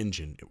 your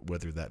engine,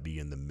 whether that be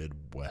in the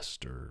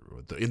Midwest or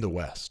in the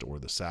West or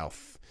the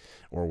South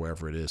or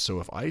wherever it is. So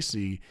if I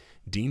see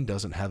Dean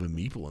doesn't have a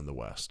meeple in the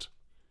West,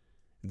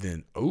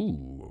 then,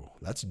 oh,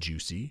 that's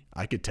juicy.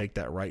 I could take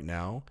that right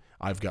now.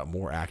 I've got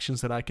more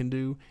actions that I can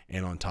do.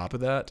 And on top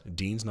of that,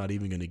 Dean's not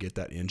even going to get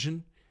that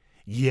engine.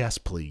 Yes,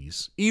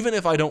 please. Even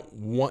if I don't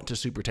want to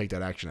super take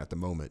that action at the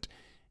moment,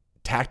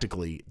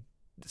 tactically,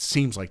 it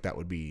seems like that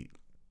would be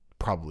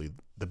probably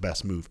the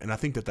best move. And I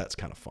think that that's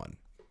kind of fun.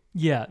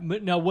 Yeah.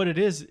 But now what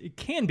it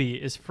can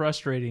be is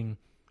frustrating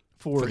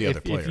for the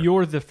other player. If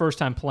you're the first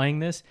time playing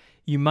this,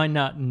 you might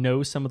not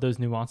know some of those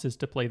nuances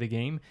to play the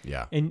game.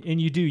 Yeah.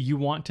 And you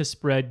want to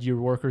spread your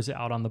workers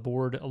out on the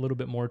board a little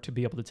bit more to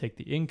be able to take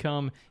the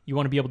income. You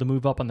want to be able to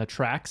move up on the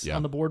tracks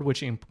on the board,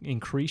 which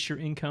increase your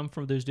income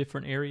from those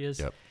different areas.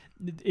 Yep.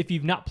 If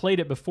you've not played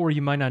it before,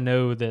 you might not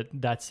know that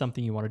that's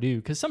something you want to do,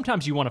 because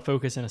sometimes you want to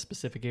focus in a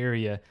specific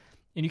area,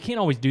 and you can't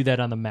always do that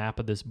on the map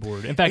of this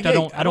board. In fact, I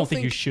don't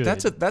think you should.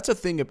 That's a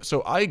thing.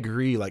 So I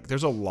agree. Like,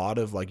 there's a lot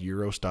of like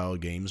Euro style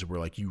games where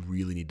like you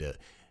really need to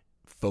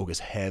focus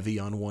heavy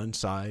on one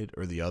side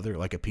or the other,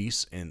 like a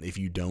piece. And if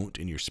you don't,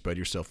 and you spread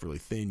yourself really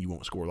thin, you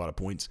won't score a lot of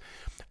points.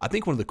 I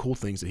think one of the cool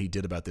things that he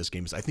did about this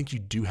game is I think you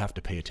do have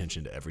to pay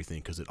attention to everything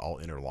because it all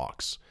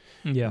interlocks.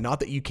 Yeah.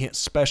 Not that you can't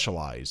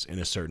specialize in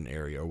a certain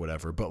area or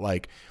whatever, but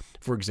like,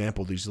 for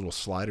example, these little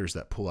sliders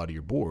that pull out of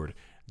your board,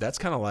 that's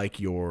kind of like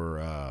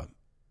your,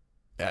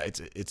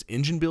 it's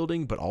engine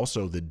building, but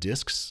also the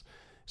discs.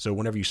 So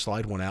whenever you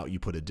slide one out, you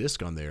put a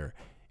disc on there.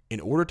 In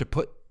order to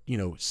put,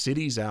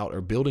 cities out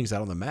or buildings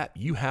out on the map,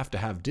 you have to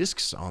have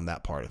discs on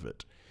that part of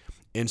it.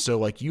 And so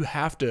like you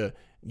have to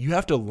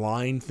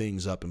line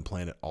things up and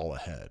plan it all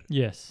ahead.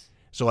 Yes.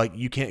 So like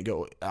I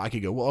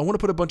could go, well, I want to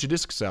put a bunch of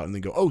discs out, and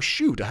then go, oh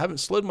shoot, I haven't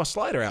slid my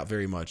slider out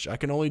very much. I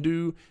can only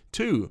do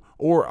 2.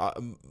 Or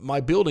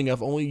my building,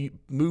 I've only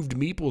moved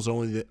meeples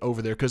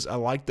over there, because I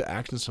like the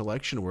action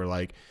selection where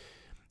like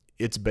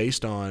it's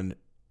based on,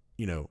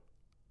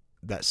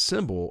 that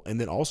symbol, and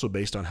then also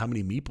based on how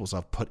many meeples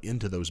I've put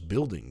into those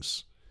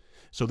buildings.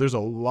 So there's a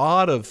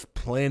lot of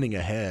planning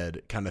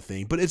ahead kind of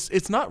thing, but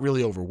it's not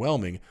really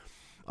overwhelming.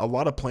 A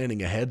lot of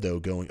planning ahead, though,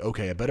 going,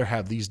 okay, I better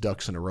have these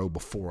ducks in a row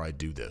before I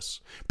do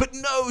this. But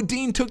no,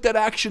 Dean took that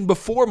action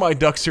before my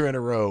ducks are in a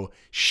row.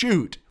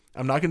 Shoot,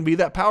 I'm not going to be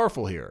that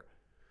powerful here.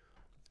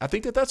 I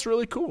think that's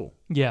really cool.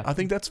 Yeah. I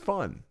think that's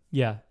fun.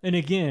 Yeah. And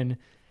again,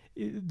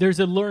 there's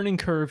a learning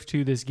curve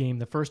to this game.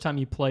 The first time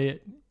you play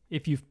it,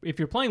 if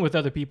you're playing with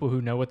other people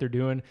who know what they're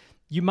doing,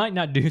 you might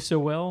not do so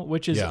well,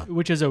 which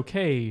is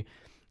okay.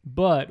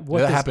 But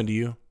what happened to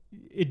you?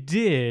 It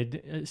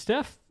did.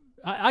 Steph,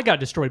 I got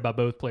destroyed by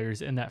both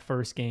players in that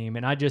first game,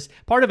 and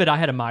part of it, I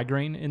had a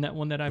migraine in that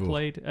one that I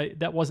played.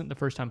 That wasn't the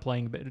first time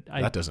playing, but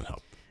that doesn't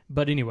help.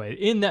 But anyway,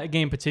 in that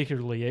game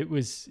particularly, it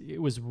was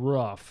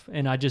rough,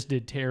 and I just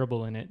did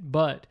terrible in it.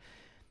 But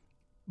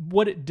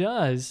what it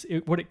does,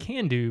 what it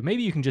can do,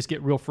 maybe you can just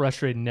get real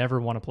frustrated and never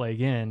want to play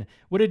again.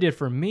 What it did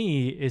for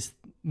me is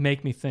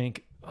make me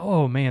think,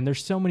 oh man,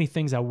 there's so many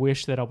things I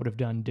wish that I would have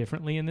done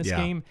differently in this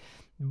game.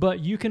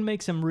 But you can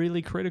make some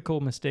really critical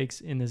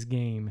mistakes in this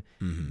game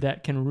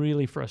that can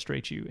really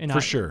frustrate you.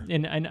 And sure.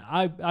 And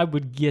I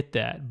would get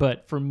that.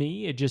 But for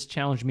me, it just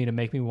challenged me to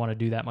make me want to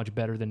do that much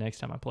better the next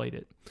time I played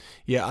it.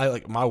 Yeah, I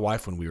like my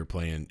wife when we were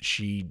playing,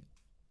 she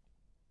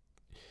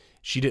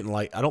didn't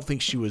like, I don't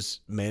think she was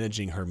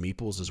managing her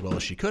meeples as well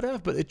as she could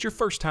have, but it's your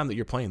first time that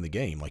you're playing the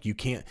game. Like you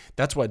can't,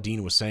 that's why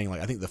Dean was saying,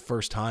 like, I think the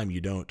first time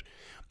you don't,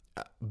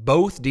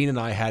 both Dean and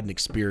I had an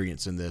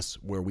experience in this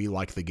where we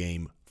liked the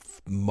game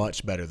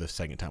much better the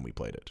second time we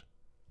played it.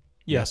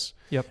 Yes.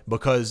 Yep.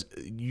 Because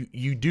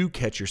you do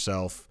catch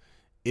yourself.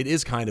 It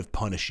is kind of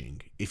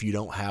punishing if you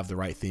don't have the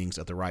right things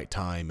at the right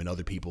time, and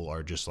other people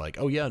are just like,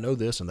 oh yeah, I know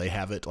this, and they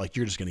have it. Like,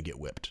 you're just going to get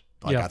whipped.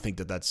 Like, I think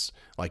that's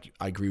like,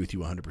 I agree with you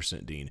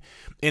 100%, Dean.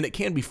 And it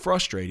can be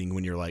frustrating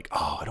when you're like,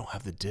 oh, I don't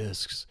have the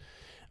discs.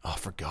 Oh, I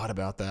forgot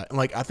about that. And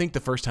like, I think the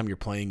first time you're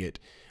playing it,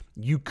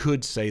 you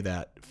could say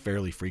that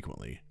fairly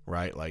frequently,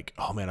 right? Like,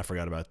 oh man, I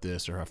forgot about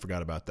this, or I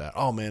forgot about that.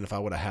 Oh man, if I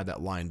would have had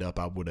that lined up,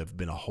 I would have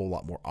been a whole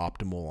lot more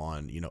optimal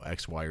on,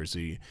 X, Y, or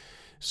Z.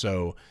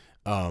 So,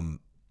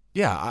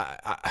 yeah,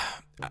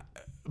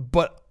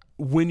 but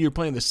when you're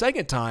playing the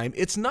second time,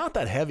 it's not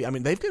that heavy. I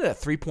mean, they've got a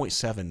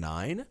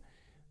 3.79.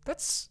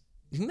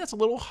 You think that's a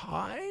little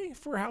high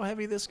for how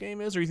heavy this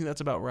game is, or you think that's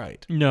about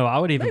right? No, I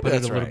would even put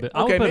it a little bit.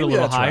 I would put it a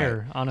little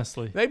higher,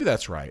 honestly. Maybe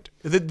that's right.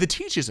 The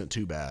teach isn't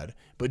too bad,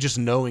 but just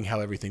knowing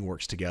how everything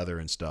works together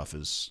and stuff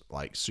is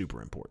like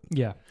super important.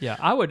 Yeah.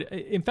 I would,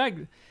 in fact,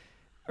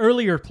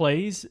 earlier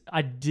plays,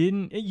 I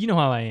didn't, you know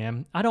how I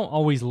am. I don't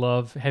always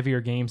love heavier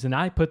games, and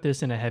I put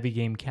this in a heavy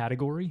game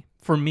category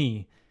for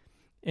me.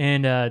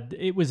 And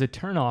it was a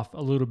turnoff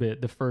a little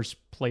bit the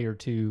first play or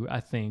two, I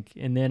think.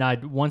 And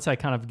then once I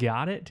kind of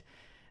got it,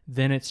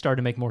 then it started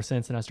to make more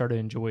sense, and I started to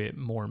enjoy it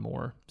more and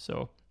more.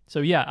 So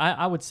yeah,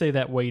 I would say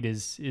that weight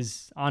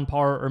is on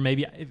par, or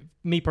maybe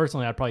me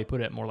personally, I'd probably put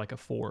it at more like a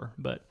 4.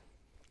 But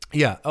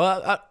yeah,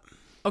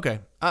 okay,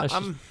 that's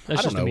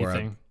just a me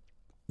thing.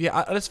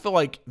 Yeah, I just feel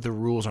like the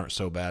rules aren't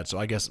so bad, so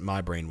I guess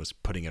my brain was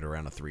putting it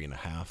around a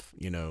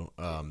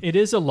 3.5. It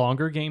is a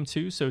longer game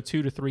too, so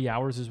 2 to 3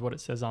 hours is what it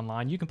says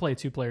online. You can play a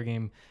 2-player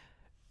game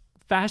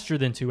faster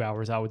than 2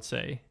 hours, I would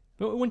say.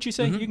 Wouldn't you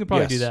say? You can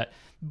probably do that,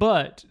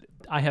 but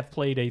I have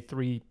played a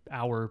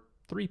 3-hour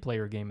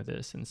 3-player game of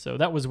this, and so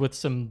that was with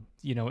some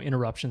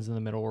interruptions in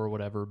the middle or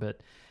whatever, but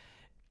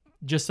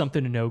just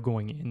something to know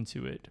going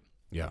into it.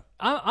 Yeah,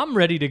 I'm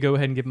ready to go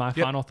ahead and give my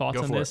final thoughts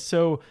on this.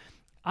 So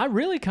I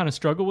really kind of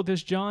struggle with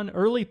this, John.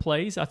 Early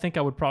plays, I think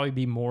I would probably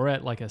be more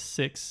at like a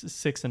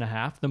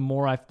 6.5. The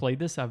more I've played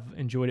this, I've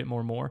enjoyed it more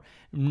and more.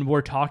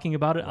 We're talking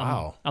about it.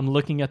 Wow. I'm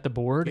looking at the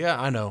board.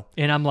 Yeah, I know.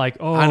 And I'm like,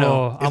 I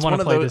know. I want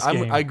to play this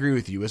game. I agree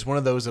with you. It's one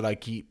of those that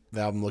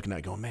I'm looking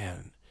at going,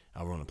 man,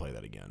 I want to play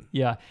that again.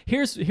 Yeah.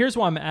 Here's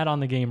where I'm at on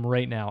the game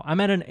right now.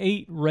 I'm at an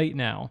 8 right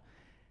now.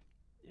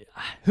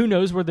 Who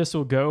knows where this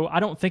will go?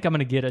 I don't think I'm going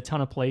to get a ton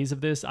of plays of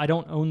this. I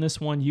don't own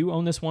this one. You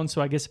own this one,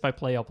 so I guess if I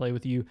play, I'll play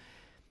with you.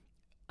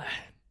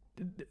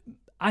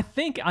 I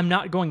think I'm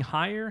not going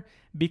higher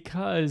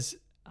because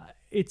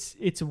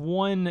it's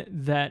one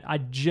that I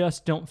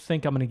just don't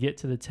think I'm going to get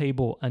to the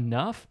table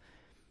enough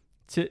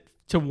to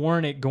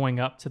warrant it going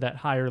up to that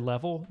higher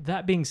level.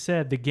 That being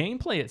said, the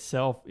gameplay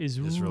itself is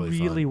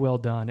really well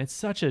done. It's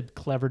such a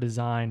clever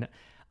design.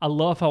 I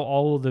love how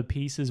all of the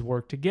pieces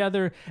work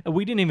together.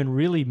 We didn't even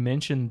really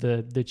mention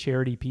the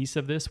charity piece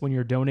of this when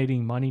you're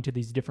donating money to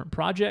these different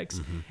projects,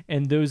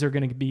 and those are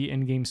going to be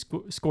in-game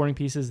scoring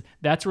pieces.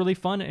 That's really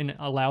fun and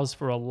allows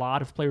for a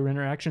lot of player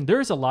interaction.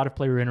 There's a lot of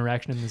player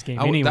interaction in this game.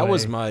 Anyway, that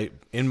was my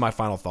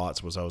final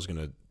thoughts. I was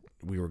gonna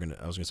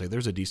say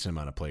there's a decent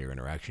amount of player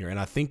interaction here, and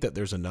I think that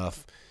there's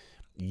enough.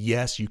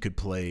 Yes, you could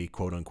play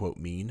quote unquote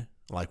mean,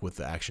 like with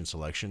the action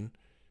selection.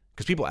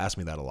 Because people ask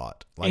me that a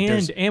lot. Like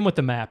and with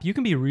the map. You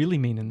can be really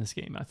mean in this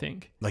game, I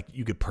think. Like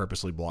you could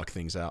purposely block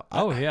things out.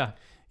 Yeah.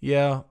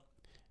 Yeah.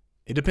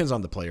 It depends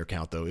on the player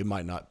count, though. It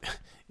might not.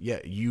 Yeah,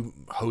 you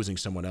hosing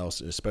someone else,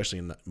 especially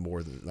in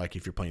more than like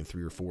if you're playing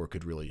 3 or 4,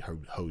 could really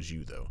hose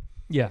you, though.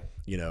 Yeah.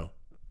 You know?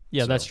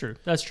 Yeah, that's true.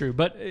 That's true.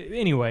 But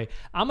anyway,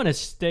 I'm going to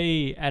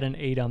stay at an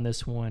 8 on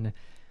this one.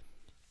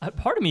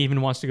 Part of me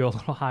even wants to go a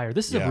little higher.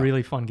 This is a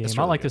really fun game.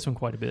 I like this one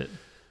quite a bit.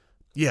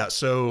 Yeah,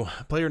 so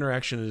player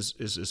interaction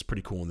is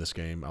pretty cool in this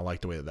game. I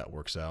like the way that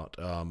works out.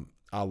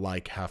 I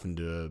like having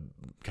to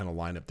kind of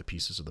line up the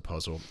pieces of the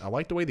puzzle. I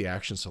like the way the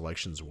action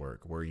selections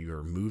work, where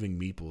you're moving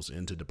meeples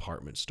into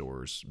department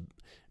stores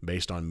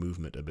based on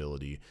movement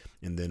ability,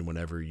 and then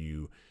whenever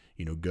you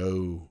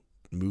go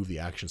move the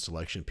action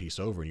selection piece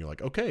over, and you're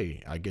like,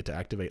 okay, I get to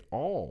activate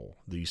all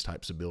these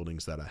types of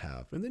buildings that I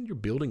have, and then you're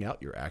building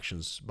out your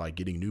actions by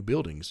getting new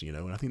buildings,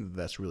 and I think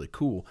that's really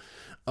cool.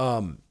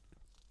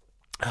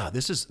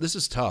 This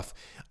is tough.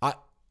 I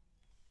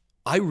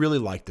really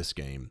like this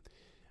game,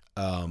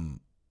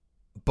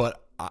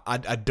 but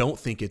I don't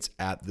think it's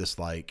at this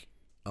like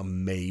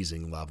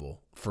amazing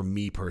level for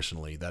me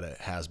personally that it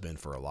has been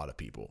for a lot of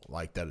people.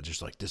 Like that, it's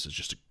just like this is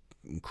just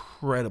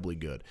incredibly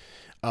good.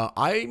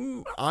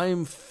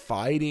 I'm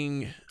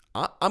fighting.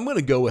 I'm going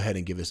to go ahead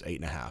and give this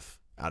 8.5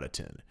 out of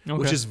 10,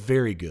 which is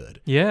very good.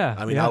 Yeah,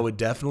 I mean, I would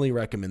definitely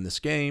recommend this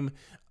game.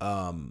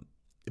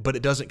 But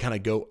it doesn't kind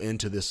of go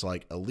into this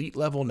like elite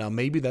level. Now,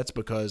 maybe that's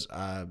because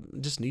I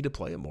just need to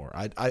play it more.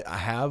 I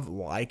have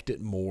liked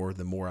it more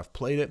the more I've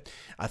played it.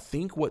 I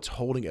think what's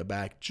holding it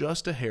back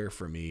just a hair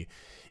for me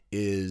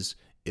is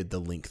the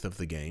length of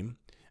the game.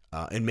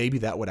 And maybe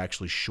that would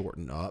actually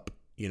shorten up,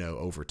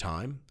 over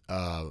time.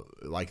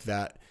 Like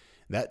that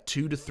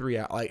 2 to 3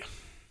 hours. Like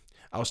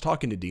I was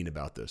talking to Dean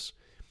about this.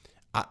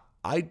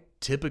 I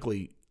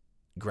typically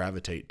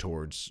gravitate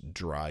towards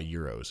dry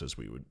Euros, as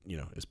we would,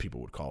 as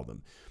people would call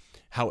them.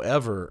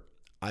 However,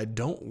 I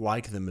don't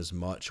like them as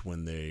much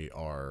when they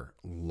are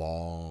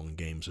long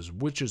games,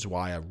 which is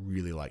why I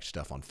really like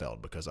Stefan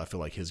Feld, because I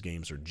feel like his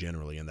games are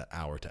generally in that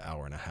hour to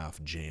hour and a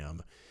half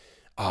jam.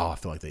 I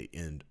feel like they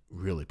end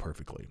really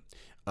perfectly.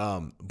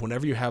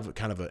 Whenever you have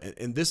kind of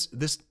and this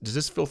does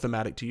this feel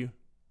thematic to you?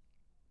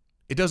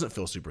 It doesn't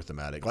feel super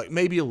thematic. Like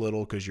maybe a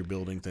little because you're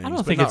building things,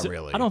 but not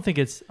really. I don't think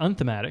it's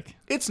unthematic.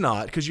 It's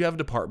not, because you have a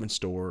department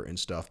store and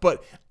stuff.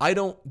 But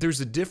there's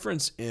a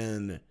difference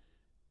in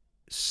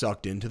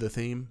sucked into the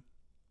theme,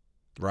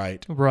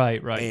 right?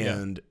 Right.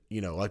 And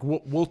like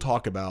we'll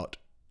talk about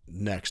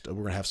next.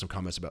 We're gonna have some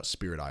comments about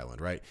Spirit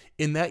Island, right?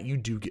 In that you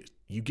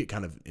get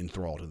kind of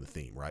enthralled in the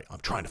theme, right? I'm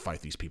trying to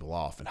fight these people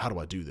off, and how do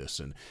I do this?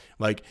 And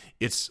like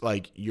it's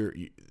like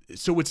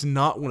so it's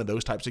not one of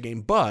those types of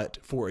game, but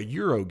for a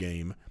Euro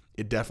game,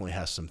 it definitely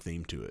has some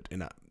theme to it.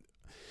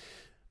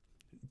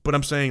 But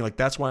I'm saying like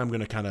that's why I'm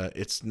gonna kind of,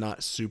 it's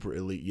not super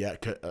elite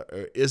yet,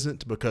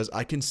 isn't, because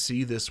I can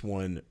see this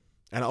one.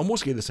 And I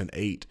almost gave this an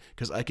 8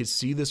 because I could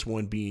see this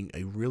one being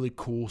a really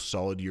cool,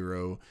 solid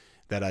Euro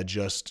that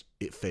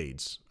it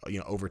fades.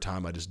 Over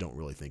time, I just don't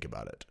really think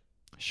about it.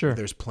 Sure.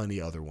 There's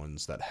plenty other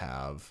ones that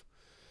have,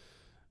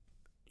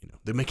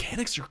 the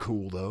mechanics are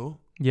cool though.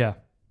 Yeah.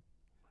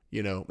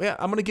 I'm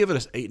going to give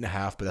it an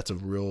 8.5, but that's a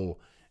real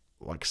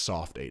like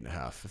soft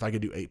 8.5. If I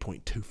could do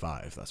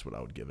 8.25, that's what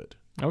I would give it.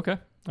 Okay.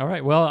 All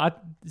right. Well, I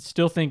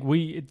still think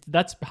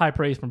that's high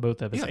praise from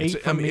both of us. Yeah,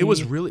 8 for me. it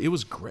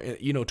was great,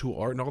 tool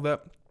art and all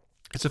that.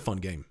 It's a fun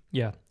game.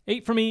 Yeah.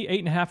 8 for me,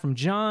 8.5 from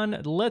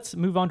John. Let's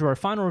move on to our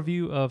final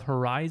review of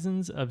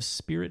Horizons of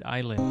Spirit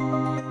Island.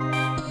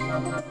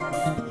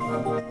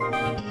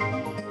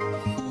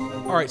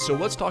 All right, so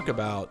let's talk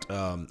about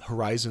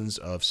Horizons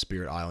of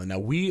Spirit Island. Now,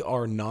 we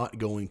are not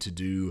going to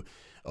do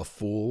a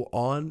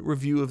full-on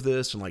review of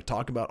this and like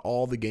talk about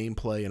all the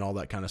gameplay and all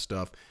that kind of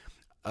stuff.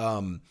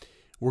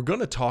 we're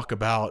going to talk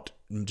about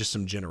just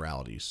some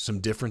generalities,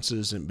 some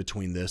differences in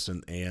between this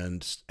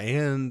and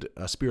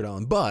Spirit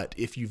Island. But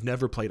if you've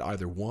never played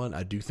either one,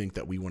 I do think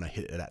that we want to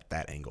hit it at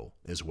that angle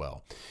as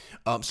well.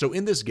 So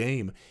in this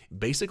game,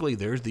 basically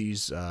there's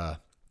these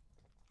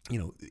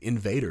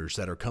invaders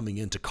that are coming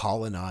in to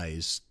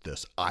colonize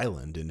this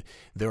island, and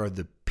there are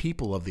the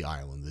people of the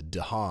island, the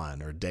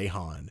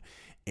Dahan,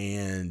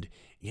 and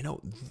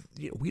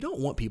we don't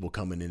want people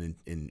coming in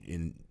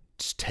and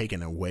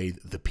taking away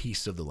the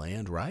peace of the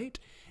land, right?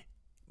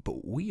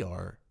 But we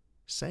are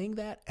saying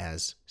that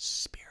as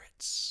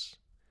spirits.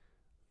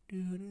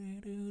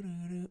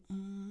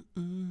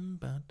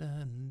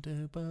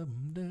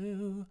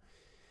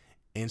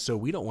 And so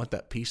we don't want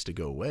that peace to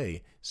go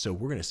away, so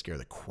we're going to scare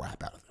the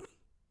crap out of them.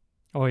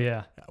 Oh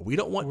yeah. We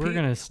don't want We're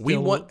going to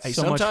still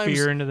so much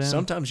fear into them.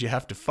 Sometimes you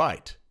have to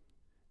fight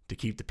to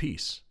keep the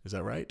peace. Is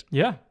that right?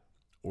 Yeah.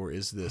 Or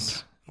is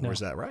this No. or is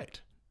that right?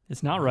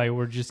 It's not right.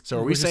 We're just So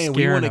are we're we just saying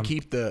we want to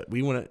scaring keep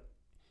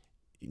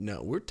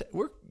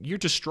you're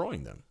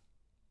destroying them.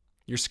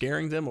 You're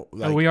scaring them.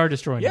 them. We are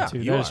destroying yeah, them too.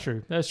 you That is are.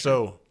 true. That's true.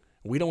 So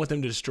we don't want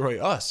them to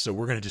destroy us, so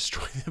we're going to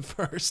destroy them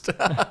first.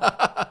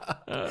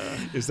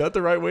 Is that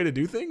the right way to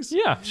do things?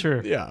 Yeah,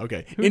 sure. Yeah,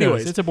 okay. Who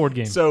Anyways, knows? It's a board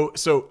game. So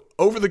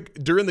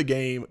during the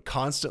game,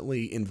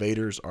 constantly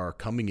invaders are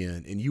coming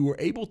in, and you were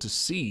able to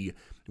see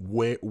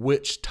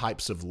which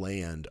types of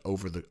land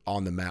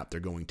on the map they're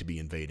going to be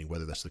invading,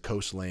 whether that's the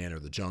coastland or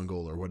the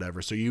jungle or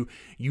whatever. So you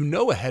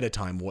know ahead of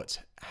time what's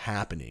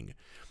happening,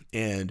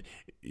 and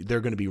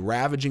they're going to be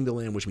ravaging the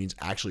land, which means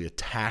actually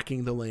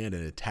attacking the land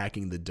and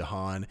attacking the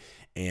Dahan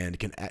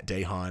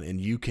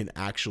and you can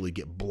actually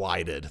get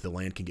blighted. The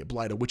land can get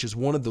blighted, which is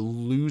one of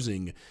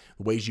the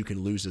ways you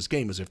can lose this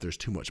game, is if there's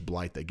too much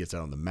blight that gets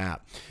out on the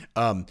map.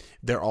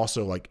 They're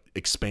also like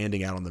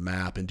expanding out on the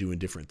map and doing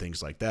different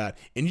things like that.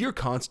 And you're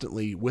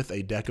constantly with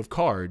a deck of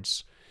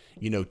cards,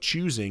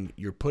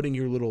 you're putting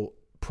your little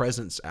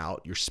presence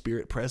out, your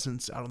spirit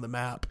presence out on the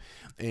map,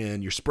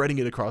 and you're spreading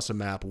it across the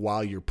map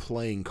while you're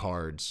playing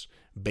cards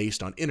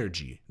based on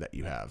energy that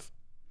you have.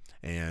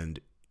 And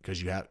because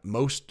you have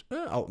most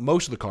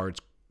of the cards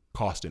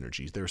cost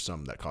energies. There's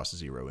some that cost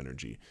 0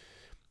 energy.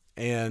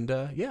 And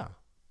I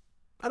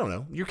don't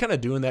know. You're kind of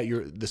doing that.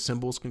 The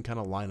symbols can kind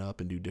of line up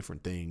and do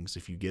different things.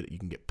 If you get it, you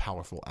can get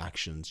powerful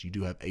actions. You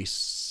do have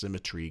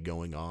asymmetry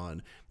going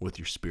on with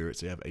your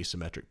spirits. They have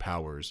asymmetric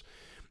powers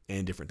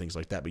and different things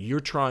like that. But you're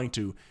trying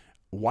to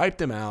wipe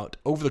them out.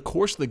 Over the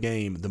course of the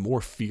game, the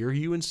more fear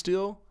you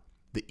instill,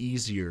 the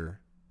easier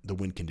the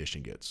win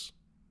condition gets.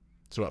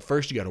 So at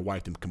first you got to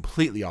wipe them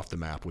completely off the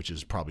map, which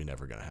is probably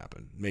never going to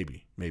happen.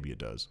 Maybe it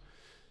does.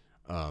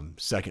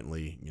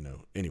 Secondly,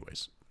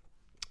 anyways,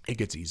 it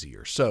gets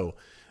easier. So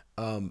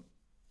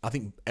I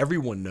think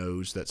everyone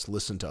knows that's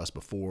listened to us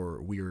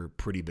before, we're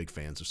pretty big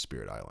fans of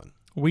Spirit Island.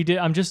 We did.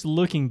 I'm just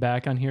looking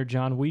back on here,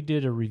 John. We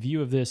did a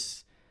review of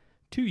this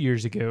 2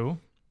 years ago,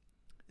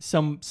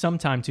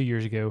 sometime 2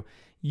 years ago.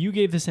 You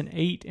gave this an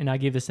 8, and I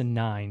gave this a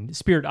 9.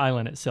 Spirit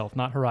Island itself,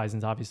 not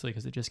Horizons, obviously,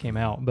 because it just came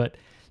out. But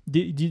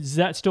does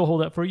that still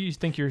hold up for you?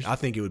 I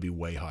think it would be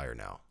way higher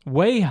now.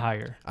 Way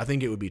higher? I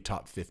think it would be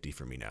top 50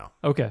 for me now.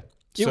 Okay.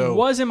 It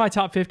was in my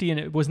top 50, and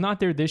it was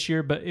not there this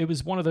year, but it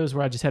was one of those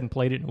where I just hadn't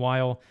played it in a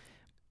while.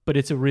 But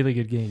it's a really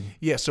good game.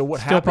 Yeah, so what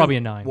happened? Still probably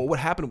a 9. Well, what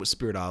happened with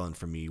Spirit Island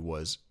for me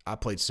was I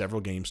played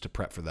several games to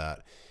prep for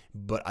that,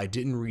 but I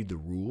didn't read the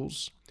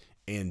rules,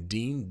 and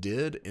Dean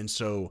did. And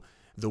so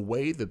the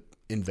way the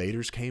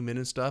invaders came in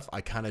and stuff,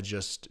 I kind of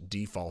just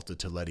defaulted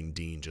to letting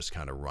Dean just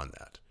kind of run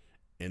that.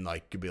 And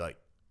could be like,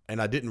 and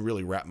I didn't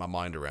really wrap my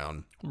mind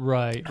around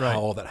how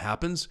all that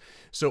happens.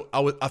 So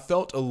I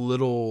felt a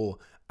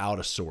little out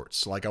of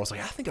sorts. I was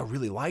like, I think I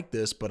really like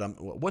this, but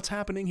what's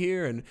happening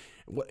here? And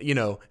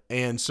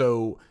and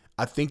so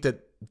I think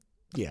that,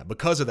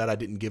 because of that, I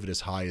didn't give it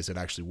as high as it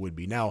actually would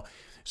be. Now,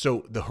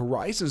 so the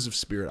Horizons of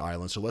Spirit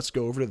Island. So let's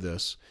go over to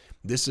this.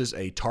 This is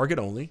a Target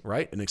only,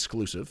 right? An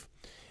exclusive.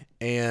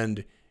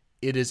 And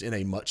it is in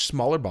a much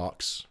smaller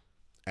box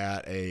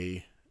at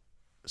a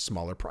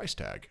smaller price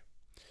tag.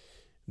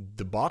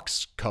 The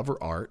box cover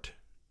art,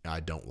 I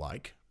don't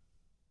like.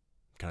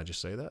 Can I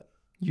just say that?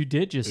 You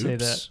did just say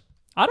that.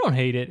 I don't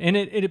hate it. And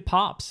it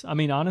pops. I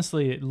mean,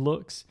 honestly, it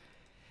looks...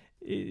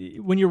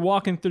 When you're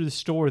walking through the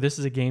store, this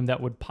is a game that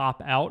would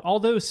pop out.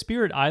 Although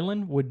Spirit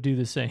Island would do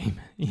the same.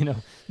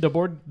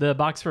 The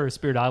box for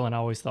Spirit Island I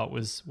always thought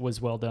was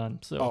well done.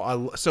 So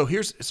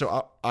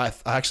I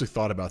actually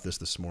thought about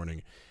this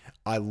morning.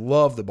 I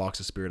love the box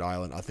of Spirit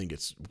Island. I think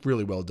it's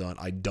really well done.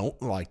 I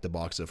don't like the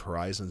box of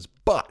Horizons,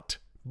 but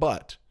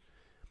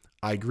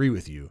I agree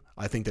with you.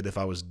 I think that if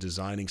I was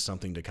designing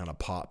something to kind of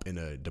pop in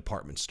a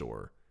department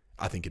store,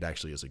 I think it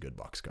actually is a good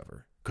box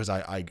cover. Because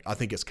I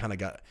think it's kind of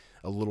got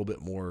a little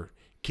bit more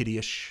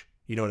kiddie-ish,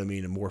 you know what I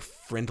mean, a more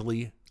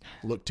friendly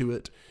look to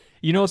it.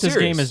 You know what this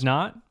game is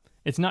not?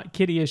 It's not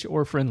kiddie-ish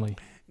or friendly.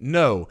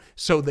 No.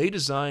 So they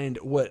designed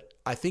what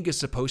I think is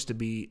supposed to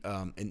be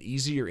an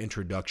easier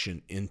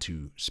introduction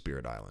into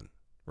Spirit Island,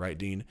 right,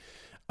 Dean?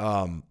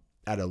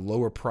 At a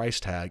lower price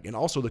tag, and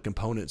also the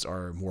components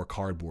are more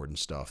cardboard and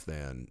stuff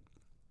than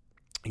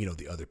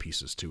the other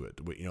pieces to it,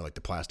 like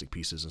the plastic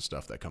pieces and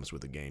stuff that comes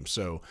with the game.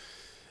 So,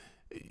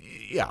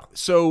 yeah.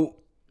 So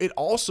it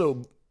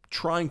also,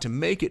 trying to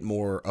make it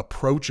more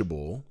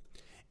approachable,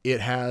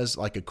 it has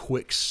like a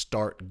quick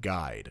start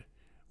guide,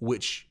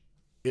 which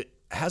it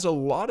has a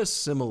lot of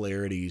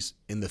similarities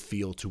in the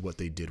feel to what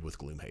they did with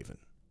Gloomhaven.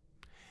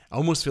 I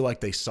almost feel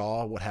like they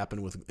saw what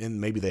happened with, and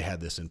maybe they had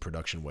this in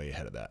production way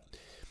ahead of that.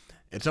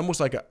 It's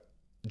almost like a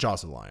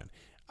Jaws of the Lion.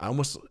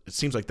 It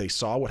seems like they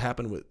saw what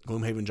happened with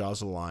Gloomhaven,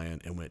 Jaws of the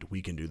Lion, and went,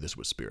 we can do this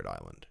with Spirit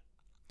Island.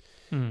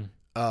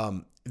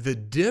 The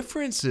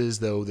difference is,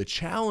 though, the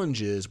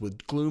challenge is with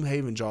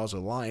Gloomhaven, Jaws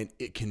of the Lion,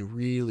 it can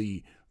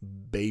really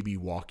baby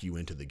walk you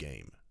into the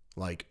game.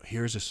 Like,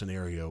 here's a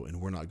scenario, and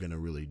we're not going to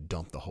really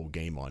dump the whole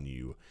game on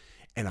you.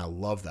 And I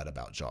love that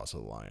about Jaws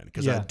of the Lion,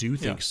 because I do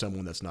think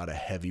someone that's not a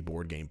heavy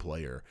board game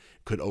player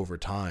could, over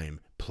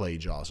time, play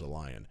Jaws of the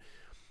Lion.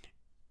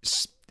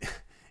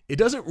 It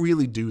doesn't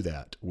really do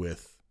that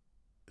with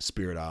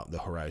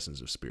the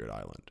Horizons of Spirit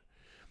Island.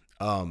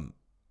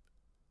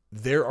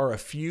 There are a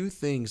few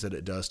things that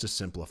it does to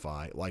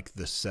simplify, like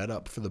the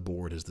setup for the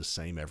board is the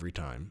same every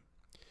time,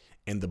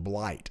 and the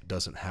blight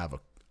doesn't have a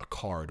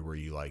card where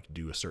you like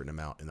do a certain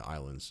amount in the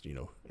islands.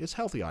 It's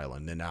Healthy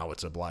Island, and now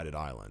it's a blighted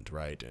island,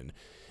 right? And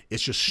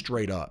it's just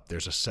straight up.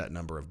 There's a set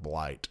number of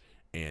blight,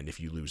 and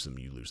if you lose them,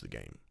 you lose the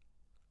game.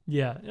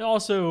 Yeah.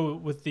 Also,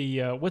 with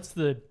the what's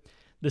the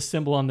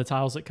symbol on the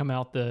tiles that come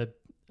out, the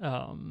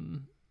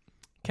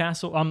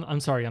castle. I'm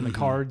sorry, on the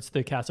cards,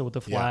 the castle with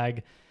the flag.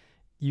 Yeah.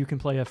 You can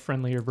play a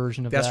friendly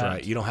version of that. That's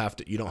right. You don't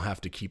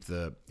have to keep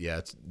the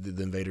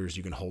invaders.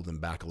 You can hold them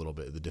back a little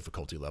bit. The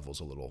difficulty level's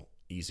a little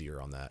easier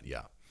on that.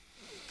 Yeah.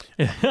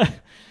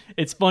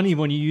 It's funny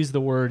when you use the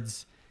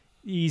words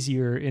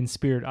easier in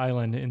Spirit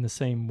Island in the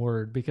same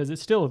word, because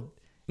it's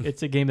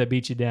a game that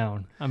beats you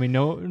down. I mean,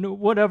 no,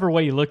 whatever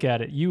way you look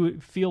at it,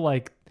 you feel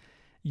like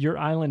your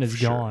island is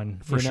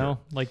gone. For sure.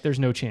 Like there's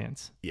no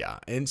chance. Yeah,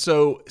 and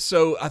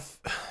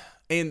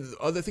and the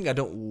other thing I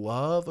don't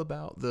love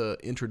about the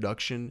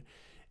introduction,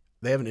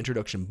 they have an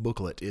introduction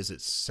booklet, is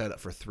it's set up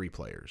for 3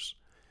 players.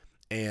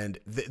 And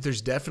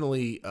there's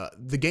definitely,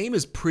 the game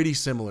is pretty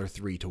similar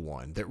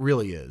 3-1. That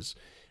really is.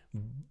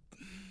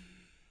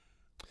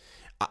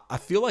 I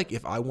feel like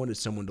if I wanted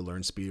someone to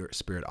learn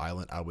Spirit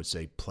Island, I would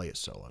say play it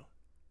solo.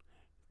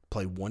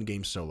 Play one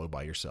game solo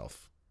by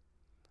yourself.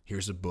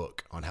 Here's a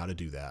book on how to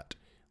do that.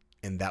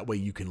 And that way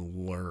you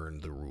can learn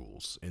the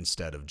rules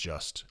instead of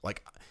just,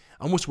 like,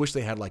 I almost wish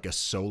they had like a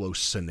solo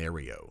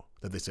scenario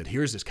that they said,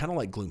 here's this, kind of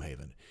like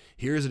Gloomhaven.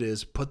 Here's it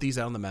is, put these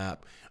out on the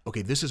map.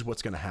 Okay, this is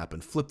what's going to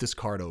happen. Flip this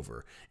card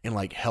over and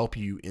like help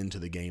you into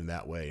the game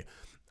that way.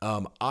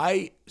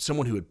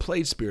 Someone who had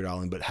played Spirit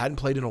Island but hadn't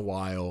played in a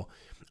while,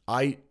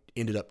 I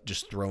ended up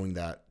just throwing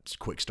that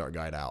quick start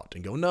guide out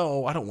and go,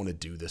 no, I don't want to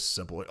do this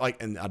simple.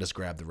 And I just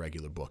grabbed the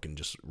regular book and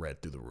just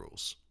read through the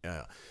rules.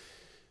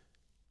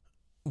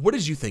 What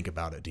did you think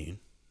about it, Dean?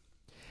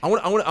 I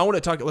want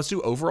to talk. Let's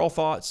do overall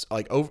thoughts,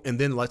 and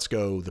then let's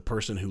go the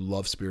person who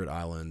loves Spirit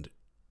Island,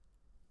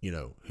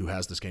 who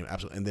has this game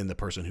absolutely, and then the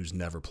person who's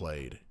never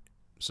played.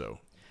 So,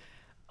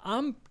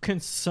 I'm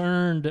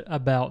concerned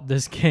about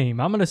this game.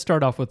 I'm going to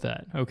start off with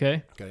that.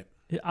 Okay. Okay.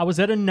 I was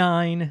at a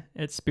 9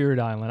 at Spirit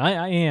Island.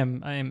 I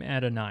am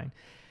at a 9.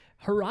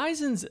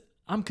 Horizons,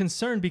 I'm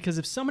concerned because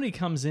if somebody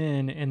comes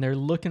in and they're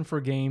looking for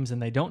games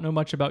and they don't know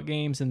much about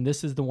games and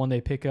this is the one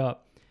they pick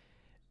up,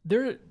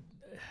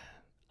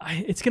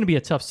 it's going to be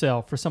a tough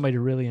sell for somebody to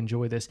really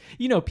enjoy this.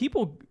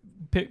 People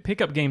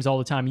pick up games all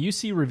the time. You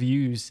see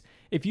reviews.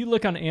 If you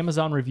look on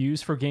Amazon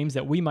reviews for games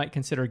that we might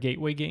consider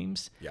gateway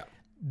games,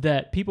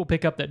 that people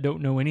pick up that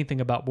don't know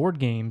anything about board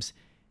games,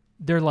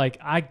 they're like,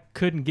 I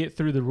couldn't get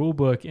through the rule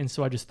book, and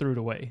so I just threw it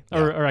away.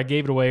 Or I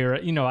gave it away, or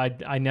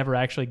I never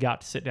actually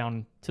got to sit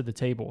down to the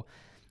table.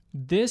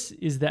 This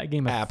is that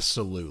game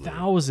absolutely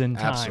 1,000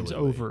 times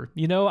over.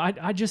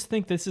 I just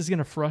think this is going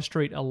to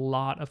frustrate a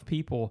lot of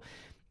people.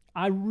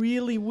 I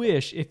really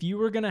wish if you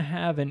were going to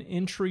have an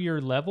entry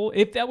level,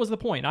 if that was the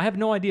point, I have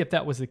no idea if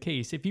that was the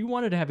case. If you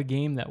wanted to have a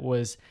game that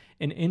was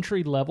an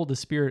entry level to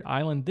Spirit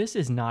Island, this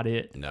is not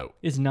it. No.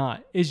 It's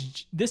not.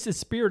 This is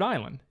Spirit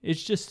Island.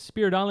 It's just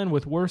Spirit Island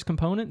with worse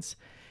components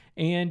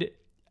and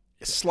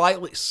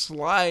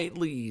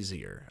slightly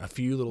easier. A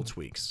few little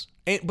tweaks.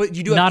 But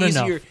you do have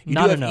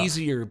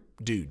easier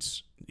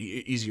dudes,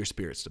 easier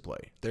spirits to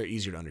play. They're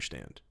easier to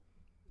understand.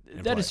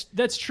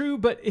 That's true,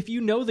 but if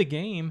you know the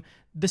game,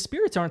 the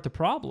spirits aren't the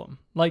problem.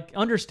 Like,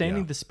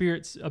 understanding the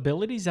spirits'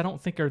 abilities, I don't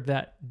think are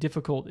that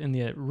difficult in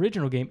the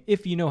original game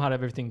if you know how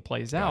everything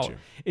plays out.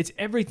 It's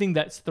everything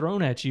that's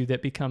thrown at you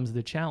that becomes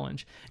the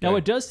challenge. Now,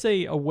 it does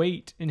say a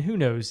weight, and who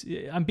knows?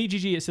 On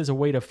BGG, it says a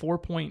weight of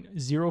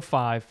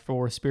 4.05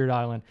 for Spirit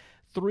Island,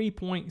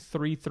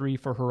 3.33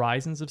 for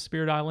Horizons of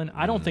Spirit Island.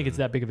 I don't think it's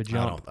that big of a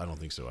jump. I don't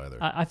think so either.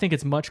 I think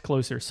it's much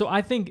closer. So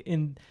I think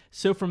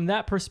from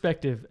that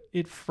perspective,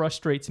 it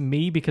frustrates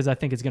me because I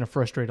think it's going to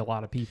frustrate a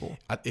lot of people.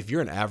 If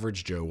you're an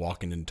average Joe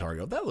walking into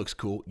Target, that looks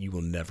cool, you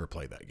will never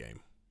play that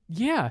game.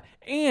 Yeah,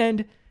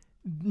 and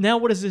now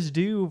what does this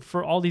do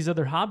for all these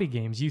other hobby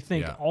games? You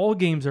think all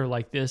games are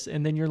like this,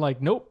 and then you're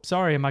like, nope,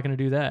 sorry, I'm not going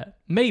to do that.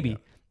 Maybe.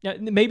 Yeah,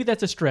 maybe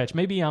that's a stretch.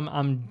 Maybe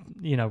I'm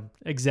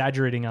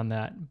exaggerating on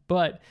that.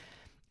 But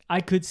I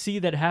could see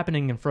that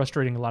happening and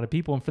frustrating a lot of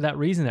people, and for that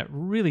reason, that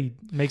really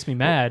makes me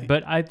mad.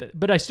 But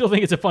I still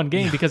think it's a fun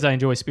game because I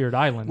enjoy Spirit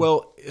Island.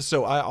 Well,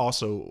 so I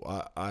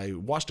also I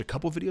watched a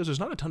couple of videos. There's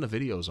not a ton of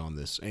videos on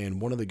this,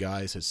 and one of the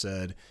guys had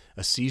said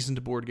a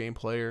seasoned board game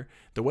player.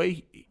 The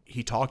way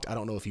he talked, I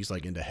don't know if he's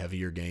like into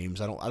heavier games.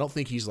 I don't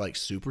think he's like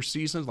super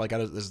seasoned. Like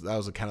that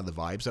was kind of the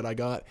vibes that I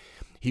got.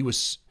 He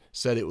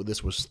said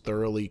this was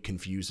thoroughly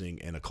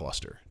confusing and a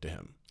cluster to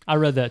him. I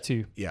read that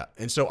too. Yeah.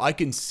 And so I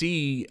could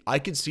see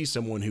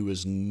someone who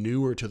is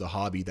newer to the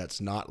hobby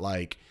that's not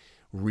like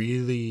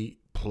really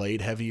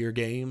played heavier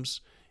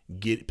games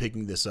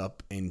picking this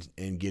up and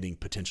getting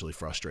potentially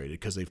frustrated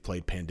because they've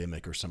played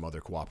Pandemic or some other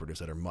cooperatives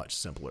that are much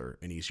simpler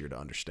and easier to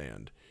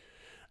understand.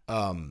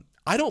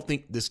 I don't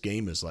think this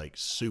game is like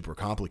super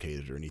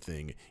complicated or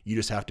anything. You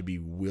just have to be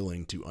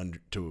willing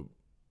to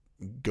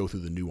go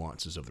through the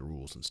nuances of the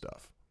rules and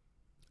stuff.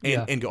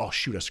 And go, oh,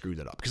 shoot, I screwed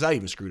that up. Because I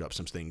even screwed up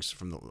some things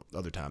from the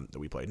other time that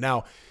we played.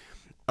 Now,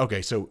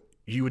 okay, so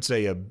you would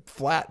say a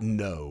flat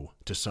no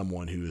to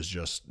someone who has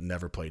just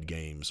never played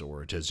games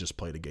or has just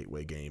played a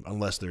gateway game,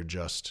 unless they're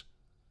just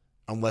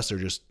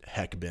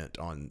heck bent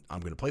on, I'm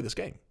going to play this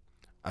game.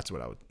 That's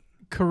what I would.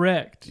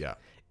 Correct. Yeah.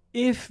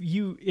 If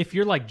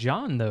you're like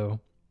John,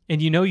 though,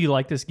 and you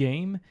like this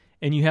game,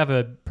 and you have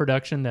a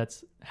production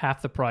that's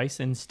half the price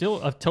and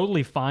still a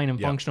totally fine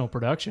and functional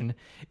production,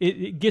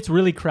 it gets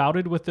really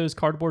crowded with those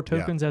cardboard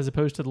tokens as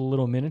opposed to the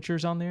little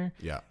miniatures on there.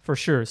 Yeah. For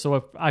sure.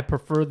 So I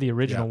prefer the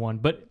original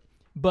one.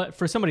 But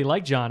for somebody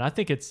like John, I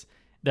think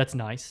that's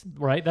nice,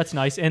 right? That's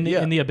nice. And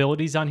the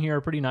abilities on here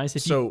are pretty nice.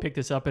 If you pick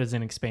this up as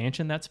an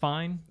expansion, that's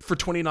fine. For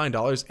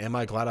 $29, am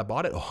I glad I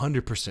bought it?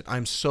 100%.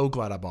 I'm so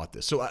glad I bought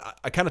this. So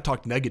I kind of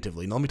talked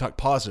negatively. Now let me talk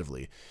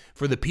positively.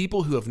 For the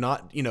people who have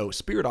not,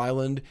 Spirit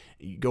Island,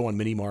 you go on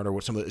Mini Mart or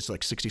what it's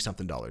like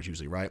 $60-something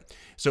usually, right?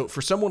 So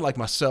for someone like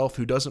myself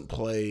who doesn't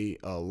play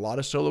a lot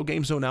of solo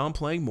games, though now I'm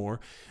playing more,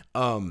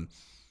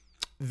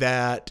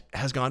 that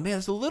has gone, man,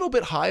 it's a little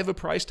bit high of a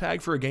price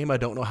tag for a game I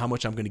don't know how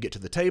much I'm going to get to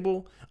the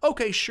table.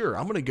 Okay, sure.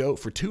 I'm going to go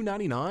for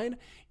 $29.99.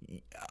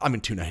 I'm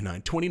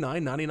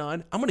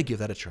going to give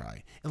that a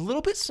try. A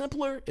little bit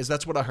simpler, is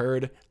that's what I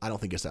heard. I don't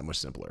think it's that much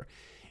simpler.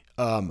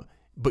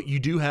 But you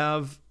do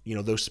have,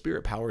 those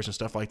spirit powers and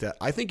stuff like that.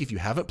 I think if you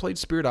haven't played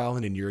Spirit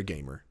Island and you're a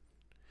gamer,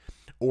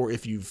 or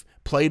if you've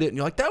played it and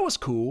you're like, that was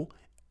cool,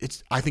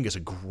 I think it's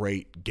a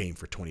great game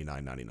for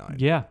 $29.99.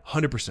 Yeah.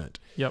 100%.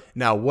 Yep.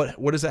 Now, what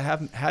does that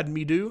have had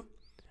me do?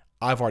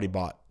 I went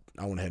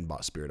ahead and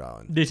bought Spirit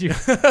Island. Did you?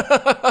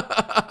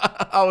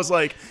 I was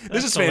like,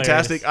 this is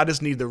fantastic. Hilarious. I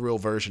just need the real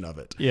version of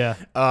it. Yeah.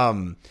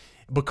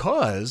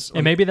 Because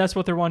and maybe that's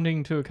what they're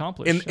wanting to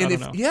accomplish.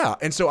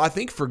 And so I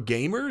think for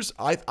gamers,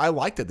 I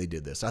like that they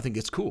did this. I think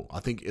it's cool.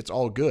 I think it's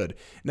all good.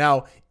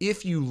 Now,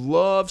 if you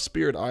love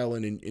Spirit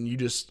Island and you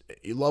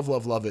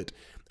love it,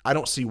 I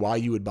don't see why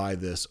you would buy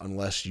this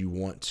unless you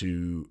want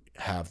to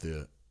have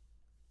the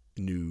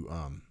new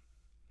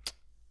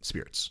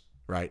spirits,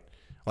 right?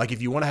 Like if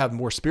you want to have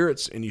more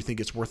spirits and you think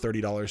it's worth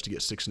 $30 to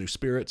get 6 new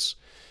spirits,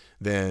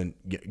 then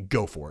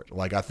go for it.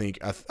 Like I think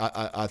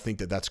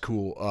that that's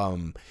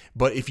cool.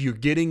 But if you're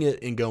getting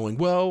it and going,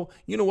 well,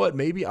 you know what?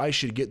 Maybe I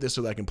should get this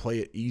so that I can play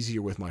it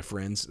easier with my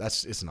friends.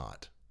 It's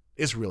not.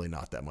 It's really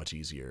not that much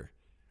easier.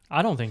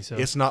 I don't think so.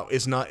 It's not.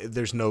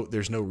 There's no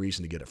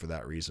reason to get it for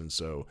that reason.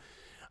 So.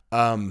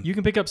 You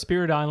can pick up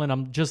Spirit Island.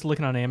 I'm just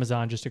looking on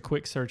Amazon, just a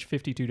quick search,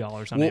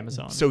 $52 on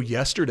Amazon. So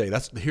yesterday,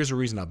 here's the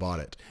reason I bought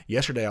it.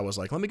 Yesterday, I was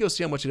like, let me go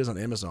see how much it is on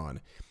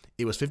Amazon.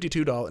 It was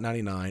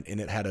 $52.99,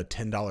 and it had a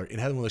 $10. It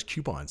had one of those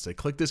coupons. They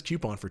clicked this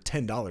coupon for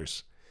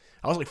 $10.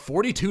 I was like,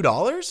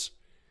 $42?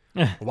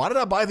 Why did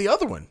I buy the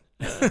other one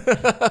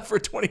for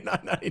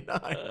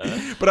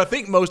 $29.99? But I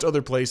think most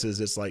other places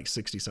it's like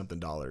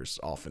 $60-something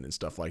often and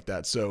stuff like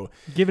that. So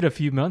give it a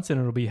few months, and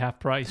it'll be half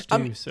price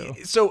too.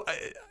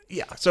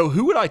 So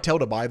who would I tell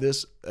to buy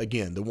this?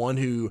 Again, the one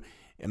who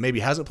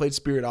maybe hasn't played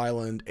Spirit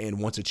Island and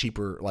wants a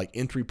cheaper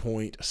entry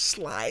point, a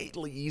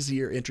slightly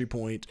easier entry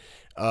point,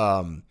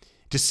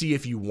 to see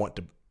if you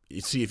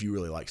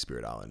really like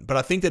Spirit Island. But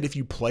I think that if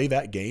you play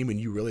that game and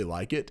you really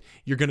like it,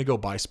 you're going to go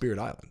buy Spirit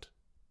Island.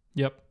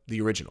 Yep. The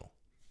original.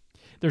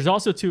 There's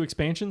also 2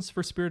 expansions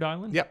for Spirit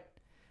Island. Yep.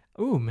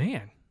 Oh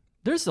man,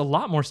 there's a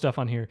lot more stuff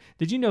on here.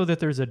 Did you know that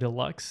there's a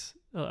deluxe,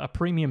 a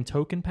premium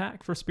token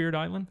pack for Spirit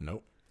Island?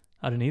 Nope.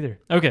 I didn't either.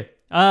 Okay.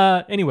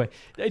 Anyway,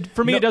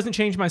 for me, It doesn't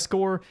change my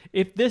score.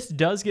 If this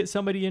does get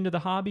somebody into the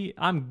hobby,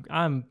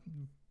 I'm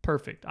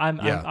perfect.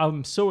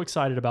 I'm so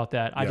excited about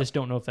that. I just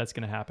don't know if that's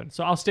going to happen.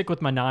 So I'll stick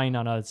with my 9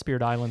 on a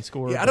Spirit Island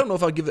score. Yeah, I don't know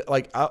if I'll give it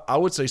I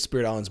would say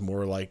Spirit Island's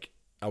more like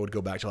I would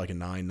go back to like a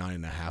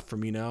 9.5 for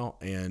me now.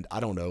 And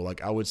I don't know,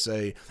 I would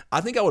say, I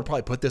think I would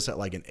probably put this at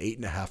like an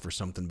 8.5 or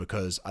something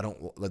because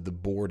the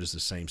board is the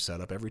same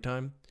setup every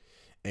time.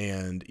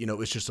 and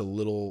it's just a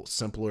little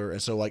simpler.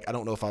 And so like I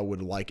don't know if I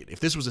would like it if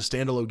this was a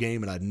standalone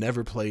game and I'd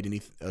never played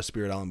any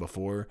Spirit Island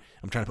before.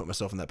 I'm trying to put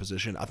myself in that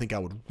position. I think I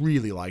would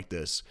really like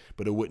this,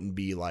 but it wouldn't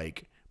be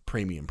like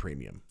premium.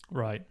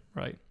 Right.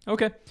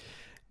 Okay,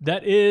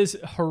 that is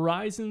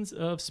Horizons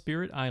of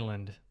Spirit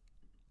Island.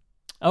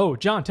 Oh,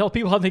 John, tell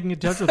people how they can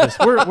get in touch with us.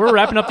 We're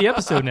wrapping up the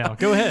episode now.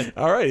 Go ahead.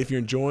 All right. If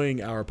you're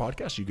enjoying our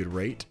podcast, you could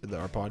rate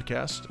our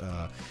podcast.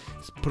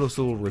 Put us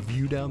a little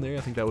review down there. I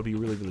think that would be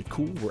really, really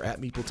cool. We're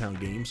at Meepletown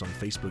Games on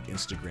Facebook,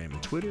 Instagram,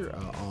 and Twitter.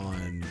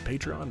 On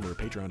Patreon, we're at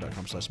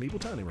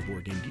patreon.com/Meepletown, and we're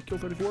Board Game Geek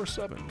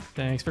 24/7.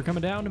 Thanks for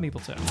coming down to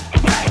Meepletown.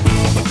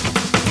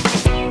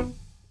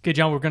 Okay,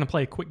 John, we're going to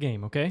play a quick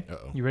game, okay?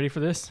 Uh-oh. You ready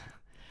for this?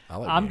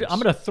 I'm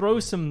going to throw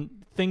some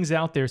things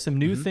out there, some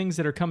new things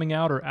that are coming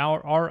out or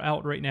are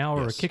out right now,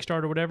 or a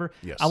Kickstarter or whatever.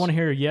 Yes. I want to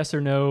hear a yes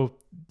or no,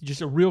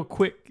 just a real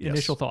quick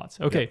initial thoughts.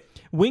 Okay. Yep.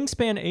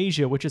 Wingspan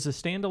Asia, which is a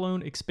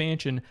standalone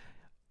expansion,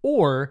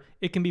 or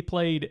it can be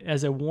played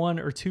as a 1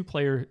 or 2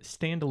 player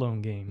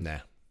standalone game. Nah.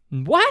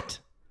 What?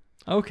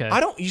 Okay.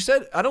 I've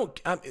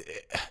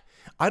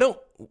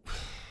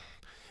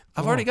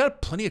already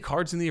got plenty of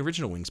cards in the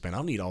original Wingspan. I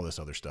don't need all this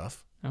other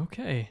stuff.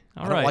 Okay.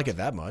 I don't like it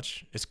that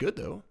much. It's good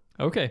though.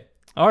 Okay.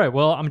 All right.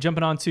 Well, I'm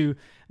jumping on to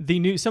the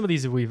new. Some of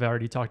these we've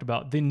already talked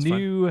about. The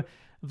new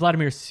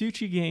Vladimir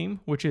Suchy game,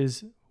 which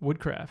is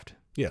Woodcraft.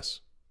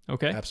 Yes.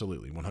 Okay.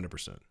 Absolutely.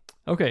 100%.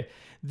 Okay.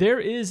 There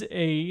is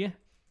a.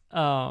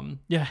 I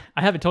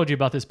haven't told you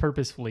about this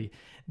purposefully.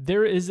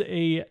 There is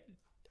a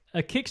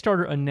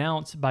Kickstarter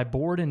announced by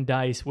Board and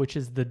Dice, which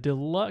is the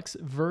deluxe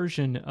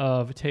version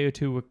of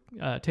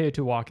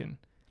Teotihuacan,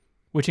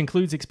 which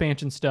includes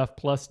expansion stuff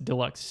plus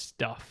deluxe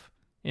stuff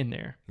in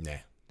there. Nah.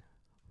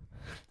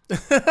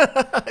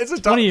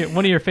 It's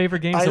one of your favorite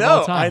games of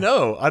all time. I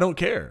know. I don't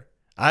care.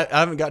 I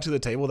haven't got to the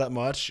table that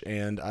much,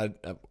 and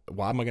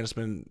why am I going to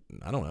spend?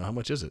 I don't know. How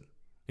much is it?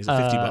 Is it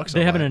 $50?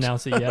 They haven't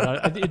announced it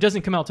yet. It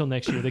doesn't come out till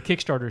next year. The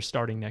Kickstarter is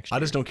starting next year. I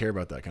just don't care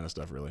about that kind of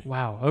stuff, really.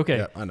 Wow. Okay.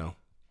 Yeah, I know.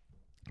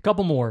 A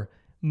couple more.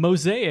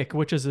 Mosaic,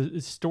 which is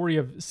a story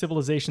of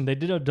civilization. They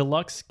did a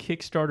deluxe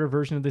Kickstarter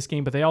version of this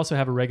game, but they also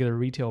have a regular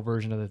retail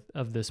version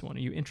of this one.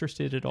 Are you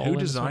interested at all? Who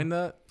designed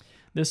that?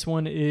 This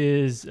one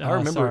is. I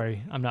remember.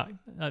 Sorry, I'm not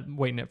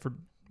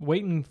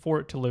waiting for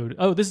it to load.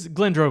 Oh, this is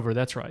Glenn Drover.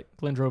 That's right,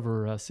 Glenn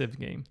Drover Civ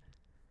game.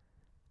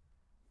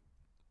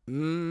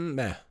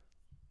 Meh.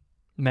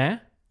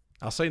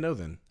 I'll say no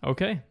then.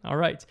 Okay. All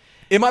right.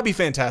 It might be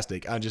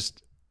fantastic.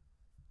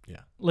 Yeah.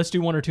 Let's do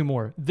 1 or 2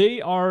 more.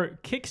 They are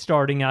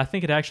kickstarting. I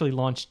think it actually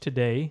launched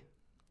today,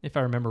 if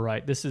I remember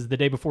right. This is the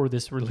day before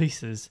this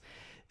releases.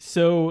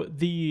 So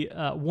the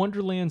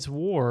Wonderlands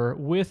War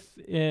with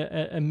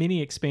a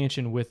mini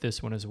expansion with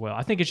this one as well.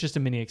 I think it's just a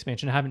mini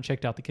expansion. I haven't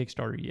checked out the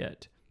Kickstarter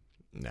yet.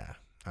 Nah.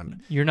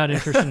 You're not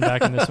interested in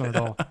backing this one at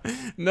all?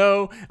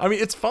 No. I mean,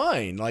 it's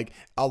fine. Like,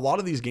 a lot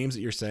of these games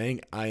that you're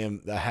saying, I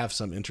have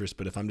some interest,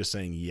 but if I'm just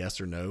saying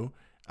yes or no,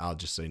 I'll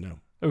just say no.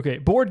 Okay.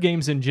 Board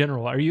games in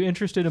general. Are you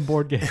interested in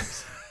board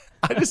games?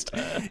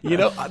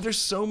 There's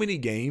so many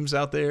games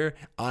out there.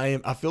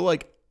 I feel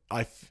like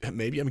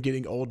maybe I'm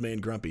getting old man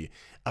grumpy.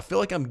 I feel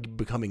like I'm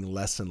becoming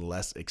less and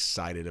less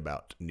excited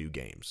about new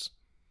games.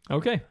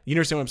 Okay. You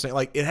understand what I'm saying?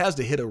 Like, it has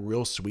to hit a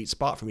real sweet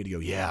spot for me to go,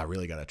 yeah, I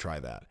really got to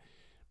try that.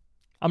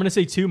 I'm going to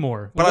say 2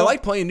 more. But I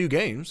like playing new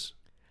games.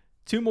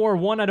 2 more.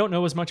 One I don't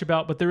know as much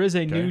about, but there is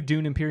a new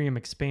Dune Imperium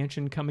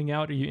expansion coming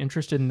out. Are you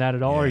interested in that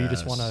at all, or you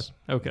just want to?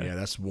 Okay. Yeah,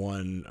 that's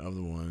one of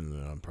the ones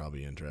that I'm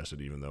probably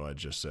interested, even though I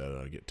just said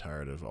I get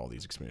tired of all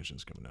these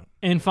expansions coming out.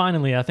 And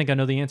finally, I think I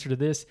know the answer to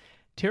this.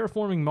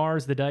 Terraforming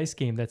Mars, the dice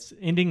game that's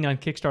ending on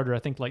Kickstarter, I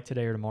think like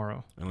today or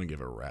tomorrow. I don't give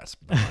a rat's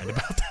behind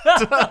about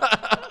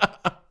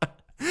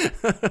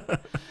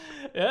that.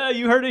 Yeah,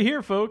 you heard it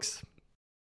here, folks.